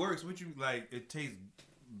you say works, what you like? It tastes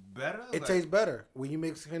better. It Like, tastes better when you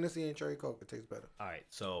mix Hennessy and cherry coke. It tastes better. All right,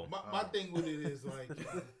 so My thing with it is like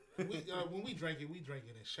when we drank it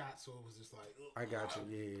in shots, so it was just like. I got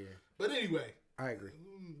you. Yeah. But anyway, I agree.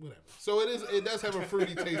 whatever. So it does have a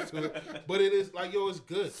fruity taste to it, but it is like it's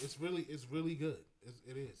good. It's really good.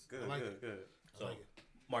 It is. Good, I like good, it. good. I like it.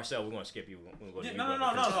 Marcel, we're gonna skip you. We're gonna go to No. you,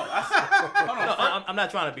 Hold brother. on. I'm not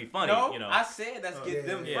trying to be funny. No, you know. I said let's get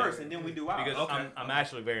them first, and then we do ours. Because I'm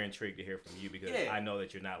actually very intrigued to hear from you because Yeah. I know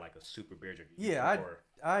that you're not like a super beer drinker. Yeah,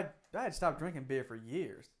 I had stopped drinking beer for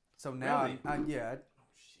years. So now Really?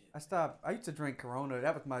 I stopped. I used to drink Corona.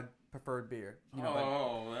 That was my preferred beer. You know,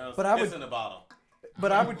 that but I would- piss in the bottle.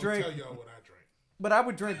 but I would drink. Tell y'all what I drink. But I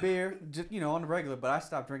would drink beer, just, on the regular. But I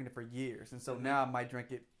stopped drinking it for years, and so now I might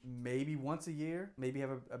drink it maybe once a year. Maybe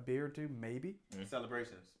have a beer or two. Maybe.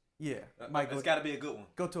 Celebrations. Yeah. Might It's got to be a good one.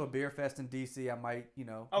 go to a beer fest in DC. I might, Okay.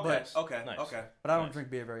 But, Okay. Nice. Okay. but I don't Nice.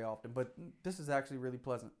 drink beer very often. But this is actually really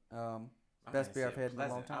pleasant. Best beer I've had in a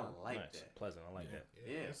long time. I like Nice. that. Pleasant. I like that.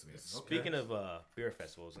 Yeah. Speaking of beer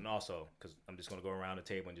festivals, and also because I'm just gonna go around the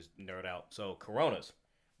table and just nerd out. So Coronas,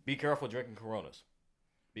 be careful drinking Coronas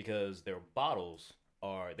because their bottles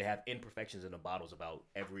they have imperfections in the bottles about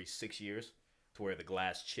every 6 years, to where the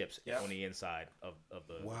glass chips on the inside of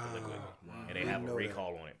the liquid, and they have a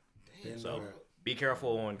recall on it. So be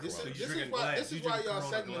careful on This Coronas. is why y'all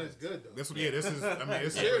segment is good though. This is. I mean,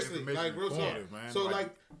 it's Seriously, information like real talk. informative, man. So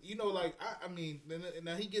I mean,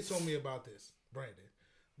 now he gets on me about this, Brandon.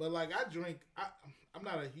 But like I drink, I'm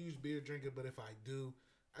not a huge beer drinker, but if I do,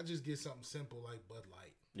 I just get something simple like Bud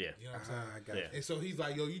Light. Yeah. You know what I'm saying? I got Yeah. you. And so he's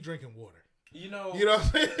like, "Yo, you drinking water?" You know. You know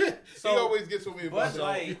what I'm saying? So, he always gets on me about Bud that.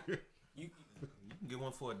 Light. You can get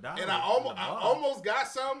one for $1. And I almost got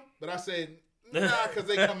some, but I said, nah, because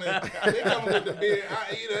they coming with the beer.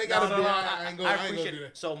 They got a beer. I ain't gonna do appreciate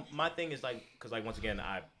that. So my thing is because once again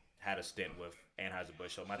I had a stint with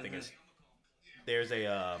Anheuser-Busch. So my thing is there's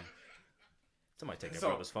a somebody take that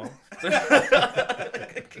brother's phone.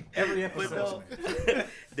 Every episode.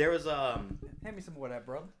 There was Hand me some more of that,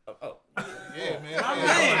 brother. Yeah, man.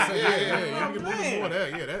 Yeah. You can get more of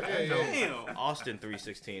that. Yeah, that. Damn. Austin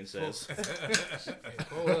 316 says.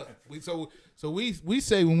 Pull up. We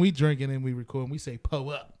say when we drinking and we record, we say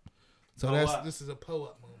pull up. So this is a pull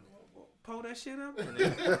up moment. Pull that shit up. And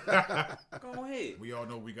then, go ahead. We all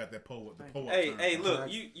know we got that pull. The pull. Hey, look,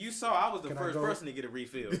 you saw I was the first person to get a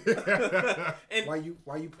refill. And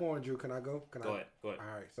While you pouring, Drew, can I go? Go ahead. All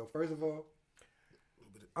right. So first of all,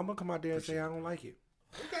 I'm gonna come out there and say I don't like it.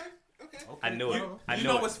 Okay. I knew it. you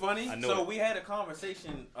know what's funny? I knew So it. we had a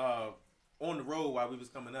conversation on the road while we was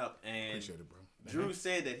coming up, and Appreciate it, bro. Drew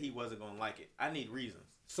said that he wasn't gonna like it. I need reasons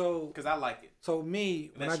So because I like it. So me,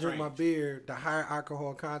 when I That's drink my strange. beer, the higher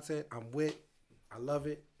alcohol content, I'm with. I love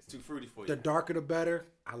it. It's too fruity for you. The darker the better.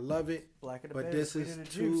 I love it. Blacker the But better, this sweeter is the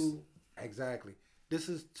too juice. exactly. This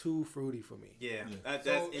is too fruity for me. yeah, that's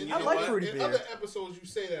So and you I know like what? fruity in beer. other episodes, you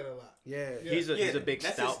say that a lot. Yeah. He's a big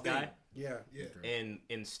that's stout his thing. guy. Yeah. Yeah.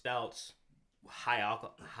 In stouts, high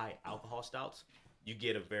alcohol stouts, you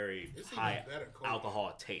get a very It's even high better cold.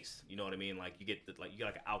 alcohol taste. You know what I mean? Like you get you get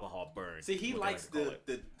like an alcohol burn. See, he what they likes like to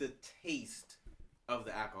call it. the taste of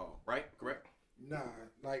the alcohol, right? Correct? Nah,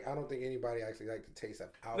 like I don't think anybody actually like the taste of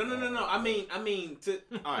alcohol. No. I mean,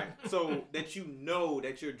 all right. So that you know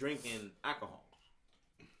that you're drinking alcohol.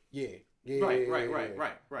 Yeah.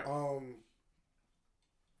 Right.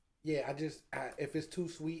 Yeah, if it's too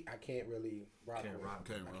sweet, I can't really rock with it. Can't I rock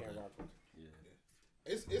can't it. rock with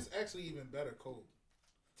it. It's actually even better cold.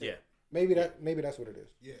 Yeah. Maybe that's what it is.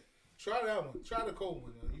 Yeah. Try that one. Try the cold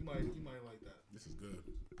one. You might like that. This is good.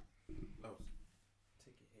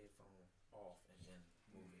 Take your headphone off and then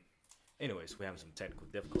move it. Anyways, we're having some technical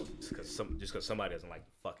difficulties because somebody doesn't like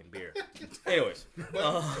fucking beer. Anyways,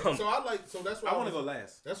 But, so that's why I want to go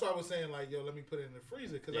last. That's why I was saying like, yo, let me put it in the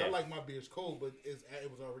freezer because Yeah. I like my beers cold, but it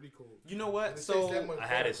was already cold. You know And what? it tastes So that much I had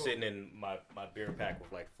better it cold. sitting in my beer pack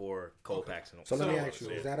with like 4 cold packs. So let me So- ask you,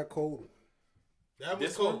 is that a cold one? That was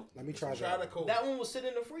This cold. one? Let me try Try that. the cold. That one was sitting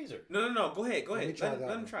in the freezer. No. Go ahead. Let me try that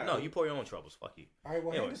Let him one. try. No, it. you pour your own troubles. Fuck you. All right,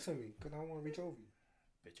 well, hand it Anyways. to me because I don't want to reach over you.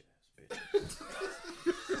 Bitch ass bitch.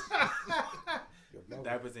 Your mother.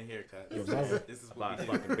 Diapers and haircut. Your mother. This is A what lot we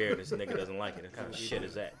of do. fucking beer. This nigga doesn't like it. What kind of shit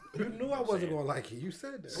is that? You knew I wasn't gonna like it. You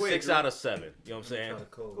said that. Go ahead, 6 Drew. out of 7. You know what I'm saying?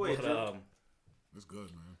 Go ahead, But, Drew. It's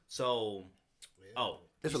good, man. so, It's you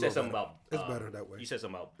a said little something better. about It's better that way. You said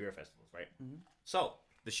something about beer festivals, right? So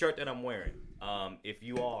the shirt that I'm wearing, if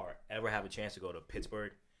you ever have a chance to go to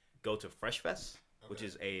Pittsburgh, go to Fresh Fest, which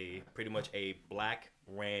is pretty much a black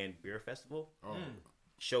ran beer festival,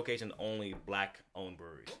 showcasing only black owned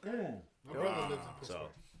breweries. My brother lives in Pittsburgh. So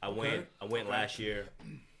I went last year.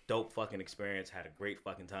 Dope fucking experience. Had a great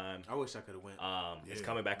fucking time. I wish I could have went. It's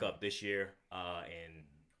coming back up this year in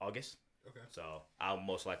August. Okay. So I'll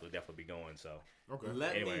most likely definitely be going. So Okay.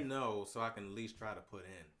 Let Anyway. me know so I can at least try to put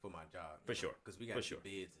in for my job. For sure. Because we got For sure.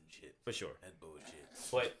 bids and shit. for sure. That's bullshit.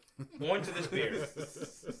 But on to this beer.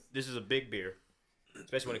 This is a big beer.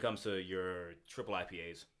 especially when it comes to your triple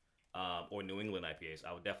IPAs or New England IPAs.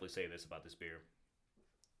 I would definitely say this about this beer: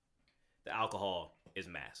 the alcohol is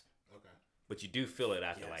masked. Okay. But you do feel it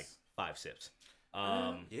after like 5 sips.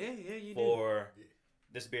 You do.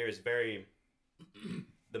 This beer is very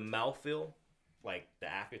the mouthfeel, like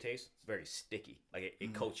the aftertaste, is very sticky. Like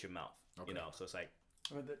it coats your mouth. Okay. You know, so it's like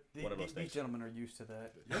one of those things. These gentlemen are used to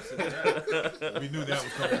that. We knew that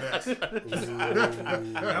was coming next.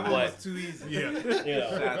 That one was too easy.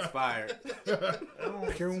 Yeah. Shots fired. But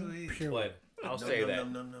I'll say that.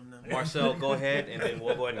 Marcel, go ahead, and then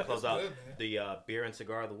we'll go ahead and close out the beer and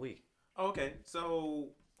cigar of the week. Okay, so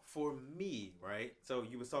for me, right? So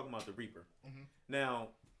you was talking about the Reaper. Mm-hmm. Now,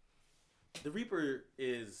 the Reaper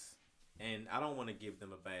is, and I don't want to give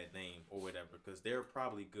them a bad name or whatever, because they're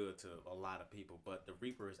probably good to a lot of people, but the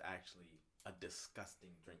Reaper is actually a disgusting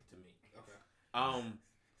drink to me. Okay.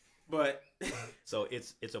 But so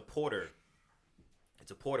it's a porter.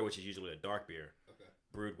 It's a porter, which is usually a dark beer,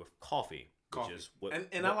 brewed with coffee. Which is what,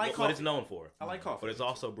 and I like what it's known for. I like coffee. But it's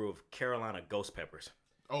also brewed with Carolina ghost peppers.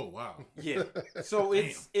 Oh wow! Yeah, so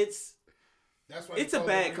it's that's why it's a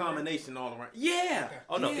bad combination all around. Yeah. Okay.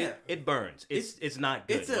 Oh no, it burns. It's not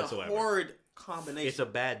good whatsoever. It's a horrid combination. It's a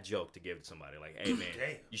bad joke to give to somebody. Like, hey man,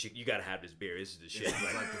 you gotta have this beer. This is the shit.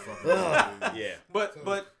 Yeah. But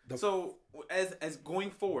so as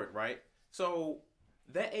going forward, right? So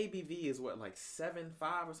that ABV is what, like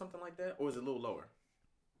 7.5 or something like that, or is it a little lower?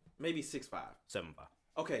 Maybe 6.5. 7.5.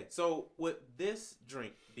 Okay, so with this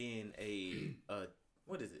drink being a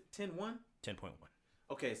what is it? 10.1? 10.1.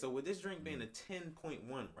 Okay, so with this drink being a 10.1,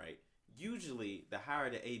 right? Usually, the higher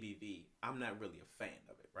the ABV, I'm not really a fan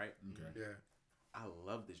of it, right? Okay. Yeah. I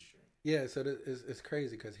love this drink. Yeah, so it's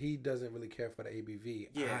crazy because he doesn't really care for the ABV.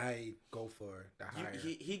 Yeah. I go for the higher.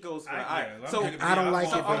 He goes for the higher. So I don't like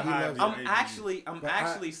it, but he loves it. I'm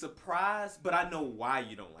actually surprised, but I know why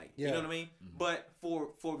you don't like it. Yeah. You know what I mean? Mm-hmm. But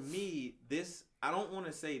for me, this, I don't want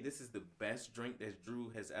to say this is the best drink that Drew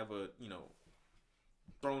has ever,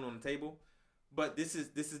 thrown on the table, but this is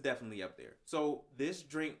definitely up there. So this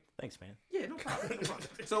drink. Thanks, man. Yeah, no problem.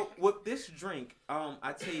 So with this drink,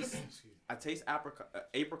 I taste apricots.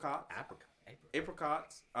 Apricots.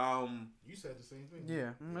 You said the same thing.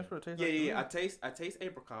 Yeah, that's what it tastes like. Yeah. I taste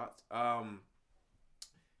apricots.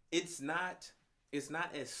 It's not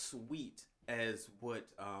as sweet as what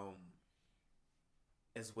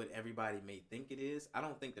everybody may think it is. I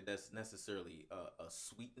don't think that that's necessarily a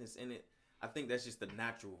sweetness in it. I think that's just the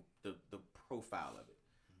natural the profile of it.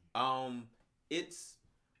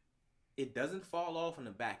 It doesn't fall off in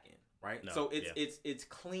the back end, right? No, so it's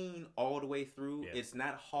clean all the way through. Yeah. It's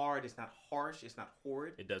not hard. It's not harsh. It's not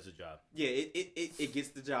horrid. It does the job. Yeah, it gets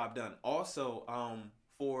the job done. Also,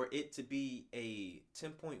 for it to be a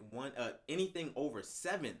 10.1, anything over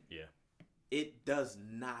 7, it does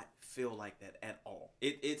not feel like that at all.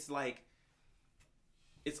 It's like.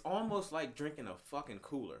 It's almost like drinking a fucking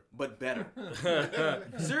cooler, but better.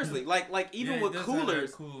 Seriously, like even with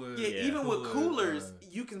coolers, even with coolers,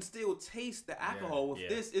 you can still taste the alcohol. With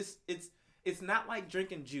this, it's not like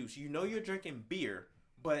drinking juice. You know you're drinking beer,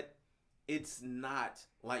 but it's not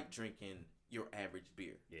like drinking your average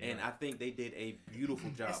beer. Yeah. And I think they did a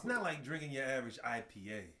beautiful job. It's not like drinking your average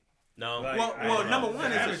IPA. No. Well, number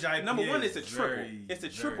one, it's a triple. It's a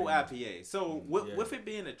triple IPA. So with it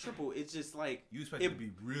being a triple, it's just like you expect it to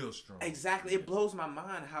be real strong. Exactly. It blows my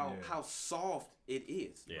mind how soft it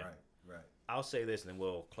is. Yeah. Right. I'll say this, and then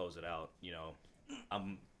we'll close it out.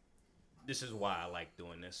 This is why I like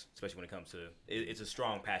doing this, especially when it comes to it's a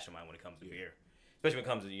strong passion of mine when it comes to beer, especially when it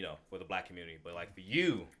comes to for the black community. But like for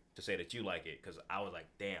you to say that you like it, because I was like,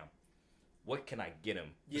 damn. What can I get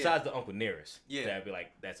him besides the Uncle Nearest? Yeah, that'd be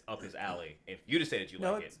like that's up his alley. And for you to say that you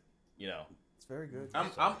like it, it's very good. I'm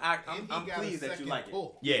pleased that you like it.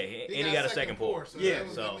 Yeah, and he got a second pour. So that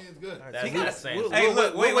means good. That's saying. Hey,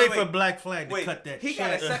 look, wait for Black Flag to cut that. He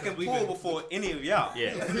got a second pour before any of y'all.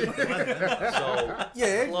 Yeah. So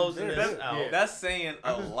closing this out. That's saying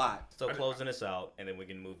a lot. So closing this out, and then we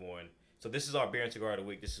can move on. So this is our beer and cigar of the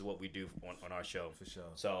week. This is what we do on our show. For sure.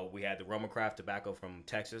 So we had the Roma Craft tobacco from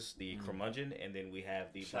Texas, the Curmudgeon, and then we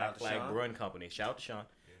have the Black Flag Brewing Company. Shout out to Sean.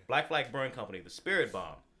 Yeah. Black Flag Brewing Company, the Spirit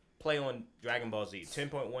Bomb. Play on Dragon Ball Z.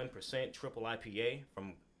 10.1% triple IPA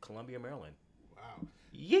from Columbia, Maryland. Wow.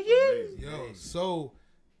 Yeah. Yo, so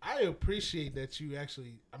I appreciate that you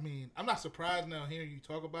actually, I'm not surprised now hearing you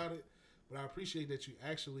talk about it, But I appreciate that you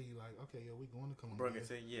actually like, okay, yo, we going to come Bring on. it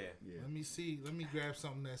to Let me see. Let me grab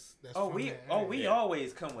something that's. We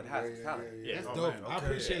always come with hospitality. That's dope. I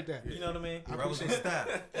appreciate that. You know what I mean? I appreciate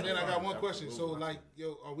that. And then I got one question. So like,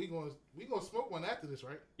 yo, are we gonna smoke one after this,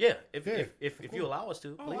 right? Yeah, if you allow us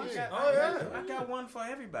to, please. I got one for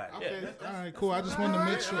everybody. Okay. All right, cool. I just wanted to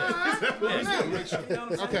make sure.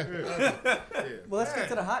 Okay. Well, let's get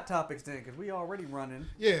to the hot topics then, because we already running.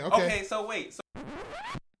 Yeah. Okay. Okay. So wait.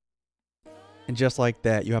 And just like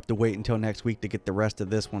that, you have to wait until next week to get the rest of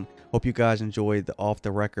this one. Hope you guys enjoyed the Off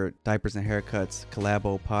the Record Diapers and Haircuts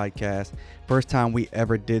Collabo podcast. First time we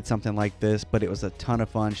ever did something like this, but it was a ton of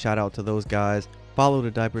fun. Shout out to those guys. Follow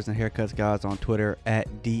the Diapers and Haircuts guys on Twitter at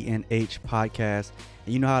DNH Podcast.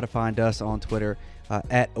 And you know how to find us on Twitter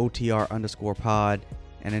at OTR_pod.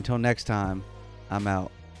 And until next time, I'm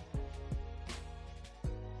out.